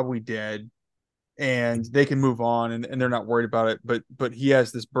he's probably dead and they can move on and they're not worried about it but he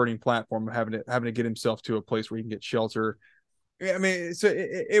has this burning platform of having to get himself to a place where he can get shelter. I mean, so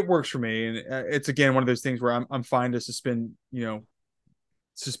it works for me, and it's again one of those things where I'm fine to suspend,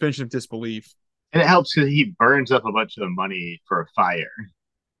 suspension of disbelief. And it helps because he burns up a bunch of the money for a fire,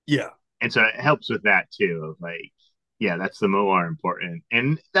 Yeah. and so it helps with that too. Of like, yeah, that's the more important,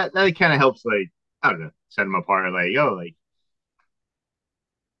 and that kind of helps. Like, I don't know, set him apart. Like, oh, like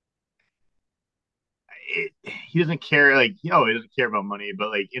he doesn't care. Like, oh, he doesn't care about money, but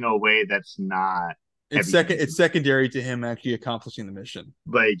like in a way that's not heavy It's handed. secondary to him actually accomplishing the mission.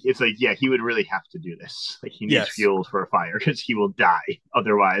 Like, it's like, yeah, he would really have to do this. Like, he needs Yes. fuel for a fire because he will die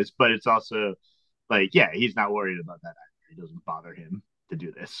otherwise. But it's also like, yeah, he's not worried about that either. It doesn't bother him to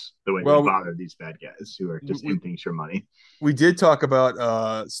do this the way it would Well, bother these bad guys who are just we in things for money. we did talk about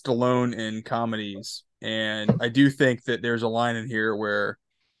Stallone in comedies, and I do think that there's a line in here where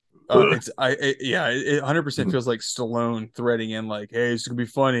it's yeah, it 100% feels like Stallone threading in like, hey, it's gonna be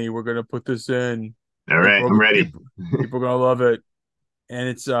funny. We're gonna put this in. All right, I'm People ready. people are gonna love it. And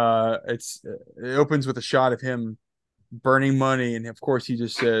it opens with a shot of him burning money, and of course he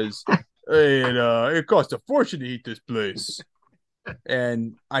just says, "Hey, it costs a fortune to eat this place."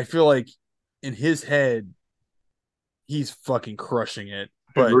 And I feel like in his head, he's fucking crushing it.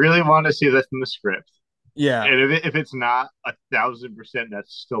 I But really want to see this in the script. yeah, And if it's not 1,000%,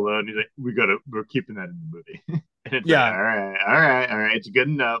 that's Stallone. He's like, we're keeping that in the movie. And it's like, yeah, all right, all right, all right, it's good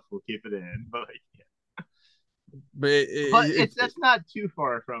enough. We'll keep it in. But like, but but it's that's not too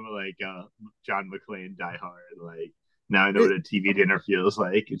far from like John McClane Die Hard. Like, now I know what it, a TV dinner feels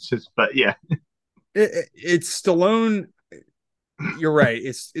like. It's just, but yeah, it's Stallone. You're right.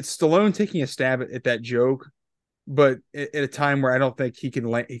 It's Stallone taking a stab at that joke, but at a time where I don't think he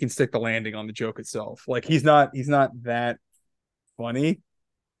can stick the landing on the joke itself. Like he's not that funny.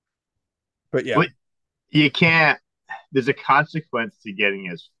 But yeah, but you can't. There's a consequence to getting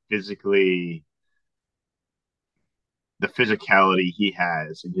as physically the physicality he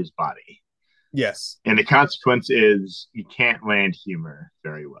has in his body. yes, And the consequence is you can't land humor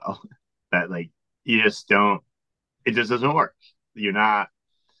very well. That like you just don't. It just doesn't work. You're not.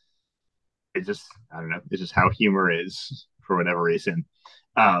 It just I don't know. It's just how humor is for whatever reason.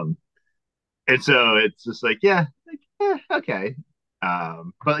 Um, and so it's just like like, okay.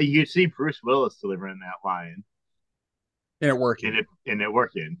 But you see Bruce Willis delivering that line and it working. and it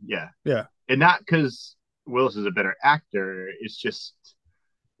working, yeah, Yeah, and not because Willis is a better actor. It's just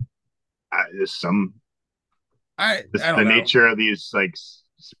there's some this, I the don't know. nature of these like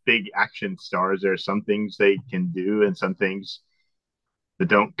big action stars. There are some things they can do, and some things that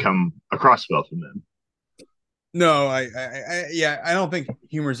don't come across well from them. No, yeah, I don't think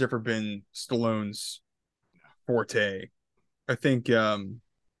humor's ever been Stallone's forte. I think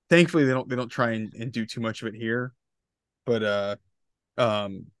thankfully they don't try and do too much of it here. But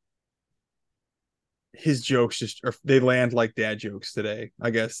um his jokes just are, they land like dad jokes today.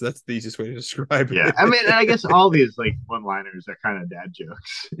 I guess that's the easiest way to describe Yeah, I mean, I it. guess all these like one-liners are kind of dad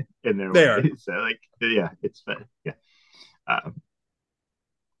jokes in their They way. are. So like, yeah, it's fun. Yeah,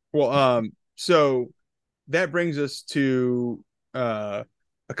 Well, so that brings us to a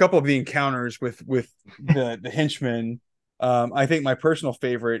couple of the encounters with the henchmen. I think my personal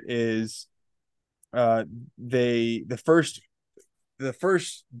favorite is they the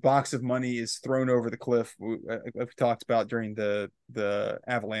first box of money is thrown over the cliff we talked about during the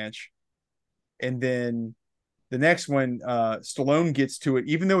avalanche, and then the next one, Stallone gets to it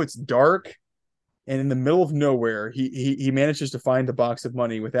even though it's dark and in the middle of nowhere. He manages to find the box of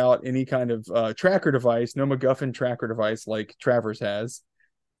money without any kind of tracker device, no MacGuffin tracker device like Travers has,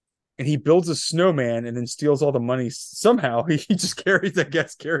 and he builds a snowman and then steals all the money somehow. He just carries, I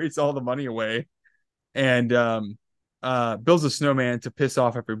guess, carries all the money away, and builds a snowman to piss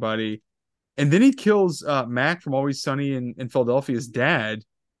off everybody. And then he kills Mac from Always Sunny in Philadelphia's dad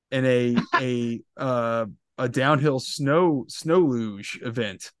in a downhill snow luge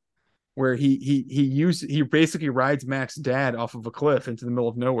event where he basically rides Mac's dad off of a cliff into the middle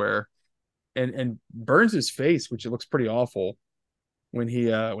of nowhere and burns his face, which it looks pretty awful when he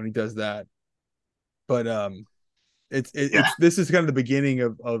does that. But yeah. it's this is kind of the beginning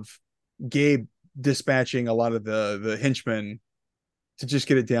of Gabe dispatching a lot of the henchmen to just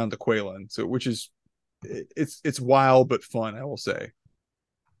get it down to Quaylen. So which is it's wild but fun, I will say.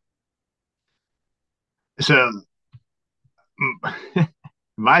 So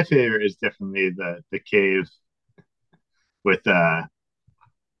my favorite is definitely the cave with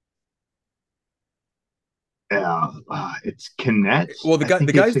it's Kinnett. Well, I think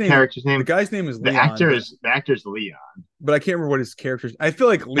it's the character's the name. guy's name is The Leon, actor is the actor's Leon. but I can't remember what his character's. I feel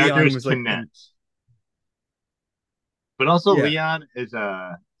like Character Leon is was like Kinnett, in but also yeah. Leon is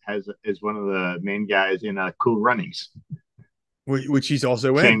is one of the main guys in Cool Runnings. Which he's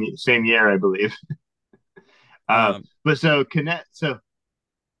also in. Same year, I believe. Um, But so Kinnett, so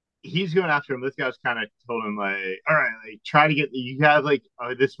he's going after him. Lithgow's kind of told him like, all right, like try to get you have like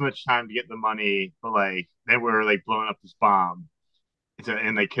this much time to get the money, but like then we're like blowing up this bomb.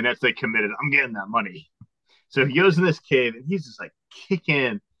 And like Kinnett's like committed. I'm getting that money. So he goes in this cave and he's just like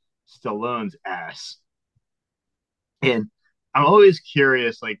kicking Stallone's ass. And I'm always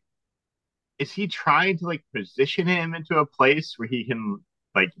curious, like, is he trying to like position him into a place where he can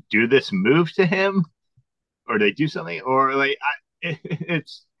like do this move to him, or they do something, or like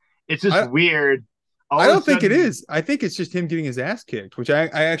it's just I weird. I All of a don't think it sudden, is. I think it's just him getting his ass kicked, which and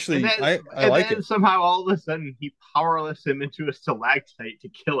then I like it. somehow all of a sudden he powerlifts him into a stalactite to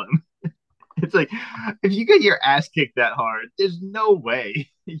kill him. It's like if you get your ass kicked that hard, there's no way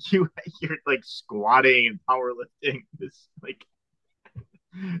you're like squatting and powerlifting this like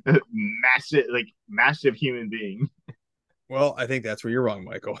massive human being. Well, I think that's where you're wrong,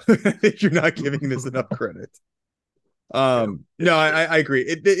 Michael. I think you're not giving this enough credit. True. No, It's true. I agree.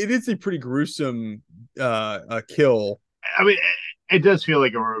 It is a pretty gruesome kill. I mean, it does feel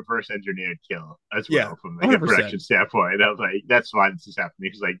like a reverse engineered kill as Yeah, well from like a 100%. production standpoint. I was like, that's why this is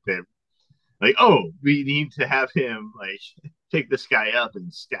happening. It's like they're like, oh, we need to have him like take this guy up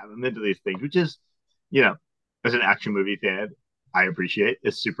and stab him into these things, which is, you know, as an action movie fan, I appreciate.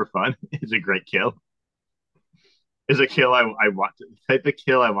 It's super fun. It's a great kill. It's a kill I want to type of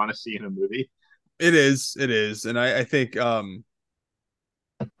kill I want to see in a movie. It is, and I think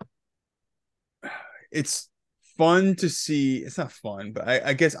it's fun to see. It's not fun, but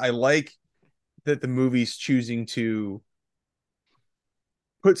I guess I like that the movie's choosing to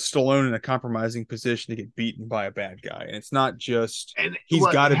put Stallone in a compromising position to get beaten by a bad guy, and it's not just And he's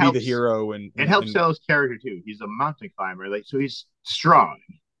what got it to be the helps hero it helps and sell his character too. He's a mountain climber, like so he's strong.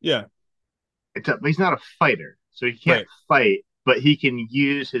 yeah, But he's not a fighter, so he can't right. fight, but he can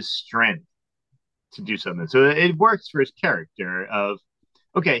use his strength to do something. So it works for his character of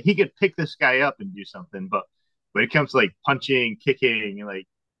okay, he could pick this guy up and do something, but when it comes to like punching, kicking, and like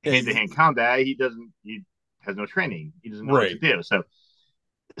Yeah, hand to hand combat, he has no training. He doesn't know what to right. do.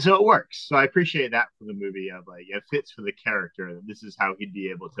 So it works. So I appreciate that for the movie of like it fits for the character. This is how he'd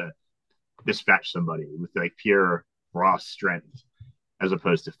be able to dispatch somebody with like pure raw strength as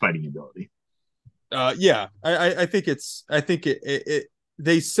opposed to fighting ability. Yeah, I think it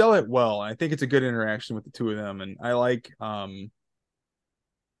they sell it well. I think it's a good interaction with the two of them, and I like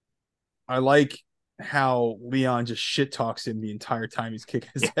how Leon just shit talks him the entire time he's kicking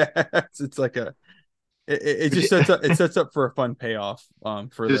his Yeah, ass. It's like it which just sets up for a fun payoff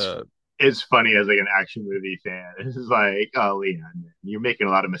for just the is funny as like an action movie fan. It's just like, oh, Leon, you're making a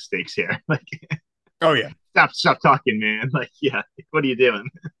lot of mistakes here. Like, oh yeah. stop talking, man. Like, yeah, what are you doing?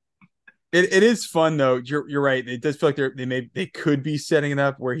 It is fun though. You're right. It does feel like they could be setting it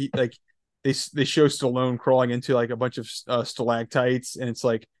up where he like they show Stallone crawling into like a bunch of stalactites, and it's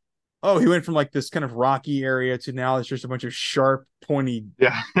like, oh, he went from like this kind of rocky area to now it's just a bunch of sharp, pointy,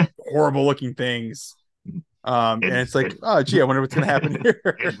 Yeah, horrible looking things. And it, it's like, it, oh gee, I wonder what's gonna happen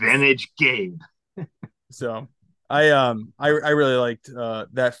here. advantage Gabe. So I really liked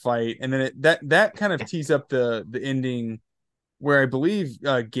that fight, and then that kind of tees up the ending where I believe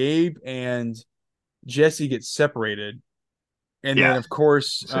Gabe and Jesse get separated, and then Yeah, of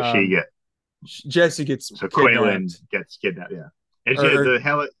course so she get Jesse gets so Quaylen kidnapped, gets kidnapped. Yeah, and or the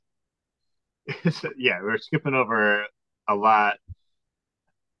hell, yeah, we're skipping over a lot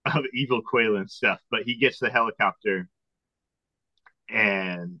of evil Quaylen stuff, but he gets the helicopter,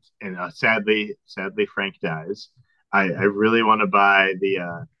 and sadly Frank dies. I really want to buy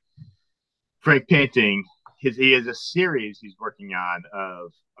the Frank painting. He has a series he's working on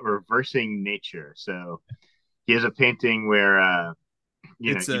of reversing nature. So he has a painting where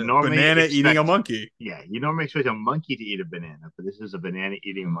it's you a normally banana eating a expect, monkey. yeah, you normally expect a monkey to eat a banana, but this is a banana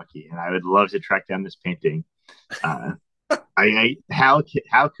eating a monkey, and I would love to track down this painting. Uh, how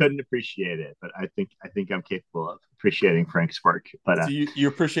couldn't appreciate it, but I think I'm capable of appreciating Frank's work. But So you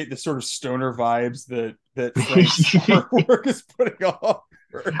appreciate the sort of stoner vibes that Frank's artwork is putting off.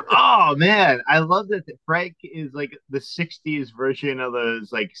 oh man, I love that Frank is like the '60s version of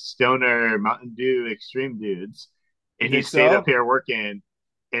those like stoner Mountain Dew extreme dudes, You and he think stayed up so? here working,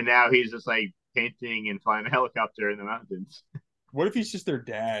 and now he's just like painting and flying a helicopter in the mountains. What if he's just their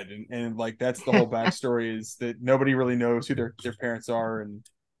dad, and like that's the whole backstory is that nobody really knows who their parents are, and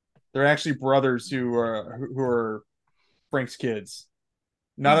they're actually brothers who are Frank's kids.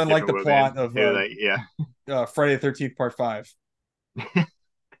 Not From unlike different the plot women of who like yeah. Friday the 13th Part 5.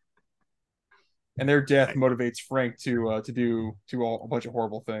 And their death motivates Frank to do a bunch of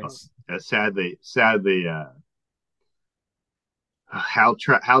horrible things. Sadly, Hal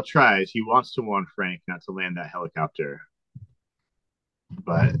tries. He wants to warn Frank not to land that helicopter,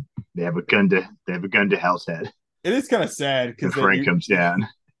 but they have a gun to Hal's head, It is kind of sad and because then Frank comes down,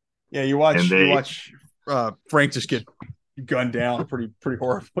 yeah, you and they watch Frank just get gunned down pretty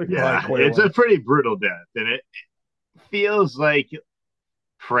horribly by yeah, it's a Quaylen. pretty brutal death, and it feels like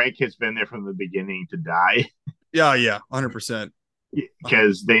Frank has been there from the beginning to die Yeah, 100%.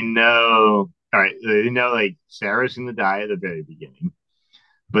 because they know. All right, they know like Sarah's going to die at the very beginning,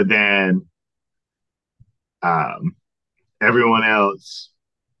 but then um, everyone else,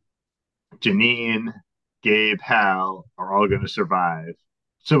 Janine, Gabe, Hal, are all going to survive.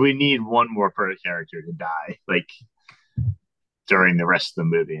 So we need one more per character to die, like during the rest of the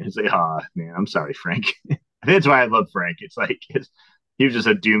movie. And it's like, oh man, I'm sorry, Frank. That's why I love Frank. He was just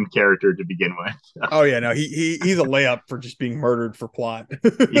a doomed character to begin with. So, Oh yeah, no, he's a layup for just being murdered for plot.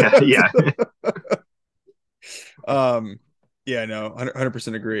 yeah, yeah, um, yeah, no,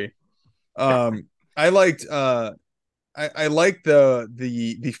 100% agree. yeah. Um, I liked I like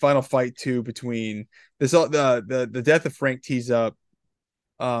the final fight too between this the death of Frank tees up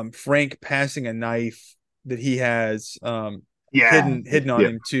Frank passing a knife that he has Yeah, hidden on yeah.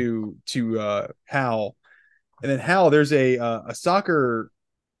 him to Hal, and then Hal there's a soccer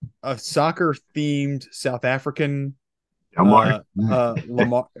themed South African Delmar,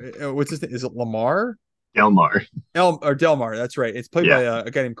 Lamar, what's his name, is it Lamar Delmar. Delmar, that's right, it's played Yeah. by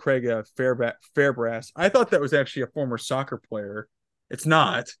a guy named Craig Fairbrass. I thought that was actually a former soccer player. It's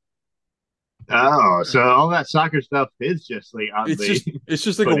not. Oh, so all that soccer stuff is just like it's oddly just it's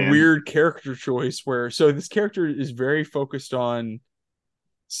just like a put in. weird character choice where so this character is very focused on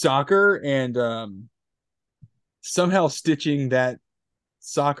soccer and somehow stitching that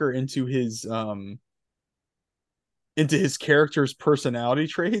soccer into his character's personality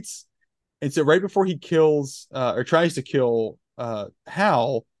traits. And so right before he kills or tries to kill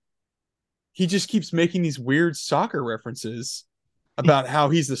Hal, he just keeps making these weird soccer references about how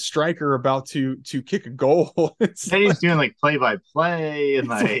he's the striker about to kick a goal. It's Then he's like doing like play by play and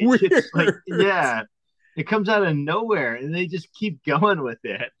it's like it's like weird. yeah, it comes out of nowhere and they just keep going with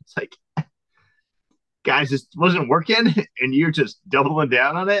it. It's like guys, this wasn't working and you're just doubling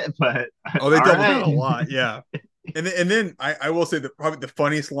down on it. But Oh, they all double down right, a lot, yeah. And then I will say that probably the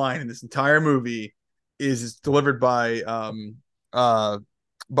funniest line in this entire movie is delivered uh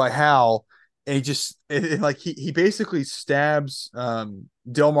by Hal, and like he basically stabs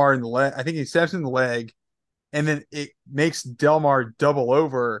Delmar in the leg. I think he stabs him in the leg, and then it makes Delmar double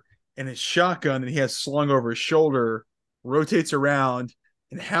over, and his shotgun that he has slung over his shoulder rotates around,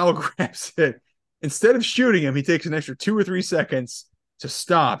 and Hal grabs it. Instead of shooting him, he takes an extra 2 or 3 seconds to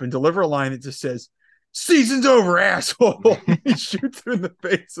stop and deliver a line that just says, "Season's over, asshole." He shoots him in the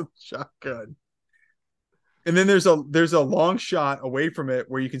face with the shotgun. And then there's a long shot away from it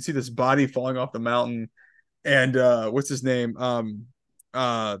where you can see this body falling off the mountain, and what's his name?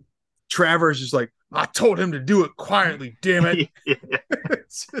 Uh Travers is like, I told him to do it quietly, damn it.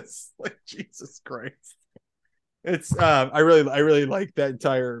 It's just like Jesus Christ. It's I really like that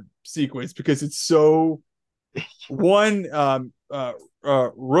entire sequence because it's so one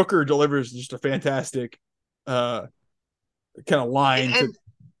Rooker delivers just a fantastic uh kind of line to And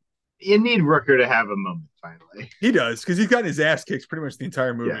you need Rooker to have a moment finally. he does because he's gotten his ass kicked pretty much the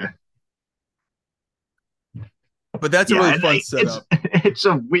entire movie. Yeah. But that's a Yeah, really and fun it's setup. it's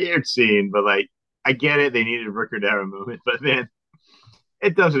a weird scene, but like I get it. They needed Rooker to have a moment, but then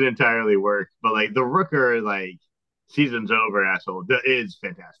it doesn't entirely work. But like the Rooker, like season's over, asshole, is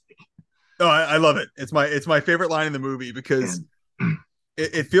fantastic. Oh, I love it. It's my favorite line in the movie because And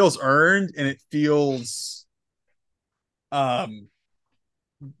it feels earned and it feels um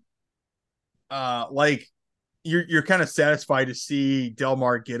like you're kind of satisfied to see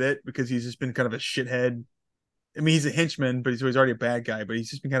Delmar get it because he's just been kind of a shithead. I mean, he's a henchman, but he's already a bad guy. But he's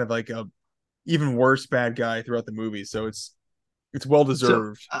just been kind of like a even worse bad guy throughout the movie. So it's well so,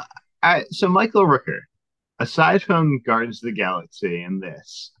 deserved. so Michael Rooker, aside from Guardians of the Galaxy and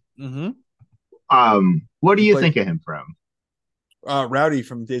this, Mm-hmm. what do He you played think of him from? Rowdy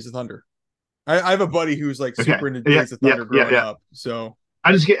from Days of Thunder. I have a buddy who's like Okay, super into yeah, Days of yeah, Thunder yeah, growing yeah. up. So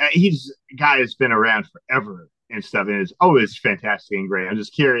I just get he's a guy that's been around forever and stuff, and is always fantastic and great. I'm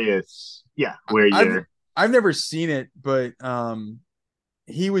just curious, yeah, where I've you're. I've never seen it, but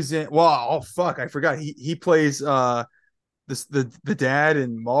he was in well, oh fuck, I forgot. He plays the dad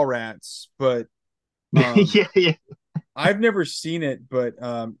in Mallrats, but um Yeah, yeah. I've never seen it, but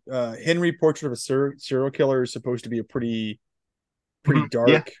Henry Portrait of a Serial Killer is supposed to be a pretty Mhm. Yeah.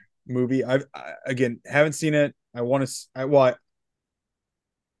 dark movie. Again haven't seen it. I want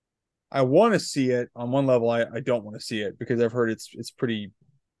to see it on one level. I don't want to see it because I've heard it's pretty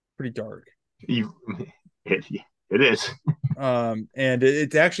dark. You, it, it is. And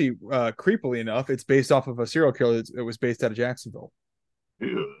it's actually creepily enough, it's based off of a serial killer. It was based out of Jacksonville.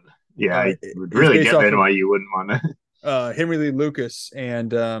 Yeah, I would It's really based get off then of why you wouldn't want to. Henry Lee Lucas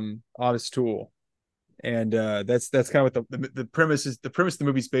and Otis Toole, and that's kind of what the premise is. The premise of the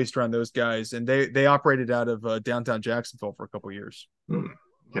movie's based around those guys, and they operated out of downtown Jacksonville for a couple years,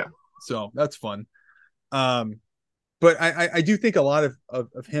 Yeah. so that's fun. Um, but I do think a lot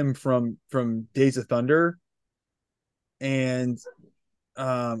of him from Days of Thunder, and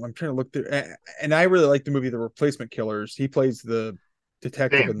I'm trying to look through, and I really like the movie The Replacement Killers. He plays the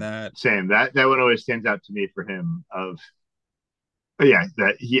detective in Same, that. same. That one always stands out to me for him. Of yeah,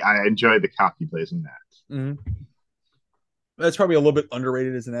 that he I enjoy the cop he plays in that. Mm-hmm. That's probably a little bit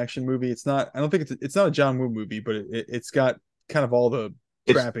underrated as an action movie. It's not. I don't think it's not a John Woo movie, but it's got kind of all the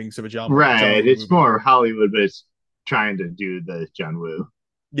It's trappings of a John right. Woo It's movie. more Hollywood, but it's trying to do the John Woo.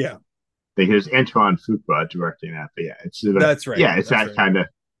 Yeah, I think there's Antoine Fuqua directing that, but yeah, that's right. yeah, it's That's that right. kind of.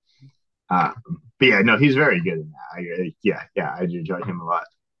 Uh, but yeah, no, he's very good in that. Yeah, I do enjoy him a lot.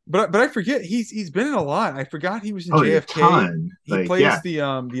 But I forget he's been in a lot. I forgot he was in Oh, a JFK. ton. He Like plays yeah, the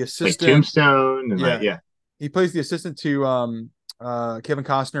like assistant. Tombstone and like Yeah, yeah, he plays the assistant to Kevin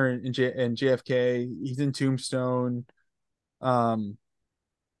Costner in JFK. He's in Tombstone. Um,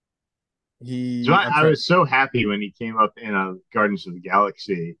 so I'm I trying. was so happy when he came up in Guardians of the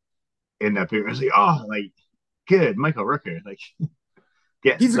Galaxy in that big. I was like, oh, like good, Michael Rooker. Like,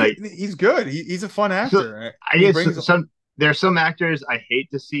 yeah, like He's good. He's a fun so. actor. I He guess brings some there are some actors I hate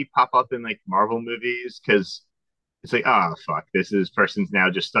to see pop up in like Marvel movies because it's like, oh fuck, this person's now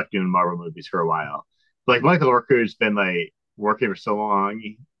just stuck doing Marvel movies for a while. But like Michael Rooker's been like working for so long,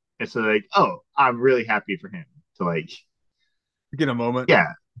 and so like, oh, I'm really happy for him to like get a moment. yeah,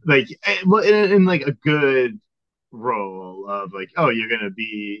 like well, in like a good role of like, oh, you're gonna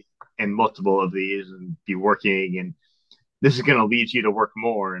be in multiple of these and be working, and this is gonna lead you to work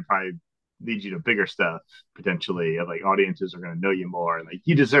more and probably lead you to bigger stuff potentially. Of like audiences are gonna know you more, and like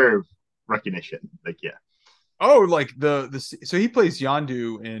you deserve recognition. Like yeah, Oh, like so he plays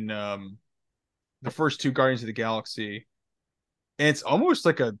Yondu in the first two Guardians of the Galaxy, and it's almost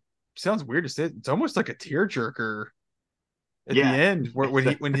like a sounds weird to say. It's almost like a tearjerker at the Yeah, end where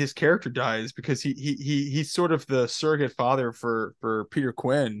it's when his character dies, because he's sort of the surrogate father for Peter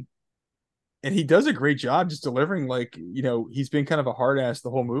Quinn, and he does a great job just delivering, like, he's been kind of a hard ass the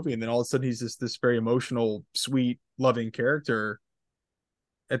whole movie, and then all of a sudden he's this very emotional, sweet, loving character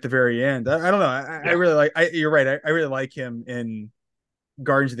at the very end. I don't know. I yeah. really like. You're right. I really like him in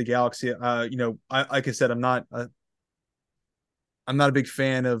Guardians of the Galaxy. Like I said, I'm not a big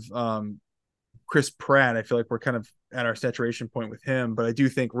fan of Chris Pratt. I feel like we're kind of at our saturation point with him, but I do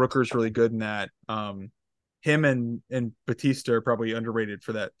think Rooker's really good in that. Him and Batista are probably underrated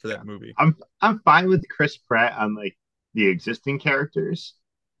for Yeah. that movie. I'm fine with Chris Pratt on like the existing characters.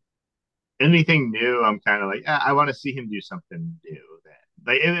 Anything new, I'm kind of like, I want to see him do something new. Then,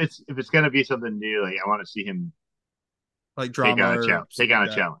 like if it's gonna be something new, like I want to see him Like drama or take something on like a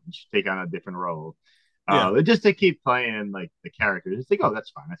that. challenge, take on a different role. Yeah. Just to keep playing like the characters. It's like, oh, that's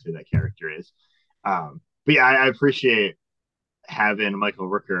fine. That's who that character is. But yeah, I appreciate having Michael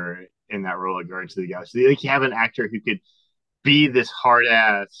Rooker in that role of Guardians of the Galaxy. Like you have an actor who could be this hard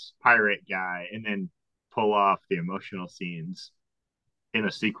ass pirate guy and then pull off the emotional scenes in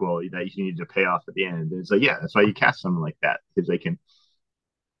a sequel that you need to pay off at the end. And it's like, yeah, that's why you cast someone like that because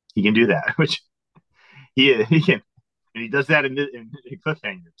he can do that, which he can, and he does that in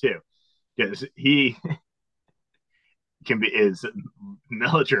Cliffhanger too, because he can be is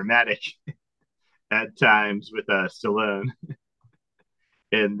melodramatic at times with Stallone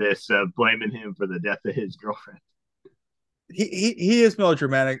in this blaming him for the death of his girlfriend. He is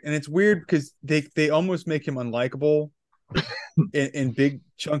melodramatic, and it's weird because they almost make him unlikable in big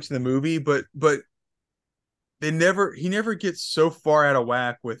chunks of the movie, but he never gets so far out of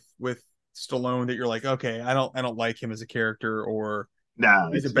whack with Stallone that you're like, okay, I don't like him as a character, or No,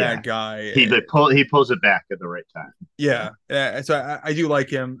 he's a it's yeah. bad guy. He pulls it back at the right time. Yeah, Yeah, so I do like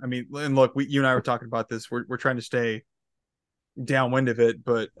him. I mean, and look, you and I were talking about this. We're trying to stay downwind of it,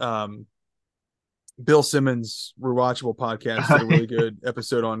 but Bill Simmons rewatchable podcast did a really good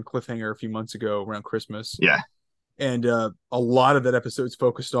episode on Cliffhanger a few months ago around Christmas, yeah, and a lot of that episode's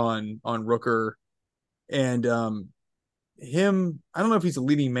focused on Rooker and him. I don't know if he's a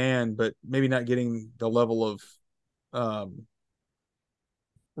leading man, but maybe not getting the level of um,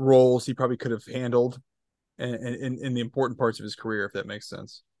 roles he probably could have handled in the important parts of his career, if that makes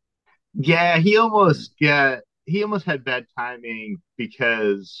sense. yeah. He almost had bad timing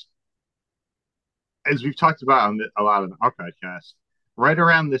because, as we've talked about on a lot of our podcasts, right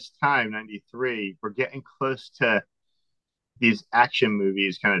around this time, '93, we're getting close to these action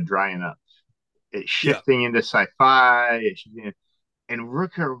movies kind of drying up. It's Yeah, shifting into sci-fi. And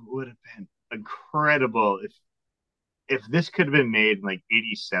Rooker would have been incredible if this could have been made in like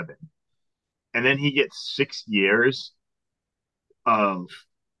 '87, and then he gets 6 years of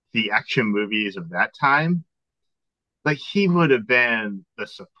the action movies of that time. Like he would have been the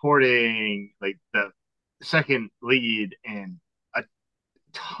supporting, like the second lead, and a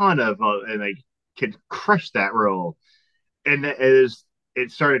ton of and like could crush that role. And as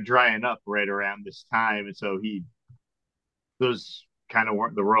it started drying up right around this time, and so he those kind of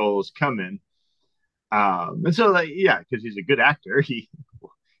weren't the roles coming. And so like yeah, because he's a good actor, he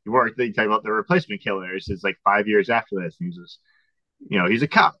worked. They talk about the Replacement Killers. It's like 5 years after this. And he's just he's a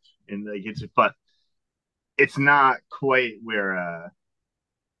cop, and like it's not quite where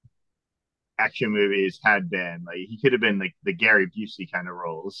action movies had been. Like he could have been like the Gary Busey kind of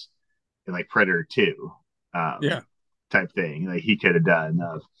roles in like Predator 2 yeah. type thing. Like he could have done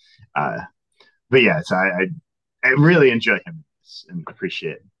of uh but yeah, so I really enjoy him and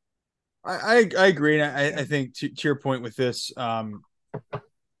appreciate it. I agree, and I think to your point with this,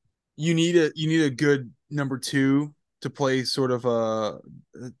 you need a good number two to play sort of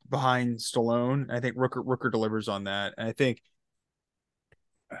behind Stallone. I think Rooker delivers on that, and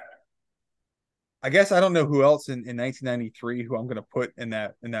I guess I don't know who else in 1993 who I'm going to put in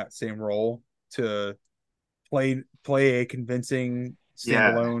that same role to play a convincing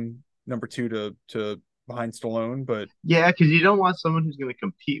Yeah. standalone number two to behind Stallone, but Yeah, because you don't want someone who's going to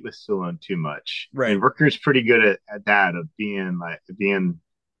compete with Stallone too much. And right. Rooker's pretty good at that of being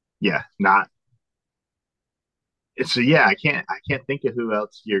yeah, not so yeah, I can't think of who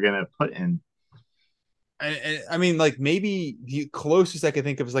else you're gonna put in. I mean, like maybe the closest I could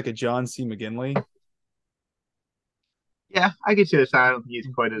think of is like a John C. McGinley, Yeah, I get you this. I don't think he's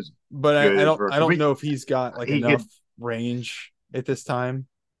quite as but good as I Rooker. don't know if he's got like He enough could range at this time.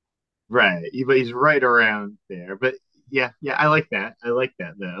 right, but he's right around there. But yeah, I like that. I like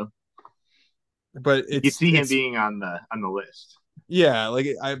that though. But You could see him it's being on the list. yeah, like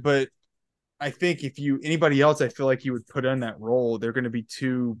I but I think if you anybody else, I feel like you would put in that role, they're going to be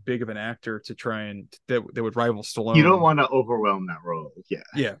too big of an actor to try and that would rival You don't Stallone. want to overwhelm that role. Yeah.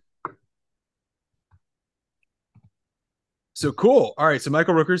 Yeah. So cool. All right. So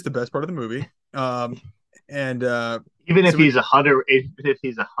Michael Rooker's the best part of the movie. And Even if so we, he's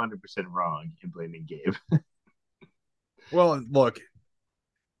 100% wrong in blaming Gabe. well, look,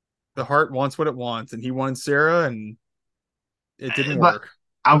 the heart wants what it wants, and he wanted Sarah, and it didn't But work.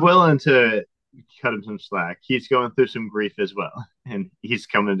 I'm willing to cut him some slack. He's going through some grief as well, and he's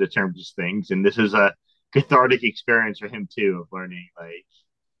coming to terms with things. And this is a cathartic experience for him too, of learning like,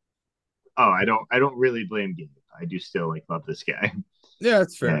 oh, I don't really blame Gabe. I do still like love this guy, Yeah,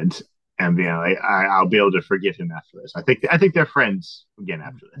 that's fair. and being like, I'll be able to forgive him after this. I think they're friends again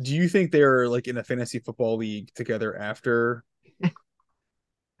after Do this. you think they're like in a fantasy football league together after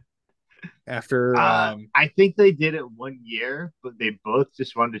I think they did it 1 year, but they both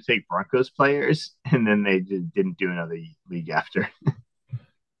just wanted to take Broncos players, and then they didn't do another league after.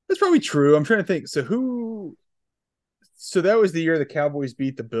 that's probably true. I'm trying to think. So that was the year the Cowboys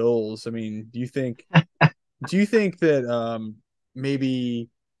beat the Bills. I mean, do you think that maybe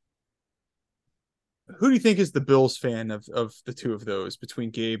who do you think is the Bills fan of the two of those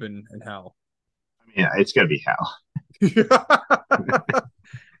between Gabe and Hal? I mean, yeah, it's gonna be Hal.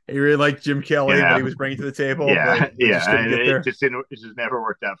 He really liked Jim You Kelly, what he know, was bringing to the table, but yeah, just yeah, couldn't and get it there. just didn't. It just never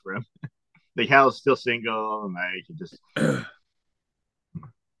worked out for him. Like Hal's still single, and like he just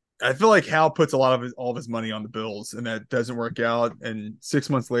I feel like Hal puts a lot of all of his money on the Bills, and that doesn't work out. And 6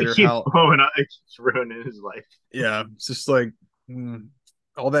 months it later, keeps Hal, blowing up. It keeps ruining his life. yeah, it's just like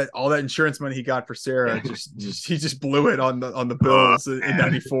all that insurance money he got for Sarah, just he just blew it on the Oh Bills in man,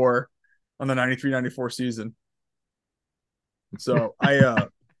 '94, on the '93-'94 season. So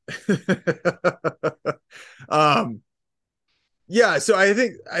um yeah, so I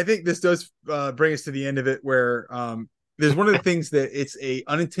think this does bring us to the end of it, where there's one of the things that it's a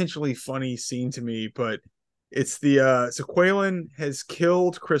unintentionally funny scene to me, but it's the so Quaylen has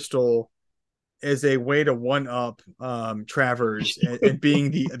killed Crystal as a way to one up Travers, and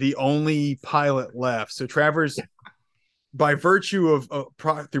being the only pilot left. So Travers, by virtue of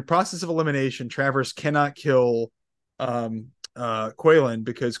through process of elimination, Travers cannot kill Quaylen,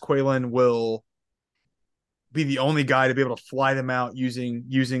 because Quaylen will be the only guy to be able to fly them out using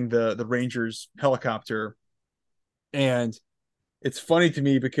the Rangers helicopter. And it's funny to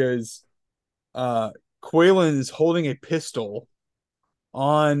me because uh Quaylen is holding a pistol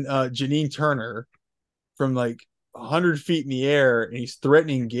on Janine Turner from like 100 feet in the air, and he's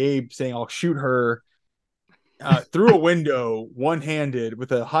threatening Gabe, saying, "I'll shoot her through a window, one-handed,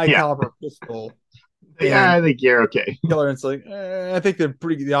 with a high yeah, caliber pistol." yeah. And I think you're okay. Killer, and it's like, I think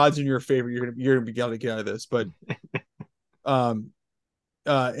the odds in your favor. You're gonna be able to get out of this, but um,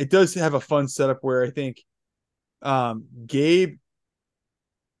 it does have a fun setup where I think Gabe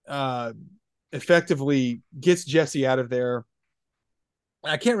uh effectively gets Jesse out of there.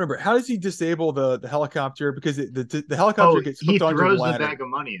 I can't remember, how does he disable the helicopter, because the helicopter Oh, gets he hooked onto the throws the ladder. bag of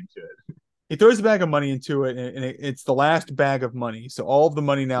money into it. He throws a bag of money into it, and it's the last bag of money. So all of the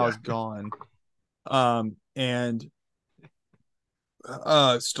money now Yeah, is gone. And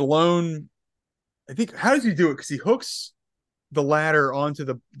Stallone, I think, how does he do it? Because he hooks the ladder onto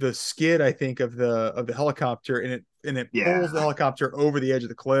the skid, I think, of the helicopter, and it yeah. pulls the helicopter over the edge of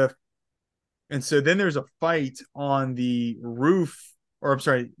the cliff. And so then there's a fight on the roof, or I'm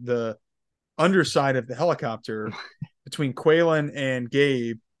sorry, the underside of the helicopter, between Quaylen and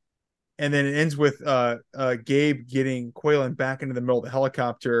Gabe. And then it ends with Gabe getting Quaylen back into the middle of the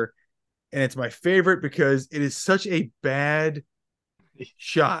helicopter. And it's my favorite because it is such a bad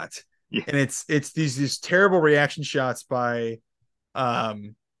shot. Yeah. And it's these terrible reaction shots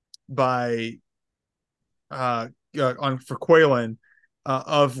um by on for Quaylen,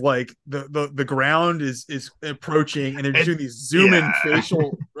 of like the ground is approaching, and they're just It, doing these zoom in yeah.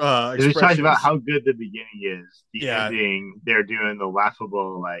 facial It was talking about expressions. how good the beginning is. The Yeah, ending, they're doing the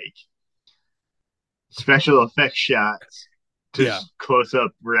laughable like special effects shots, yeah. just close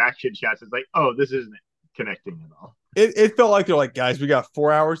up reaction shots. It's like, oh, this isn't connecting at all. It felt like they're like, guys, we got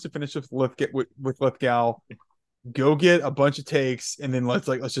 4 hours to finish with Lithgow. Go get a bunch of takes, and then let's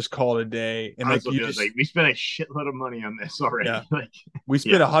just call it a day. And like Honestly, you feels like just we spent a shitload of money on this already. yeah, Like, we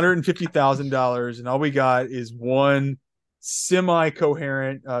spent yeah, $150,000, and all we got is one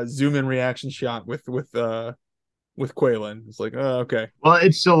semi-coherent zoom in reaction shot with Quaylen. It's like, oh, okay. well,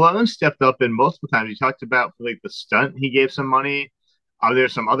 it's Stallone stepped up in multiple times. He talked about for like the stunt, he gave some money. Are there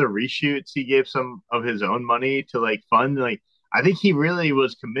some other reshoots he gave some of his own money to like fund? Like, I think he really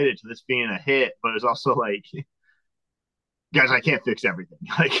was committed to this being a hit, but it was also like, guys, I can't fix everything.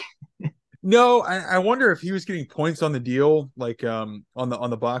 Like, No, I wonder if he was getting points on the deal, like on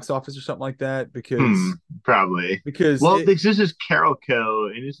the box office or something like that, Hmm, probably. because Well, it this is Carol Co.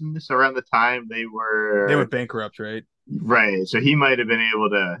 And isn't this around the time they they were went bankrupt, right? right? So he might have been able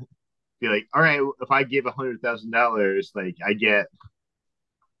to be like, all right, if I give $100,000, like I get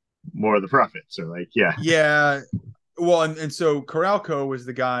more of the profits, or like, yeah. Yeah. Well, and so Coralco was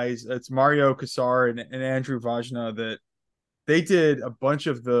the guys. It's Mario Kassar and Andrew Vajna that they did a bunch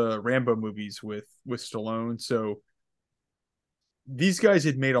of the Rambo movies with Stallone. So these guys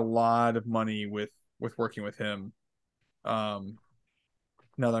had made a lot of money with working with him. Um,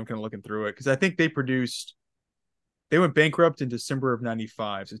 Now that I'm kind of looking through it, because I think they went bankrupt in December of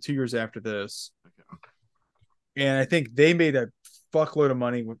 '95, so 2 years after this, and I think they made a fuckload of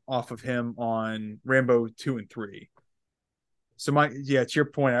money off of him on Rambo 2 and 3. So yeah, to your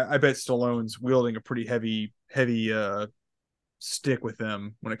point, I bet Stallone's wielding a pretty heavy stick with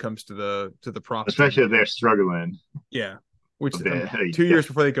them when it comes to the profits on the Especially if they're deal. struggling Yeah, a which bit. Like, 2 years yeah,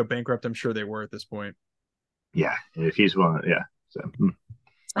 before they go bankrupt, I'm sure they were at this point. yeah. If he's one, yeah. So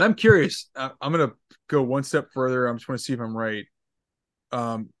And I'm curious. I'm gonna go one step further. I'm just want to see if I'm right.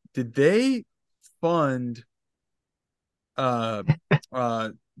 Did they fund uh uh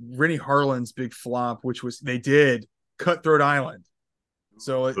Rennie Harlan's big flop, which was they did Cutthroat Island?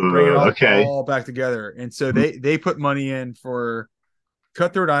 So bring it okay. all back together, and so they put money in for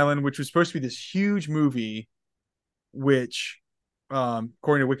Cutthroat Island, which was supposed to be this huge movie, which,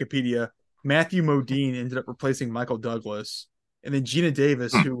 according to Wikipedia, Matthew Modine ended up replacing Michael Douglas, and then Gina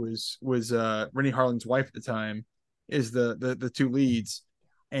Davis, Hmm. who was Rennie Harlan's wife at the time, is the two leads,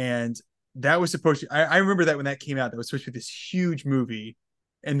 and that was supposed to. I remember that when that came out, that was supposed to be this huge movie,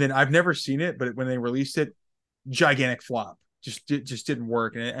 and then I've never seen it, but when they released it, gigantic flop, just didn't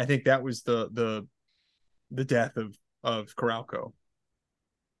work, and I think that was the death of Coralco.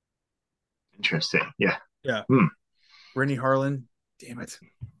 Interesting. Yeah. Yeah, Hmm. Rennie Harlan, damn it.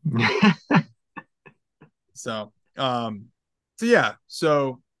 So, so yeah,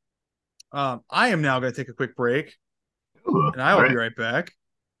 I am now going to take a quick break, Ooh, and I all will be right. right back.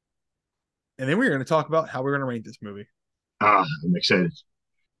 And then we're going to talk about how we're going to rate this movie. I'm excited.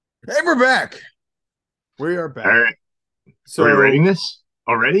 Hey, we're back. We are All back. right. Are we rating So this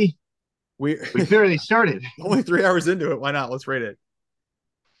already? we We barely started. only 3 hours into it. Why not? Let's rate it.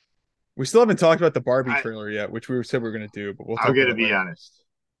 We still haven't talked about the Barbie I, trailer yet, which we said we were going to do, but we'll I'm talk about gonna that be later. honest.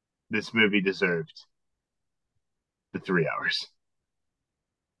 This movie deserved the 3 hours,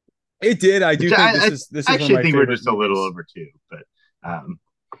 It did. I which do think this I is one of actually my think we're favorite just a little movies. over two. But um,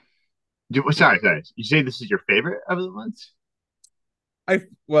 sorry. You say this is your favorite of the ones? I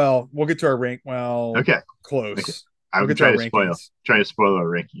well, we'll get to our rank. Well, Okay. Okay. close. We'll I'm get to our rankings. trying to spoil our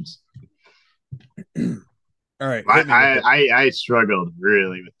rankings. All right, hit me with it. I struggled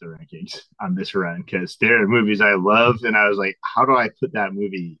really with the rankings on this run because there are movies I loved, and I was like, how do I put that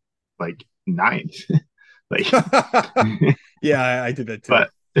movie like ninth? Like, Yeah, I did that too. but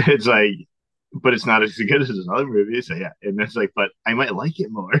it's like, but it's not as good as another movie. So yeah, and it's like, but I might like it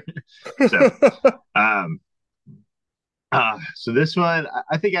more. So, um, so this one,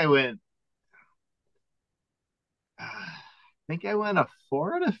 I think I went a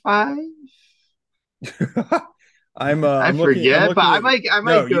 4 out of 5. I I'm looking. I'm forget, but looking at. I No,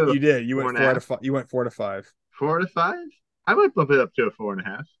 might go you did. You four went and a four out half. of five. You went 4 out of 5. 4 out of 5. I might bump it up to a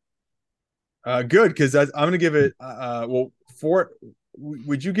 4.5. Good, because I'm gonna give it. Well, four.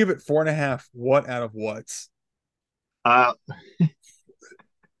 Would you give it 4.5? What out of what's? Uh,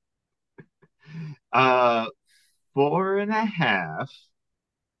 uh, 4.5.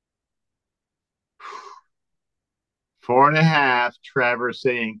 4.5. Trevor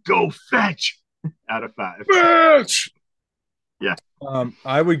saying, "Go fetch." Out of 5. Bitch! Yeah.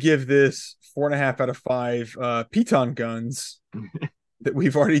 I would give this 4.5 out of 5. Piton guns that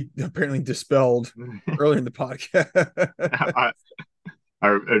we've already apparently dispelled earlier in the podcast.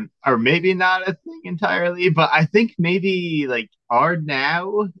 uh, or maybe not a thing entirely, but I think maybe like are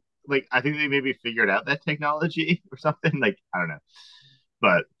now, like I think they maybe figured out that technology or something. Like I don't know,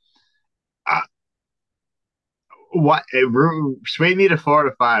 but uh, what it swayed me to 4 out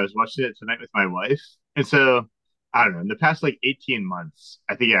of 5. I was watching it tonight with my wife, and so I don't know. In the past like 18 months,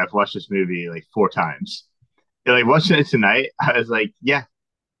 I think I've watched this movie like 4 times. And like watching it tonight, I was like, yeah,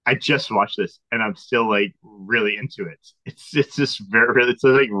 I just watched this and I'm still like really into it. It's just it's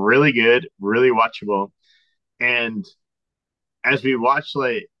like really good, really watchable. And as we watch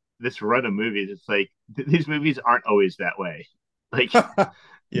like this run of movies, it's like these movies aren't always that way. Like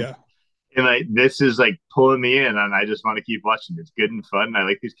Yeah. and like this is like pulling me in and I just want to keep watching. It's good and fun. I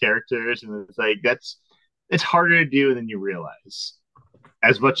like these characters and it's like it's harder to do than you realize.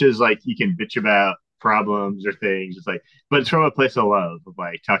 as much as like you can bitch about problems or things, it's like, but it's from a place of love, of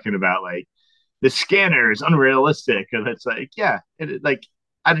like talking about like the scanner is unrealistic, and it's like, yeah, like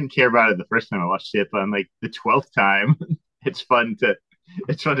I didn't care about it the first time I watched it, but I'm like the 12th time, it's fun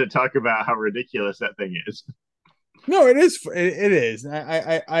to talk about how ridiculous that thing is. No, it is. It is.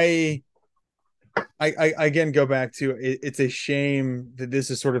 I again go back to it, it's a shame that this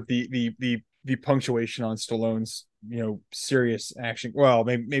is sort of the punctuation on Stallone's serious action. Well,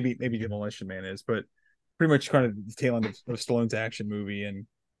 maybe Demolition Man is, but pretty much kind of the tail end of Stallone's action movie and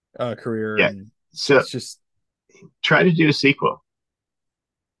career, Yeah. and So it's just try to do a sequel.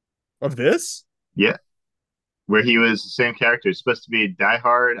 of this. Yeah. Where he was the same character. It's supposed to be Die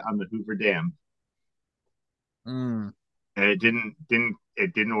Hard on the Hoover Dam. Mm. And it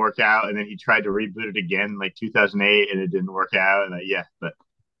didn't work out. And then he tried to reboot it again like 2008 and it didn't work out. And yeah, but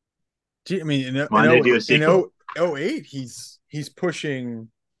Gee, I mean, wanted to do a in sequel. 08, he's pushing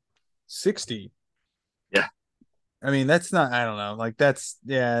 60. Yeah. I mean, that's not. I don't know. Like that's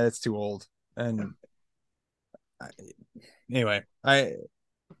too old. And I, anyway, I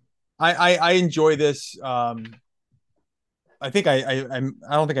enjoy this. I think I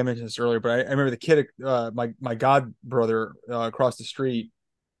don't think I mentioned this earlier, but I remember the kid, my god brother across the street,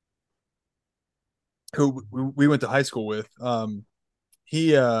 who we went to high school with. He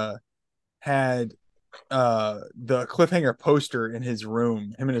had the Cliffhanger poster in his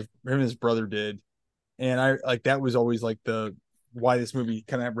room. Him and his brother did, and I like that was always like the why this movie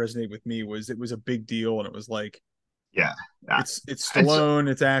kind of resonated with me was it was a big deal, and it was like Yeah. it's It's Stallone,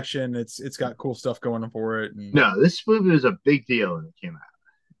 it's action, it's got cool stuff going on for it, and no, this movie was a big deal when it came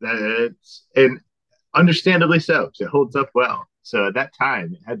out. It's and understandably so, because it holds up well. So at that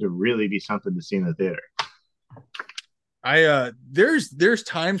time, it had to really be something to see in the theater. there's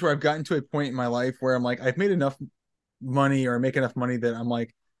times where I've gotten to a point in my life where I'm like I've made enough money or make enough money that I'm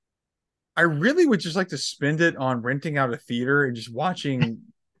like I really would just like to spend it on renting out a theater and just watching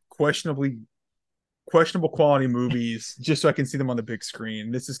questionably questionable quality movies just so I can see them on the big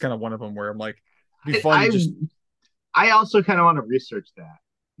screen. This is kind of one of them where I'm like, it'd be I fun to I, just. I also kind of want to research that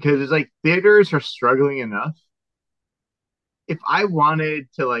because it's like theaters are struggling enough. If I wanted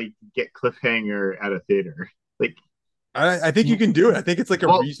to like get Cliffhanger at a theater, like I think you can do it. I think it's like a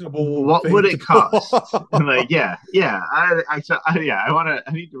reasonable what would thing to it pull cost? And off. like, yeah. I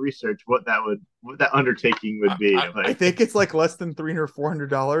need to research what that undertaking would be. I Like, think it's like less than $300 or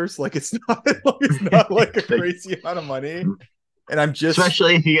 $400. Like it's not like a like, crazy amount of money. And I'm just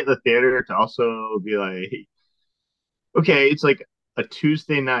especially if you get the theater to also be like, okay, it's like a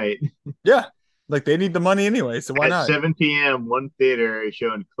Tuesday night yeah, like they need the money anyway, so why at not? 7 p.m. One theater is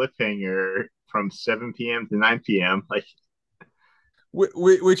showing Cliffhanger from 7 p.m. to 9 p.m. Like,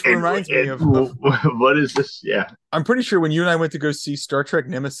 Which and, reminds me and of what is this? Yeah, I'm pretty sure when you and I went to go see Star Trek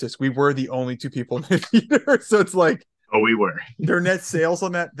Nemesis, we were the only two people in the theater. So it's like oh, we were their net sales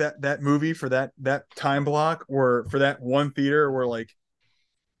on that movie for that time block or for that one theater were like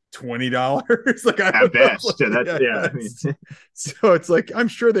 $20. Like I at don't know. best. Like, Yeah, that's yeah, yeah. I mean, so it's like I'm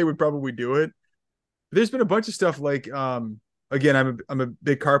sure they would probably do it. There's been a bunch of stuff like again, I'm a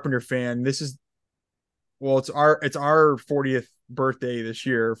big Carpenter fan. This is well, it's our 40th birthday this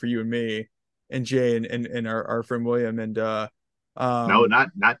year for you and me and Jay and our friend William and no, um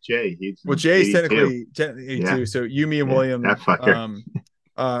not Jay. He's well in Jay's 82. technically Yeah, 82. So you, me, and yeah, William that fucker.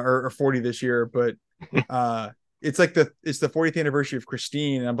 are 40 this year, but uh it's like it's the 40th anniversary of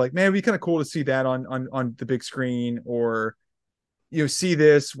Christine. And I'm like, man, it'd be kind of cool to see that on the big screen or see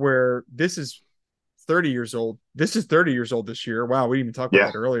this where this is 30 years old. This is 30 years old this year. Wow, we didn't even talk about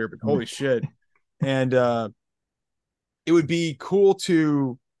Yeah, that earlier, but holy shit. And it would be cool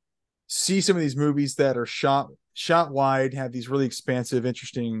to see some of these movies that are shot wide, have these really expansive,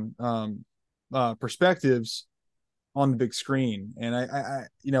 interesting perspectives on the big screen. And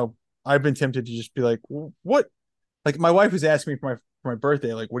I've been tempted to just be like, well, what? Like my wife was asking me for my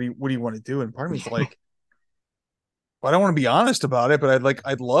birthday, like, what do you want to do? And part of me is like, well, I don't want to be honest about it, but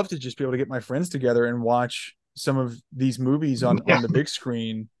I'd love to just be able to get my friends together and watch some of these movies yeah. on the big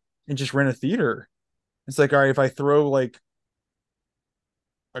screen and just rent a theater. It's like, all right, if I throw like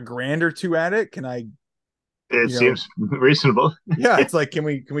a grand or two at it, can I, It you know, seems reasonable. yeah, Yeah, it's like, can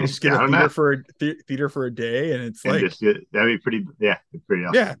we just get I a don't know. theater for a day? And it's And like, just that'd be pretty. Yeah, pretty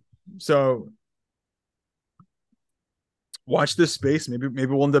yeah. awesome. So watch this space. Maybe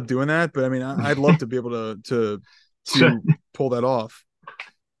we'll end up doing that. But I mean, I'd love to be able So to pull that off.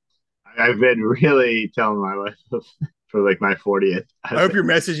 I've been really telling my wife for like my 40th. I I was hope you're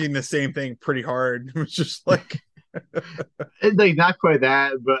messaging the same thing pretty hard. It's just like, like not quite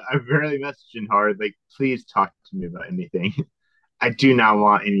that, but I'm barely messaging hard. Like, please talk to me about anything. I do not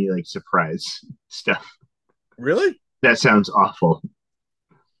want any like surprise stuff. Really? That sounds awful.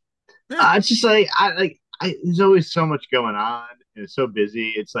 Yeah. It's just like there's always so much going on and it's so busy.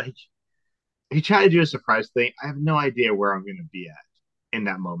 It's like if you try to do a surprise thing, I have no idea where I'm going to be at in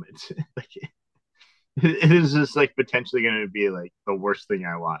that moment. Like it is just like potentially going to be like the worst thing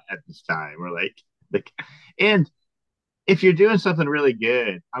I want at this time, or like, and if you're doing something really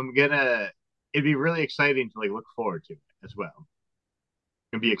good, it'd be really exciting to like look forward to it as well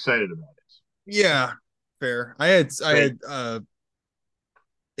and be excited about it. Yeah. Fair. I had Like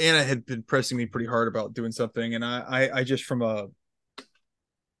Anna had been pressing me pretty hard about doing something, and I just from a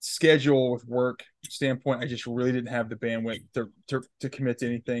schedule with work standpoint, I just really didn't have the bandwidth to commit to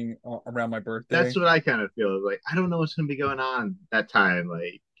anything around my that's birthday. what I kind of feel like. I don't know what's going to be going on that time.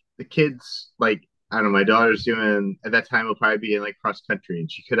 Like the kids, like I don't know, my daughter's doing at that time will probably be in like cross country,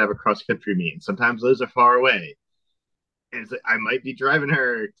 and she could have a cross country meet. And sometimes those are far away, and it's like I might be driving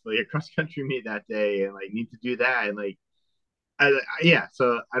her to like a cross country meet that day, and like need to do that, and like yeah.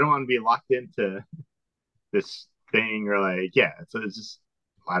 So I don't want to be locked into this thing or like yeah. So it's just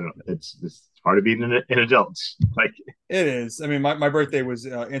I don't. It's part of being an adult. Like It is. I mean, my birthday was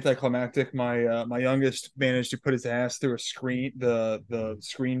anticlimactic. My youngest managed to put his ass through the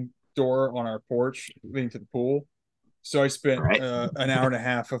screen door on our porch leading to the pool. So I all spent right, an hour and a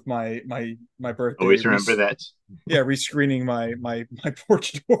half of my birthday always remember that. rescreening my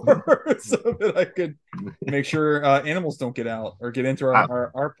porch door so that I could make sure animals don't get out or get into Wow,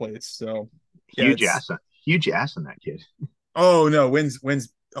 our place. So yeah, huge it's ass, huge ass on that kid. oh no, Wynn's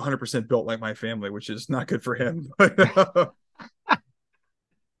 100% built like my family, which is not good for him. But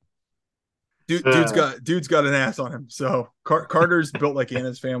Uh, dude's got an ass on him. So Carter's built like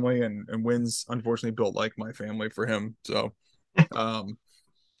Anna's family, and Wynn's unfortunately built like my family for him. So um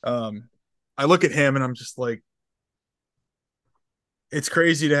um I look at him and I'm just like, it's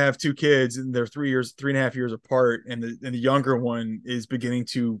crazy to have two kids and they're 3.5 years apart, and the younger one is beginning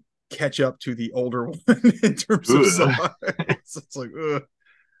to catch up to the older one in terms of size. It's like, ugh.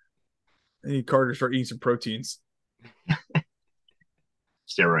 I need Carter to start eating some proteins.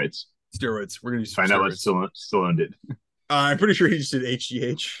 steroids. Steroids. We're gonna use some Find out what steroids. Stallone did. I'm pretty sure he just did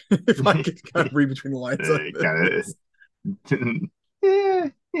HGH. If I could kind of read between the lines on Got it. this. Yeah,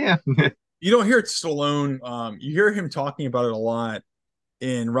 yeah. You don't hear Stallone. You hear him talking about it a lot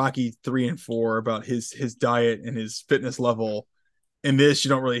in Rocky 3 and 4 about his diet and his fitness level. In this, you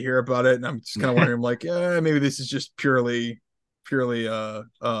don't really hear about it, and I'm just kind of wondering, like, maybe this is just purely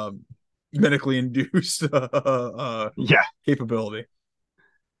medically induced Yeah. capability.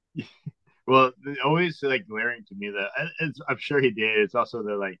 Well, always like glaring to me that I'm sure he did. It's also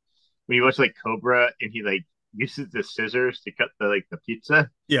the like when you watch like Cobra and he like uses the scissors to cut the pizza.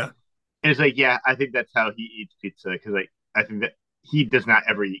 Yeah. And it's like, yeah, I think that's how he eats pizza because like I think that he does not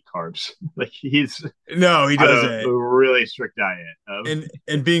ever eat carbs. Like he's No, he on a doesn't. really strict diet of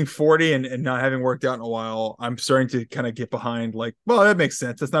And being 40 and not having worked out in a while, I'm starting to kind of get behind, like, well, that makes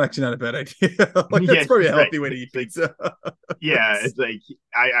sense. That's not actually not a bad idea. Like that's yeah, probably a right. healthy way to eat It's like pizza. yeah, it's like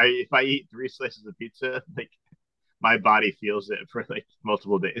I if I eat 3 slices of pizza, like my body feels it for like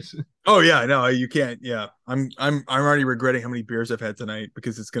multiple days. Oh yeah, no, you can't. Yeah. I'm already regretting how many beers I've had tonight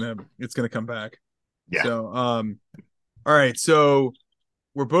because it's gonna come back. Yeah, So all right. So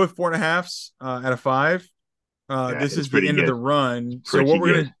we're both 4.5s out of 5. yeah, This it's is the pretty end of the good. run. So what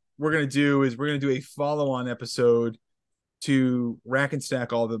Pretty good. we're gonna do is we're gonna do a follow-on episode to rack and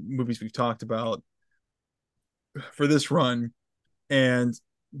stack all the movies we've talked about for this run. And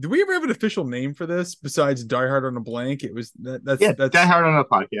do we ever have an official name for this besides Die Hard on a Blank? It was Yeah, Die that's Hard on a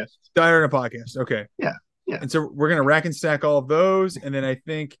podcast. Die Hard on a podcast. Okay. Yeah, yeah. And so we're gonna rack and stack all of those, and then I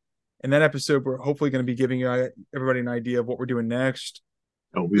think in that episode we're hopefully going to be giving everybody an idea of what we're doing next.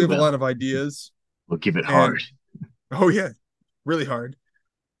 Oh, we We have a lot will. of ideas, We'll give it hard. and oh yeah, really hard.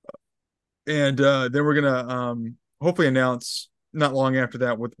 And then we're gonna hopefully announce not long after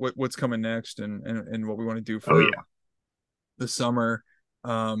that what's coming next, and what we want to do Oh for yeah. the summer.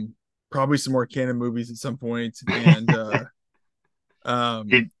 Probably some more canon movies at some point, and um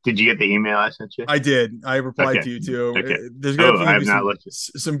Did you get the email I sent you? I did. I replied Okay. to you too. Okay. There's gonna Oh, I hopefully have be not some looked.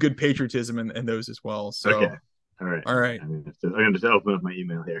 some good patriotism in those as well. Okay. So All right. all right, I'm gonna just open up my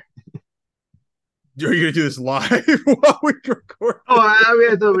email here. are you gonna do this live while we record Oh,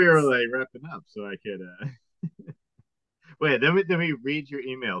 I thought we were this? like wrapping up, so I could. Wait, then we read your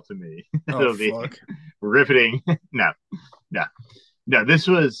email to me. Oh It'll be fuck. riveting. No, no, no. This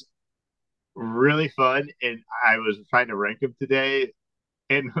was really fun, and I was trying to rank them today,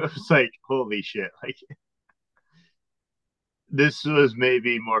 and it was like, holy shit! Like this was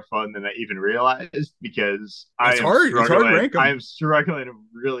maybe more fun than I even realized because It's hard. It's hard to rank I them. am struggling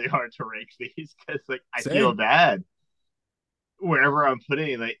really hard to rank these because like I feel Same. bad wherever I'm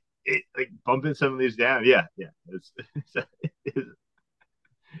putting like bumping some of these down. Yeah, yeah, it's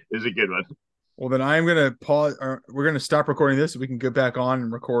a good one. Well, then I am gonna pause. Or we're gonna stop recording this so we can get back on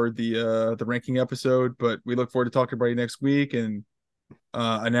and record the ranking episode. But we look forward to talking to everybody next week and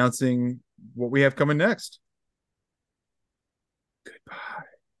announcing what we have coming next. Goodbye,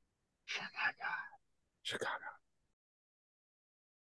 Chicago.